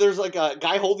scene, there's like a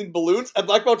guy holding balloons, and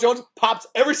Black Belt Jones pops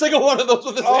every single one of those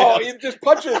with his hands. He just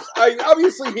punches.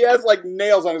 Obviously he has like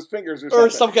nails on his fingers or something. Or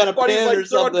some kind of pin he's like or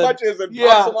something. Throwing punches and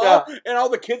pops them all, and all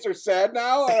the kids are sad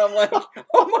now, and I'm like,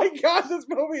 oh my god, this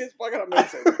movie is fucking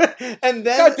amazing. And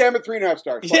then... God damn it, 3.5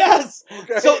 stars. Yes!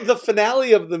 Okay. So the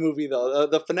finale of the movie, though,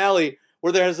 the finale,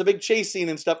 where there's a big chase scene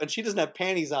and stuff, and she doesn't have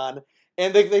panties on,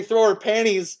 and they throw her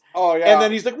panties. Oh, yeah. And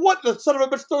then he's like, what? The son of a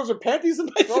bitch throws her panties in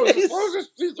my face?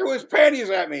 He threw his panties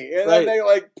at me. And right. then they,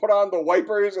 like, put on the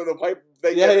wipers or the pipe.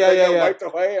 They get wiped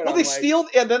away. And well, they steal,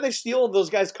 and then they steal those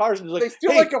guys' cars. And they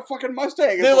steal, like, a fucking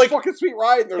Mustang. It's a fucking sweet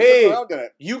ride, and they're sitting around in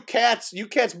it. You cats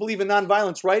believe in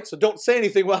nonviolence, right? So don't say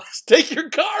anything while I take your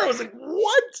car. I was like,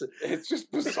 what? It's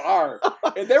just bizarre.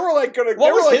 And they were, like,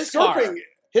 What was his surfing. Car?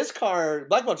 His car,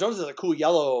 Black Belt Jones is a cool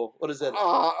yellow. What is it?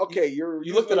 Okay, you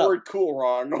looked the up. word "cool"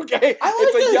 wrong. Okay,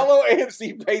 it's a yellow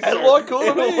AMC Pacer. It looked cool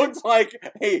to me. It looks like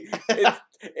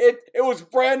it was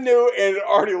brand new and it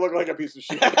already looked like a piece of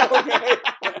shit. Okay?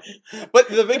 But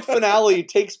the big finale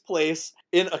takes place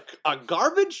in a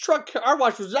garbage truck car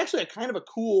wash, which is actually a kind of a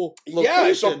cool location. Yeah,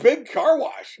 it's a big car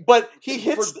wash. But he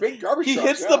hits big garbage he trucks,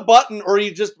 hits the button, or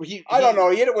he I don't know.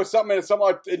 He hit it with something and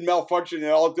somehow it malfunctioned and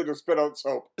all it did was spit out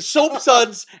soap. Soap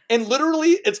suds, and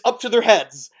literally it's up to their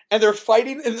heads. And they're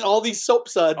fighting in all these soap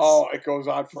suds. Oh, it goes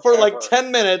on for like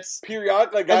 10 minutes.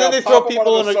 Periodically, and then they throw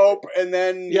people in the soap, and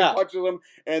then he punches them,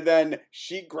 and then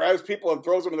she grabs people and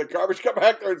throws them in the garbage can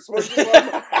back there and smushes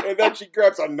them, and then she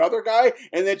grabs another guy,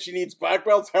 and then she needs Black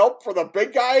Belt's help for the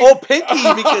big guy. Oh, Pinky,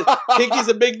 because Pinky's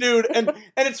a big dude, and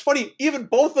it's funny, even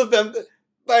both of them.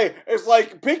 It's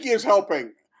like Pinky is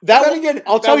helping. Then again,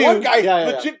 I'll tell you, one guy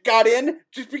legit got in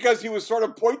just because he was sort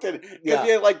of pointed because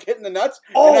he had like hitting the nuts.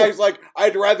 Oh. And I was like,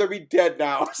 I'd rather be dead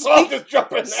now. So I'll just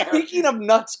jump in there. Speaking of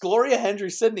nuts, Gloria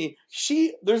Hendry Sydney,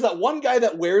 there's that one guy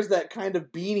that wears that kind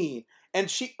of beanie,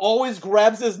 and she always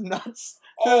grabs his nuts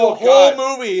through the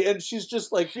whole movie, and she's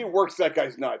just like... She works that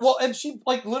guy's nuts. Well, and she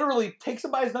like literally takes him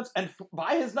by his nuts and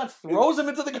throws him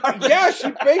into the garbage. Yeah,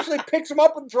 she basically picks him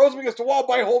up and throws him against the wall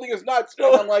by holding his nuts.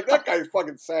 And I'm like, that guy's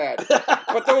fucking sad.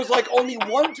 But there was like only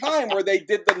one time where they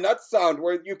did the nut sound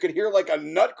where you could hear like a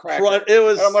nut crack. It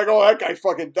was... And I'm like, oh, that guy's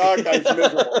fucking dog. Guy's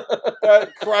miserable.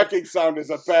 That cracking sound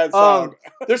is a bad sound.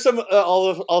 There's some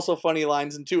also funny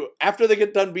lines, and too, after they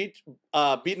get done beating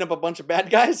up a bunch of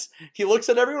bad guys, he looks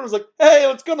at everyone and is like, hey,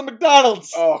 let's go to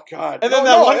McDonald's. Oh, God. And then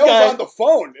that one guy was on the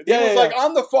phone. He was like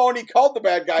on the phone. He called the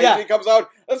bad guy. And he comes out,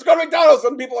 let's go to McDonald's.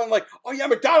 And people are like, oh, yeah,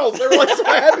 McDonald's. They're like so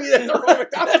happy that they're going to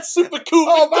McDonald's. That's super cool.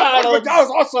 Oh,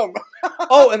 McDonald's awesome.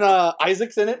 Oh, and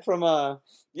Isaac's in it from Love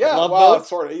Boat.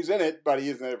 Sort of. He's in it, but he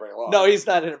isn't in it very long. No, he's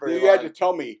not in it very long. You had to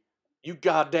tell me. You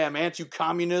goddamn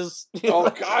anti-communist. Oh,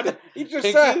 God. He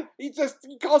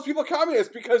calls people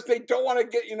communists because they don't want to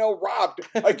get, robbed,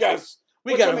 I guess.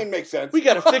 Makes sense. We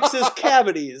gotta fix his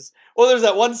cavities. Well, there's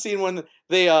that one scene when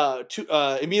they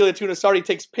Emilia Tunasardi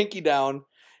takes Pinky down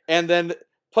and then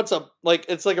puts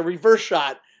it's like a reverse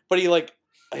shot, but he like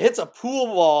hits a pool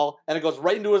ball and it goes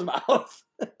right into his mouth.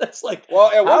 That's like,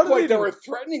 well, at one point they were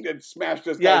threatening to smash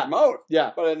this guy's mouth. Yeah,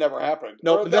 but it never happened.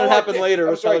 No, then it happened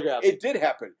later. It did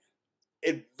happen.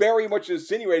 It very much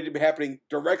insinuated to be happening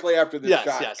directly after this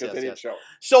shot because they didn't show it.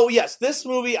 So yes, this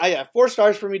movie, 4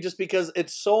 stars for me just because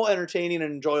it's so entertaining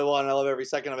and enjoyable, and I love every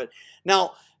second of it.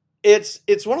 Now, it's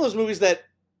one of those movies that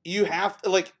you have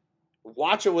to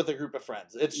watch it with a group of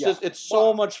friends. It's it's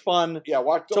so much fun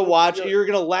to watch. You're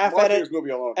gonna laugh at it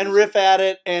and riff at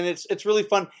it, and it's really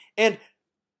fun. And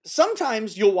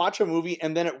sometimes you'll watch a movie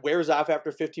and then it wears off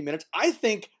after 15 minutes. I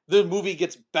think the movie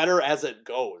gets better as it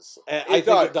goes. I think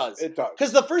it does. It does.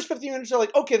 Because the first 15 minutes are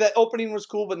like, okay, that opening was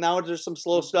cool, but now there's some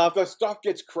slow stuff. The stuff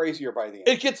gets crazier by the end.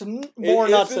 It gets more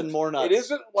nuts and more nuts. It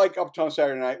isn't like Uptown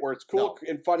Saturday Night where it's cool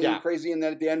and funny and crazy, and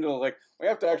then at the end, it's like, we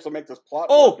have to actually make this plot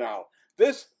work now.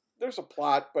 There's a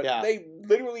plot, but they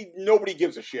literally, nobody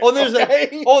gives a shit. Oh, and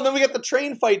and then we got the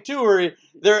train fight too, where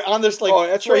they're on this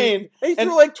train. They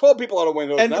threw 12 people out of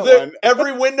windows. And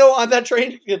every window on that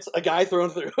train gets a guy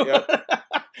thrown through.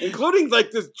 Including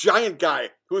this giant guy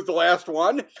who's the last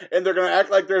one, and they're gonna act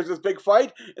like there's this big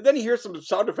fight, and then you hear some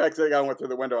sound effects that guy went through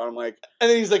the window, and I'm like, and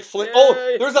then he's like,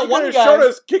 there's that one guy showed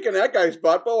us kicking that guy's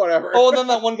butt, but whatever. Oh, and then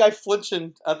that one guy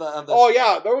flinching at the. Oh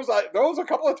yeah, there was a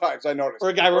couple of times I noticed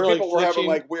where people were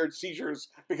having weird seizures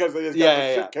because they just got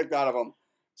the shit kicked out of them.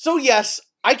 So yes,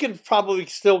 I could probably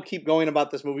still keep going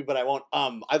about this movie, but I won't.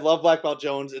 I love Black Belt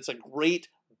Jones. It's a great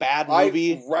bad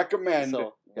movie. I recommend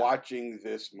watching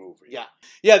this movie.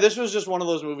 Yeah, this was just one of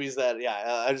those movies that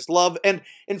I just love. And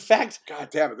in fact, god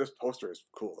damn it, this poster is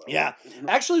cool though. Yeah.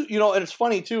 Actually, and it's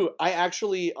funny too. I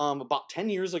actually about 10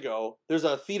 years ago, there's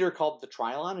a theater called the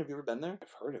Trylon. Have you ever been there?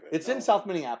 I've heard of it. It's in South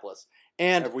Minneapolis.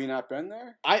 And have we not been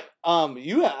there?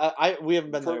 We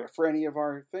haven't been there for any of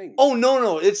our things. Oh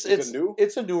no, it's new?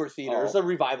 It's a newer theater. It's a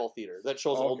revival theater that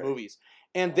shows old movies.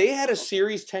 And they had a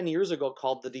series 10 years ago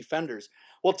called The Defenders.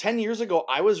 Well, 10 years ago,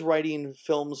 I was writing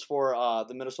films for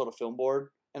the Minnesota Film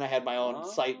Board, and I had my own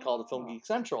site called the Film Geek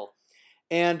Central.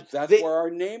 And that's where our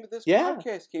name of this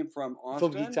podcast came from,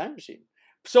 Austin. Film Geek Time Machine.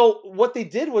 So what they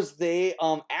did was they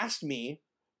asked me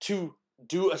to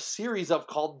do a series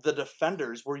called The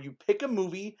Defenders, where you pick a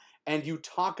movie and you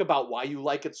talk about why you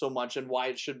like it so much and why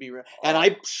it should be. And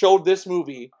I showed this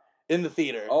movie in the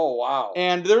theater. Oh, wow.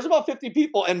 And there was about 50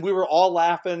 people, and we were all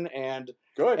laughing, and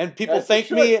good. And people thanked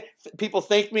me. People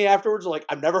thanked me afterwards, like,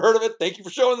 I've never heard of it. Thank you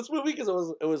for showing this movie, because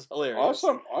it was hilarious.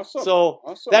 Awesome. So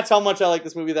that's how much I like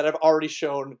this movie, that I've already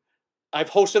shown. I've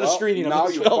hosted a screening of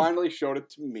this film. Now you finally showed it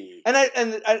to me.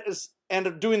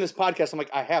 And doing this podcast, I'm like,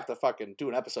 I have to fucking do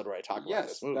an episode where I talk about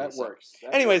this movie. That works.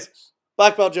 Anyways,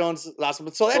 Black Belt Jones is awesome.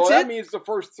 So that's it. That means the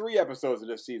first 3 episodes of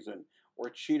this season were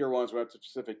cheater ones went to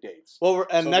specific dates. Well,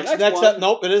 next up,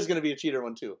 nope, it is going to be a cheater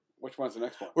one too. Which one's the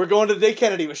next one? We're going to the day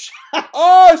Kennedy was shot.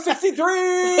 Oh, 63!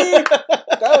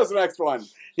 That was the next one.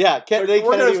 Yeah, Kennedy was shot.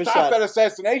 We're going to stop that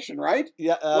assassination, right?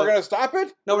 Yeah. We're going to stop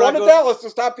it? No, we're going to Dallas to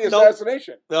stop the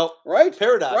assassination. No. Right?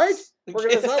 Paradox. Right? We're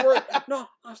going to stop. No,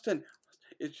 Austin.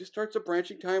 It just starts a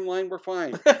branching timeline. We're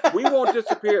fine. We won't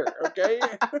disappear, okay?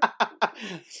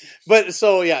 But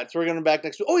so we're going back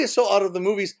next week. Oh yeah, so out of the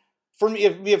movies, for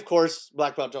me, of course,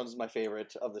 Black Belt Jones is my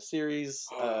favorite of the series.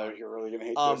 You're really gonna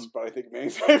hate this, but I think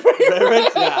Mane's my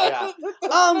favorite. Yeah.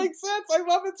 That makes sense. I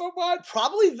love it so much.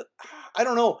 Probably, I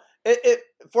don't know.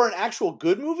 For an actual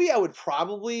good movie, I would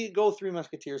probably go Three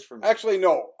Musketeers for me. Actually,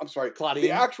 no. I'm sorry. Claudine.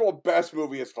 The actual best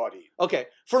movie is Claudine. Okay,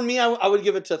 for me, I would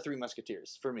give it to Three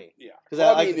Musketeers. For me, yeah.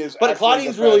 But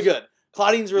Claudine's really good.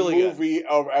 Claudine's really good. Movie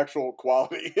of actual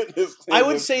quality in this. I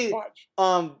would say,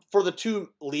 for the 2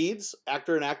 leads,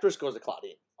 actor and actress, goes to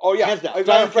Claudine. Oh yeah, hands down.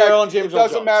 Diane Carroll and James Earl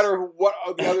Jones. It doesn't matter what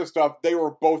the other stuff; they were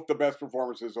both the best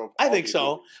performances of. I think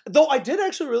so. Movies. Though I did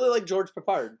actually really like George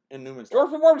Peppard in Newman's Law.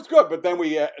 George Peppard was good, but then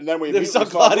we immediately saw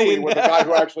Claudine with the guy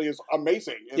who actually is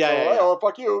amazing. And oh,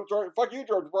 fuck you, George Peppard,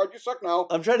 you suck now.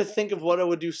 I'm trying to think of what I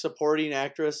would do supporting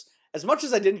actress. As much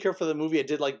as I didn't care for the movie, I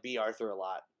did like B. Arthur a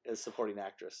lot as supporting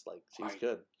actress. Like, she's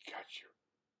good.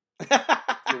 Got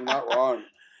you. You're not wrong.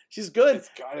 She's good. It's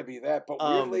got to be that. But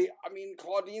weirdly, I mean,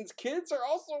 Claudine's kids are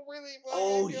also really.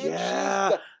 Oh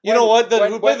yeah. You know what?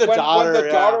 When the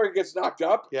daughter gets knocked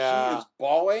up, she is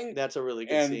bawling. That's a really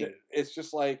good scene. And it's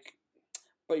just like.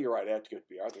 But you're right. I have to get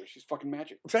B. Arthur. She's fucking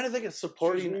magic. I'm trying to think of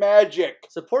supporting. She's magic.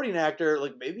 Supporting actor,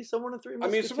 like maybe someone in Three Musketeers.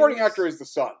 I mean, supporting actor is the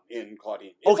son in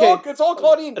Claudine. It's all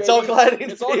Claudine. It's all Claudine.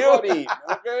 It's all Claudine.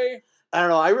 Okay. I don't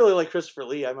know. I really like Christopher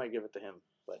Lee. I might give it to him.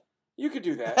 But you could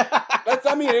do that.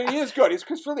 I mean, he is good. He's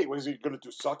Christopher Lee. What is he going to do?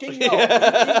 Sucking? No.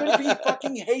 Even if he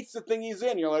fucking hates the thing he's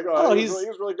in, you're like, he was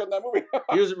really good in that movie.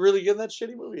 He was really good in that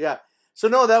shitty movie. Yeah. So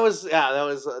no, that was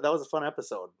a fun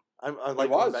episode. I like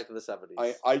going back to the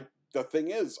 70s. The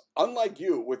thing is, unlike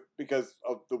you, because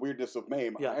of the weirdness of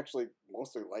MAME, I actually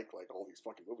mostly like all these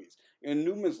fucking movies. And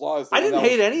Newman's Law is I didn't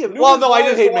hate any of them. Well, no, I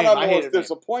didn't hate MAME. I hated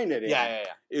disappointed in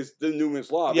is the Newman's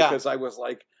Law because I was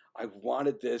like, I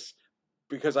wanted this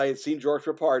because I had seen George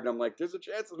Peppard, and I'm like, there's a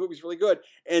chance this movie's really good.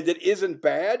 And it isn't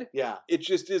bad. Yeah. It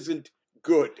just isn't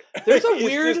good. There's a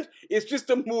weird... It's just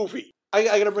a movie. I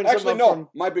gotta bring something up from...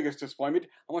 my biggest disappointment,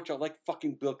 how much I like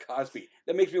fucking Bill Cosby.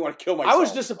 That makes me want to kill myself. I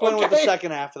was disappointed with the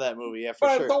second half of that movie, for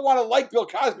sure. But I don't want to like Bill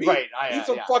Cosby. Right. He's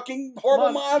a fucking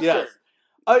horrible monster.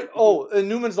 Yes. In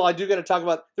Newman's Law, I do gotta talk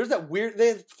about, there's that weird,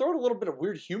 they throw a little bit of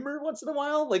weird humor once in a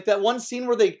while. Like that one scene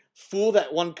where they fool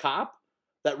that one cop,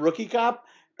 that rookie cop,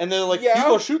 and they're like, you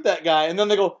go shoot that guy, and then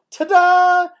they go,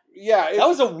 ta-da! Yeah, that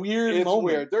was a weird moment. It's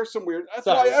weird. There's some weird.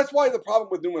 That's why the problem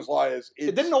with Newman's Law is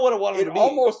it didn't know what it wanted to be.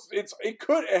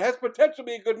 It has potential to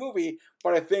be a good movie,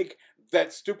 but I think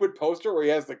that stupid poster where he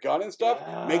has the gun and stuff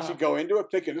makes you go into it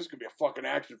thinking this is gonna be a fucking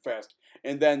action fest,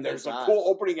 and then there's a cool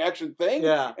opening action thing,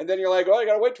 and then you're like, oh, I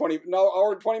gotta wait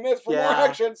hour and 20 minutes for more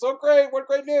action. So great, what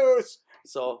great news!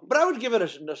 So, but I would give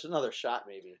it another shot,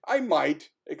 maybe. I might,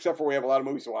 except for we have a lot of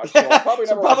movies to watch. So I'll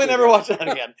probably never watch that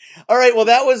again. All right, well,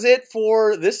 that was it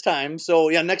for this time. So,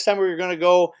 yeah, next time we're going to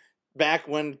go back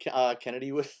when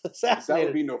Kennedy was assassinated. That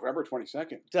would be November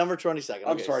 22nd. November 22nd.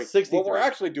 I'm sorry. 63. What we're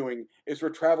actually doing is we're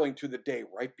traveling to the day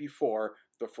right before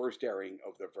the first airing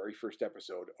of the very first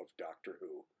episode of Doctor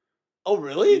Who. Oh,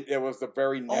 really? It was the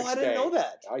very next day. Oh, I didn't know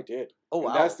that. I did. Oh, wow.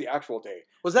 And that's the actual day.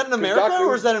 Was that in America or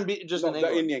was that in England?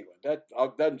 In England. That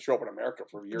didn't show up in America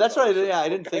for years. That's right. Yeah, I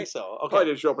didn't think so. Okay. Probably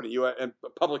didn't show up in the U.S. and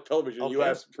public television in the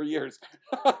U.S. for years.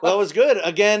 Well, that was good.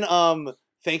 Again,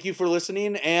 thank you for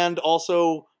listening. And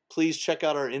also, please check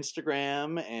out our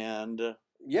Instagram and...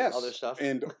 Yes. Other stuff.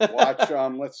 And watch,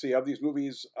 let's see, of these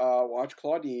movies, watch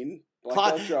Claudine.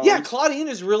 Jones. Yeah, Claudine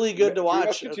is really good to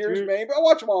watch. Three Musketeers, maybe. I'll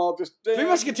watch them all. Just Three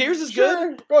Musketeers is sure,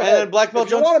 good. Go ahead. And Black Belt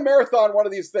if Jones. you want to marathon one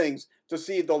of these things to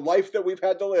see the life that we've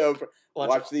had to live,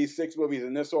 watch these 6 movies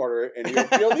in this order, and you'll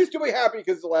at least you'll be happy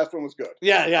because the last one was good.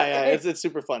 Yeah. It's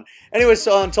super fun. Anyway,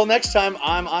 so until next time,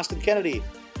 I'm Austin Kennedy.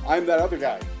 I'm that other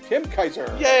guy, Tim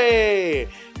Kaiser. Yay!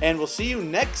 And we'll see you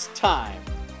next time.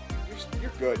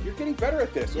 You're good. You're getting better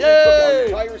at this. Yay! An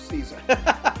entire season.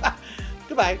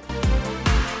 Goodbye.